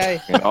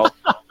 Okay. You know,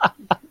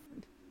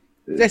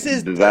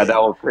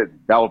 that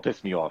will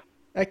piss me off.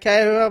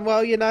 Okay,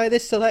 well, you know,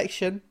 this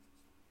selection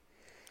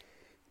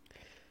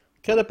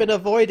could have been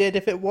avoided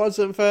if it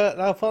wasn't for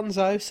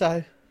Alfonso.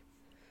 So,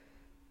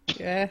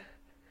 yeah.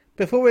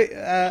 Before we,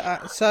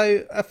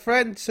 so a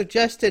friend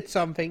suggested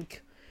something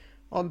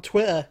on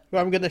Twitter.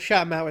 Well, I'm going to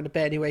shout him out in a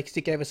bit anyway because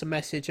he gave us a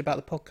message about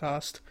the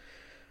podcast.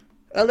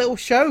 A little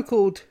show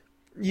called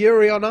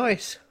Yuri on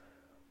Ice.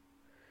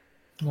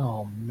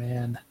 Oh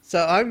man!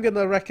 So I'm going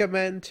to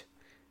recommend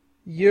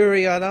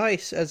Yuri on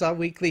Ice as our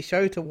weekly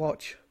show to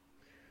watch.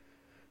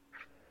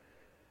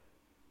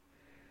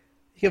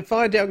 You can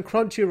find it on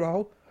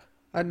Crunchyroll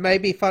and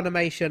maybe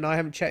Funimation. I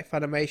haven't checked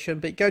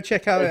Funimation, but go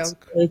check out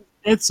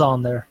it's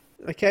on there.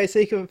 Okay, so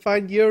you can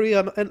find Yuri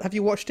on. And have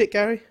you watched it,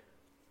 Gary?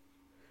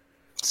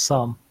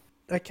 Some.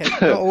 Okay,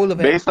 not all of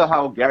it. Based on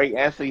how Gary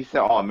answered, he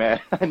said, "Oh man,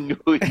 I knew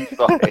he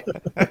saw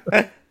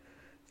it."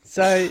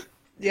 So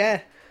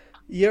yeah,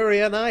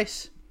 Yuri on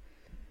Ice.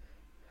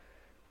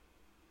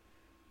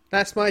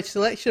 That's my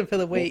selection for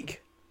the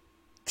week.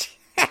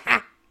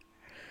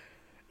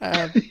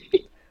 By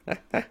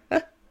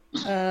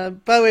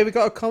the way, we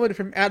got a comment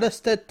from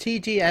Alistair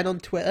TGN on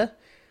Twitter.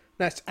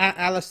 That's at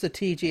Alistair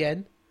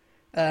TGN.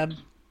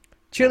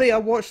 Chili, I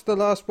watched the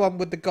last one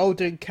with the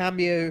Golden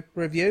Cameo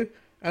review,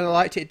 and I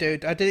liked it,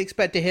 dude. I didn't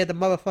expect to hear the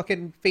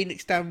motherfucking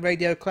Phoenix Down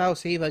Radio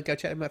Klaus either. Go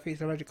check him out,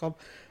 phoenixdownradio.com.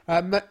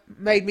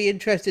 Made me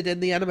interested in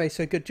the anime,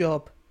 so good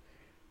job.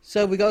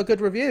 So we got a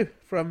good review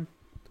from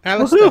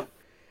Alistair. Woohoo!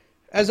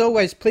 As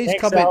always, please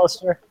comment.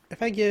 Alistair.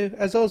 Thank you.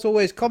 As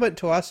always, comment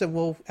to us, and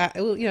we'll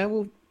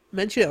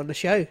mention it on the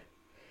show.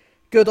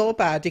 Good or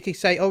bad, you can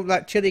say, "Oh,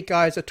 that Chili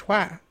guy's a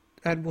twat,"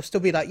 and we'll still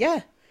be like,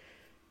 "Yeah,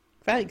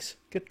 thanks,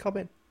 good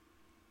comment."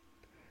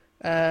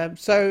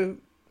 So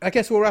I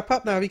guess we'll wrap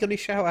up now. Have you got any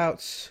shout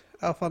outs,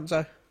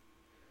 Alfonso?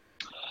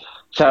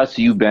 Shout out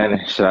to you, Ben.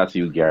 Shout out to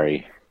you,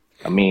 Gary.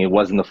 I mean, it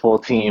wasn't the full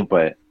team,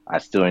 but I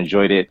still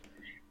enjoyed it.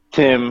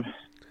 Tim,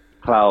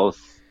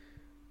 Klaus,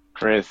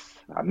 Chris,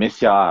 I miss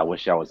y'all. I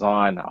wish y'all was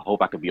on. I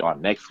hope I could be on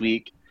next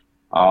week.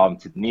 To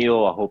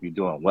Neil, I hope you're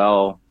doing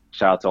well.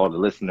 Shout out to all the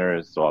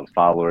listeners, to all the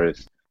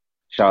followers.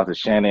 Shout out to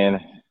Shannon.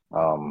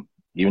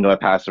 Even though I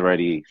passed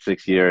already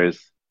 6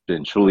 years,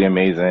 been truly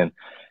amazing.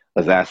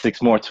 Let's add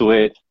 6 more to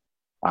it.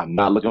 I'm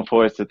not looking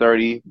forward to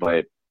 30,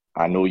 but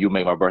I know you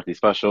make my birthday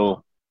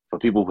special. For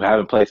people who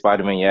haven't played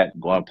Spider-Man yet,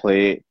 go and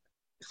play it.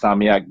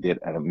 Insomniac did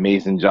an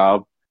amazing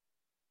job.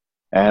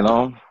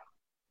 And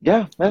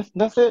yeah,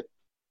 that's it.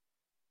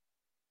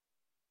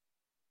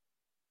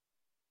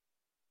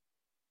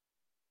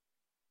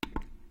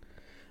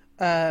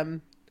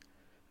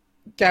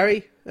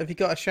 Gary, have you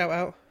got a shout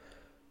out?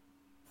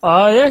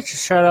 Yeah,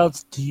 just shout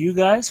out to you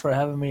guys for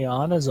having me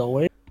on as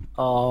always.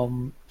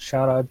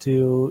 Shout out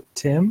to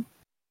Tim,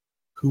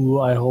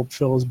 who I hope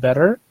feels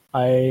better.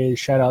 I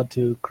shout out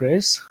to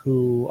Chris,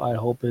 who I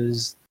hope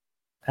is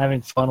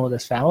having fun with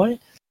his family.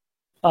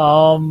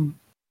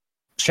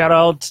 Shout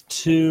out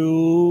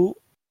to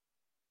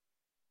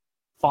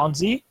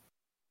Fonzie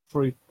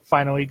for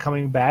finally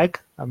coming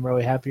back. I'm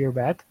really happy you're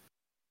back.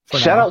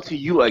 Shout out to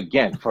you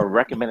again for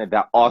recommending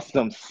that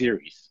awesome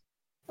series.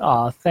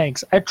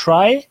 Thanks. I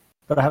try,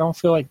 but I don't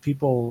feel like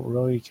people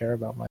really care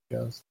about my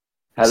shows.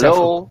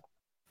 Hello.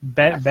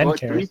 Ben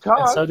cares.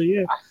 And so do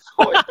you.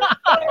 I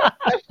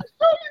show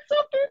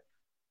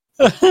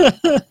you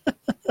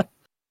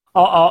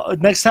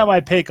something. Next time I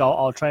pick,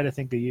 I'll try to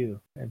think of you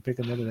and pick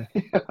another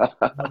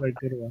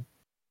good one.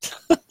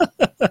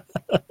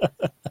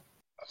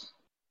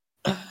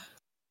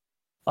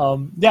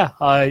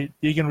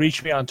 You can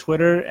reach me on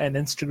Twitter and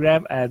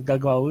Instagram at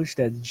Gaglaush.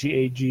 That's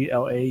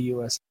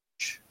GAGLAUSH.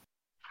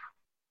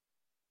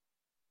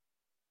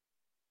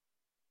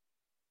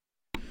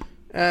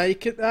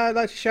 I'd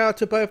like to shout out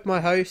to both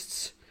my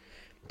hosts,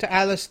 to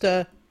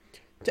Alistair,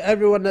 to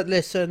everyone that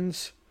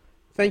listens.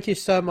 Thank you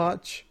so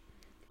much.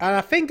 And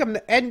I think I'm going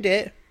to end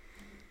it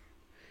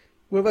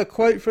with a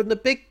quote from the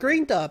Big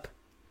Green Dub.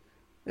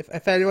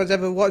 If anyone's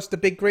ever watched the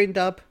Big Green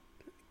Dub,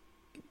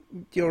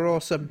 you're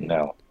awesome.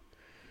 No.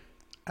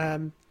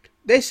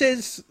 This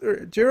is...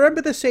 Do you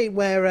remember the scene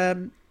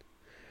where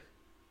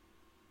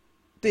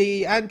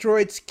the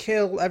androids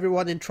kill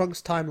everyone in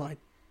Trunks' timeline?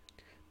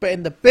 But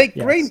in the Big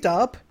Green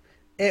Dub,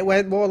 it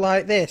went more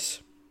like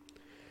this.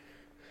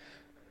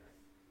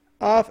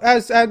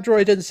 as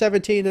Android and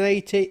 17 and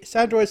 18,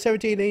 Android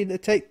 17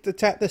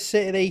 attack the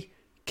city,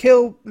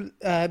 kill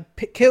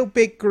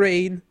Big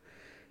Green,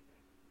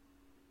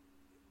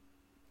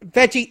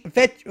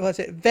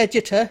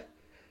 Vegeta,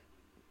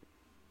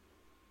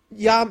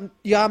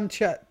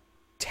 Yamcha,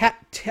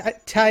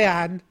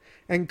 Tyan,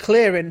 and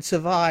Clearin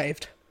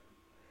survived.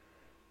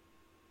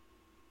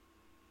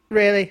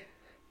 Really?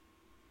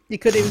 You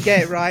couldn't even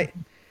get it right.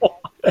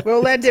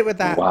 We'll end it with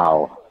that.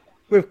 Wow.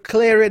 With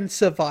Clearin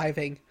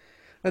surviving.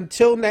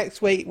 Until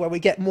next week, when we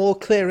get more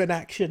Clearin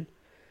action.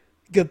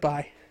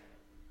 Goodbye.